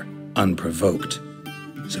war, unprovoked.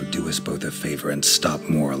 So do us both a favor and stop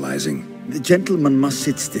moralizing. The gentleman must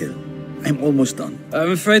sit still. I'm almost done.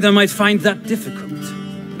 I'm afraid I might find that difficult.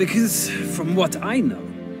 Because, from what I know,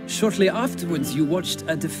 shortly afterwards you watched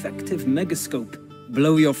a defective megascope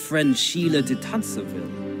blow your friend Sheila de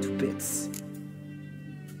Tanserville to bits.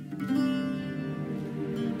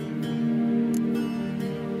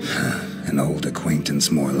 An old acquaintance,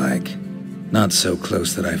 more like. Not so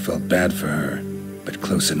close that I felt bad for her, but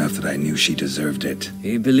close enough that I knew she deserved it.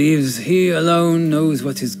 He believes he alone knows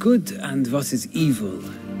what is good and what is evil,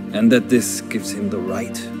 and that this gives him the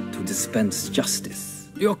right to dispense justice.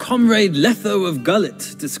 Your comrade Letho of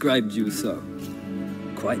Gullet described you so.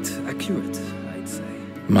 Quite accurate, I'd say.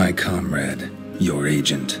 My comrade, your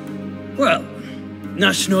agent. Well,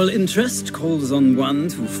 national interest calls on one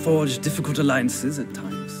to forge difficult alliances at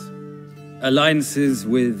times. Alliances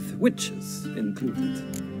with witches included.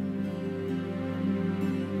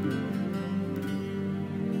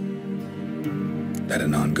 That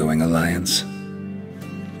an ongoing alliance?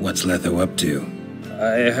 What's Letho up to?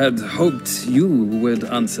 I had hoped you would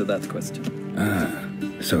answer that question. Ah,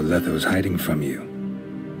 so Letho's hiding from you.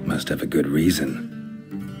 Must have a good reason.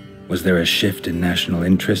 Was there a shift in national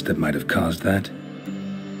interest that might have caused that?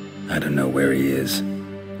 I don't know where he is.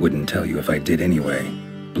 Wouldn't tell you if I did anyway.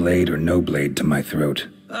 Blade or no blade to my throat.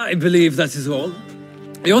 I believe that is all.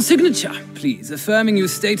 Your signature, please, affirming you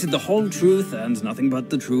stated the whole truth and nothing but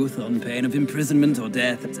the truth on pain of imprisonment or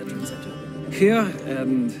death, etc., etc. Here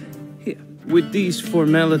and here. With these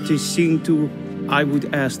formalities seen to, I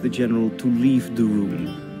would ask the General to leave the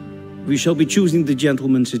room. We shall be choosing the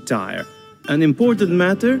gentleman's attire. An important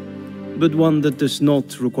matter, but one that does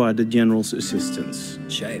not require the General's assistance.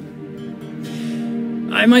 Shame.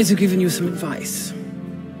 I might have given you some advice.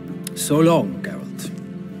 So long, Geralt.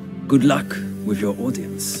 Good luck with your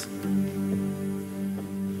audience.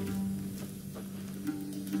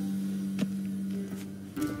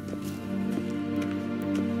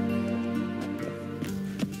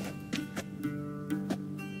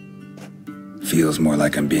 Feels more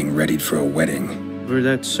like I'm being readied for a wedding. Were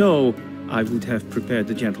that so, I would have prepared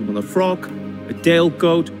the gentleman a frock, a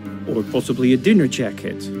tailcoat, or possibly a dinner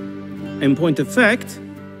jacket. In point of fact,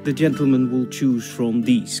 the gentleman will choose from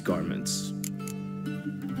these garments.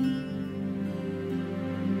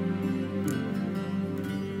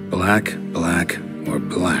 Black, black, or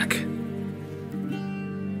black?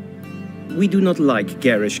 We do not like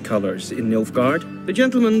garish colors in Nilfgaard. The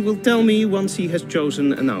gentleman will tell me once he has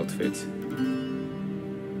chosen an outfit.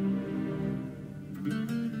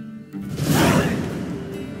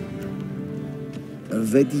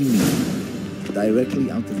 Vedimi,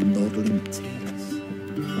 directly out of the Nordling Tales.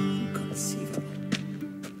 Inconceivable.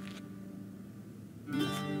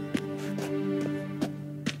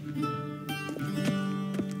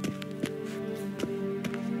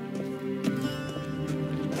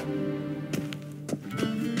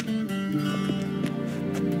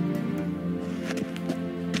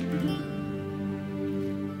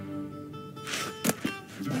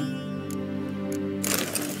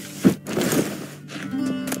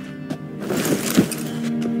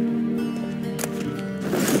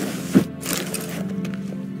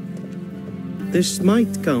 This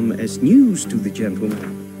might come as news to the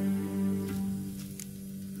gentleman.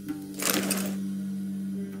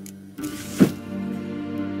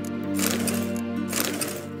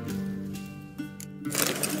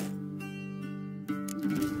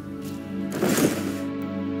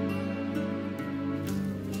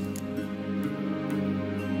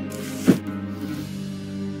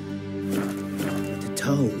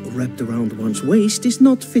 Wrapped around one's waist is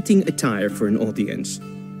not fitting attire for an audience.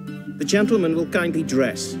 The gentleman will kindly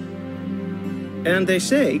dress. And they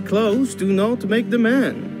say clothes do not make the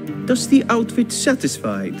man. Does the outfit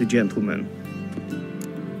satisfy the gentleman?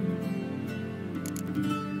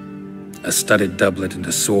 A studded doublet and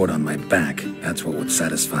a sword on my back, that's what would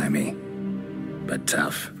satisfy me. But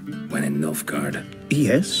tough, when in Nilfgaard.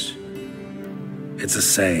 Yes? It's a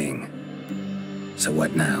saying. So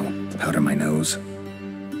what now? Powder my nose?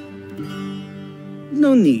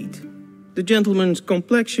 No need. The gentleman's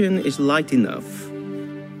complexion is light enough.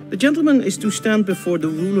 The gentleman is to stand before the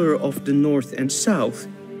ruler of the North and South.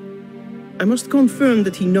 I must confirm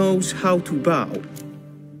that he knows how to bow.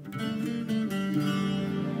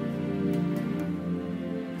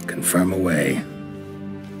 Confirm away.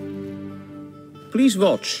 Please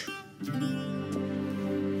watch.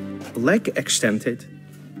 Leg extended,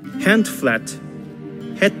 hand flat,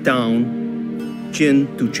 head down, chin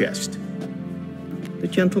to chest. The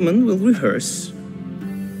gentleman will rehearse.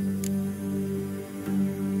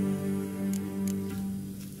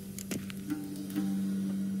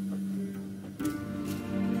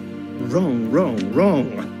 Wrong, wrong,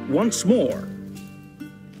 wrong. Once more.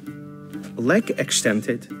 Leg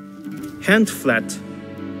extended, hand flat,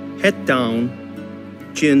 head down,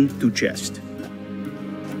 chin to chest.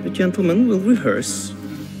 The gentleman will rehearse.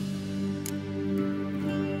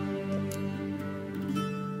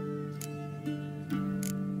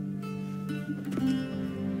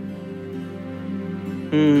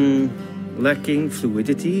 Lacking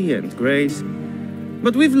fluidity and grace.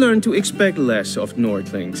 But we've learned to expect less of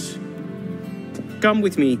Nordlings. Come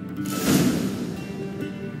with me.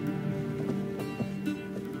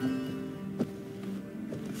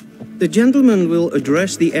 The gentleman will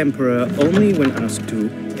address the Emperor only when asked to,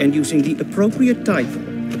 and using the appropriate title.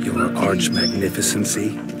 Your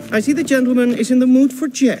Arch-Magnificency? I see the gentleman is in the mood for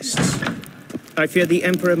jests. I fear the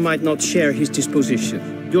Emperor might not share his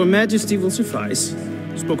disposition. Your Majesty will suffice.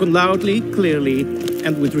 Spoken loudly, clearly,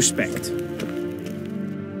 and with respect.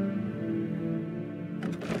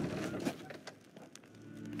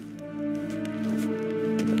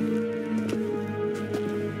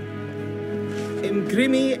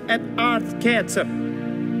 Imgrimi et art ketzer.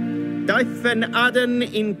 Daifen aden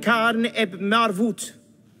in karn eb marvut.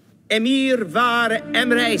 Emir var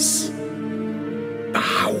emreis.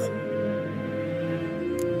 Bow.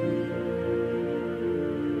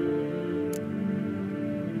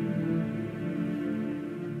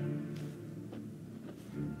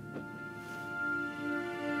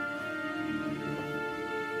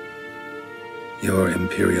 Your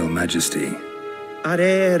Imperial Majesty.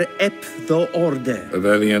 Arer ep the orde.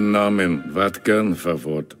 Veljen namen, vatgen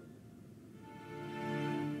favort.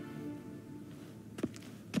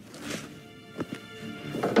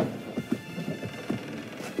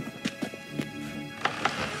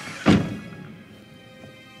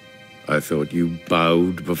 I thought you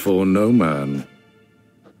bowed before no man.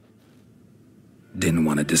 Didn't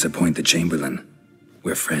want to disappoint the Chamberlain.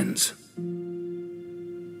 We're friends.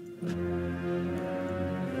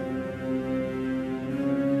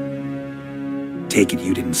 Take it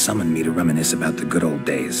you didn't summon me to reminisce about the good old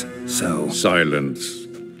days, so... Silence.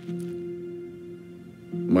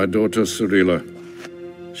 My daughter Cyrilla,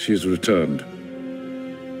 she's returned.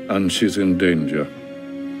 And she's in danger.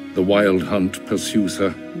 The Wild Hunt pursues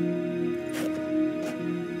her.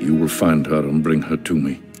 You will find her and bring her to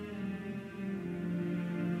me.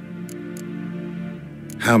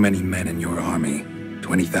 How many men in your army?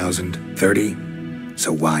 20,000? 30?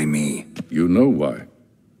 So why me? You know why.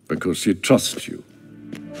 Because she trusts you.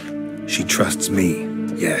 She trusts me,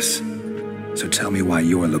 yes. So tell me why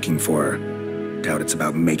you're looking for her. Doubt it's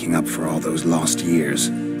about making up for all those lost years.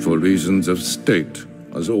 For reasons of state,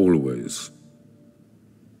 as always.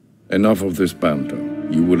 Enough of this banter.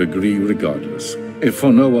 You will agree regardless. If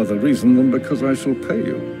for no other reason than because I shall pay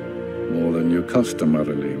you. More than you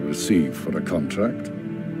customarily receive for a contract.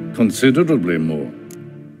 Considerably more.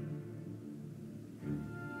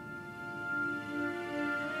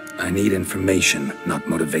 I need information, not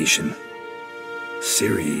motivation.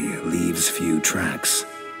 Ciri leaves few tracks.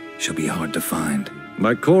 She'll be hard to find.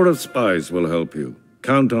 My corps of spies will help you.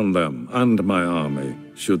 Count on them, and my army,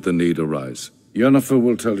 should the need arise. Yennefer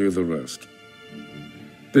will tell you the rest.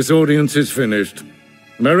 This audience is finished.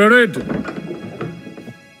 Mererid!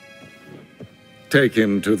 Take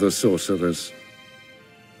him to the sorceress.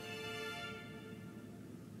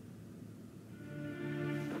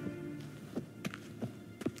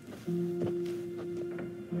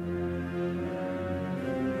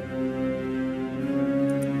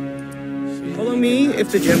 Follow me,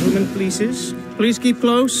 if the gentleman pleases. Please keep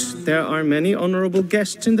close. There are many honorable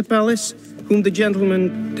guests in the palace, whom the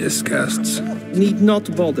gentleman disgusts. Need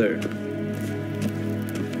not bother.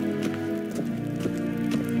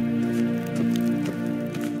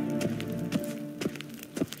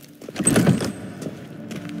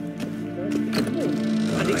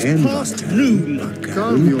 And it's past noon.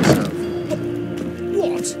 Calm yourself.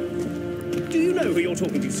 What? Do you know who you're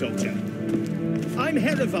talking to, soldier? I'm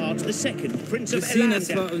Herivard II, Prince of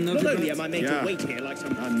Elander. Not only am I made to wait here like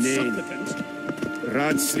some supplicant.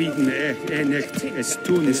 Raadsliden echt es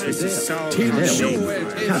tun, es is sauer.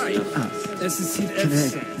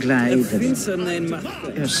 Glijden.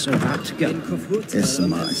 Så vatka.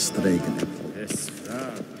 Esma stregen.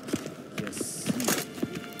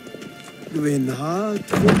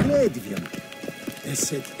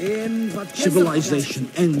 Civilization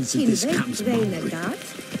ends at this camp's boundary.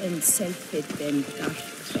 En selfie den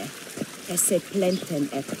gartre. Esse plenten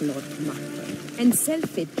et nordmatte. En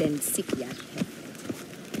selfie den sikjarte.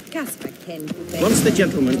 Once the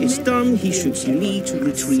gentleman is done, he shoots me to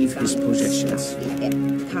retrieve his possessions.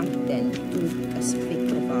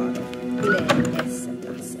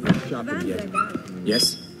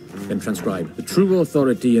 Yes? Then transcribe. The true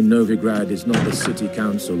authority in Novigrad is not the city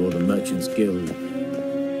council or the merchants' guild.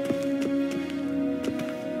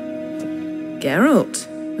 Geralt,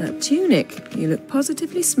 that tunic. You look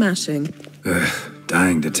positively smashing.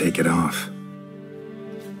 Dying to take it off.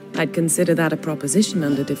 I'd consider that a proposition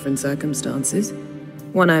under different circumstances.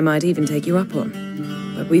 One I might even take you up on.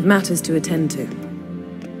 But we've matters to attend to.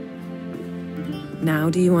 Now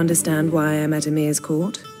do you understand why I'm at Emir's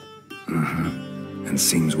court? And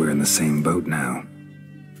seems we're in the same boat now.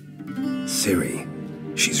 Ciri,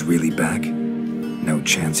 she's really back? No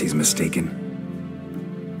chance he's mistaken?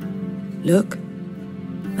 Look,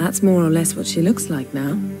 that's more or less what she looks like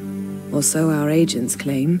now. Or so our agents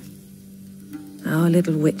claim. Our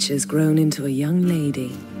little witch has grown into a young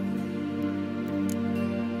lady.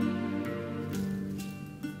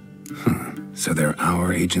 So they're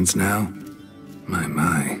our agents now?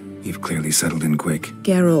 My, you've clearly settled in quick.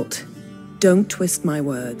 Geralt, don't twist my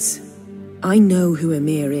words. I know who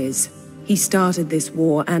Emir is. He started this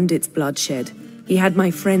war and its bloodshed. He had my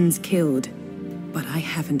friends killed. But I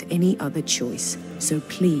haven't any other choice. So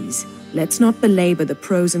please, let's not belabor the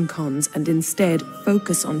pros and cons and instead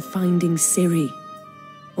focus on finding Ciri.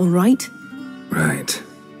 All right? Right.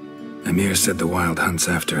 Emir said the Wild Hunt's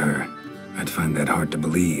after her. I'd find that hard to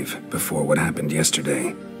believe before what happened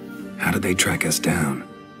yesterday. How did they track us down?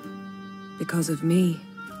 Because of me.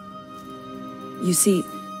 You see,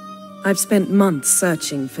 I've spent months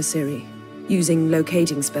searching for Ciri, using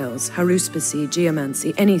locating spells, haruspicy,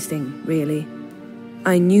 geomancy, anything, really.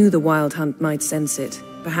 I knew the Wild Hunt might sense it,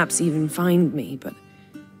 perhaps even find me, but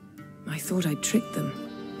I thought I'd tricked them.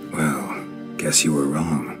 Well, guess you were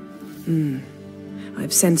wrong.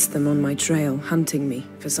 I've sensed them on my trail, hunting me,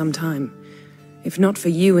 for some time. If not for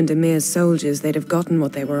you and Emir's soldiers, they'd have gotten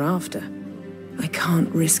what they were after. I can't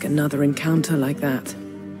risk another encounter like that.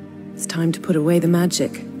 It's time to put away the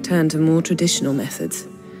magic, turn to more traditional methods.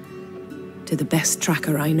 To the best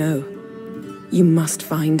tracker I know. You must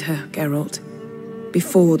find her, Geralt.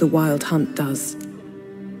 Before the Wild Hunt does.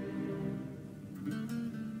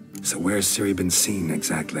 So where's Ciri been seen,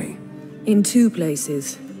 exactly? In two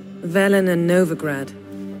places. Velen and Novigrad.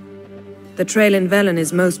 The trail in Velen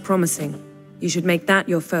is most promising. You should make that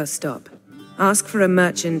your first stop. Ask for a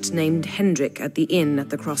merchant named Hendrik at the inn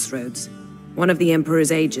at the crossroads. One of the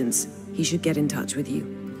Emperor's agents. He should get in touch with you.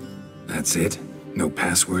 That's it? No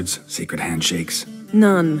passwords, secret handshakes?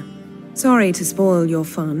 None. Sorry to spoil your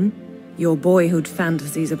fun. Your boyhood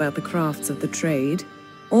fantasies about the crafts of the trade.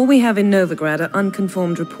 All we have in Novigrad are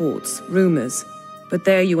unconfirmed reports, rumors. But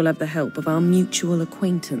there you will have the help of our mutual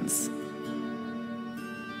acquaintance.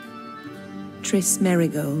 Triss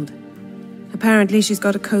Merigold. Apparently she's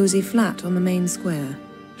got a cozy flat on the main square.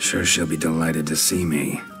 Sure she'll be delighted to see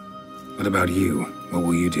me. What about you? What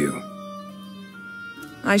will you do?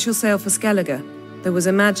 I shall sail for Skellige. There was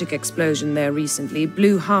a magic explosion there recently,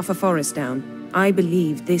 blew half a forest down. I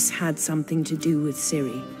believe this had something to do with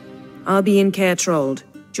Ciri. I'll be in Caer Trold.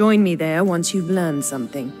 Join me there once you've learned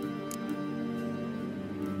something.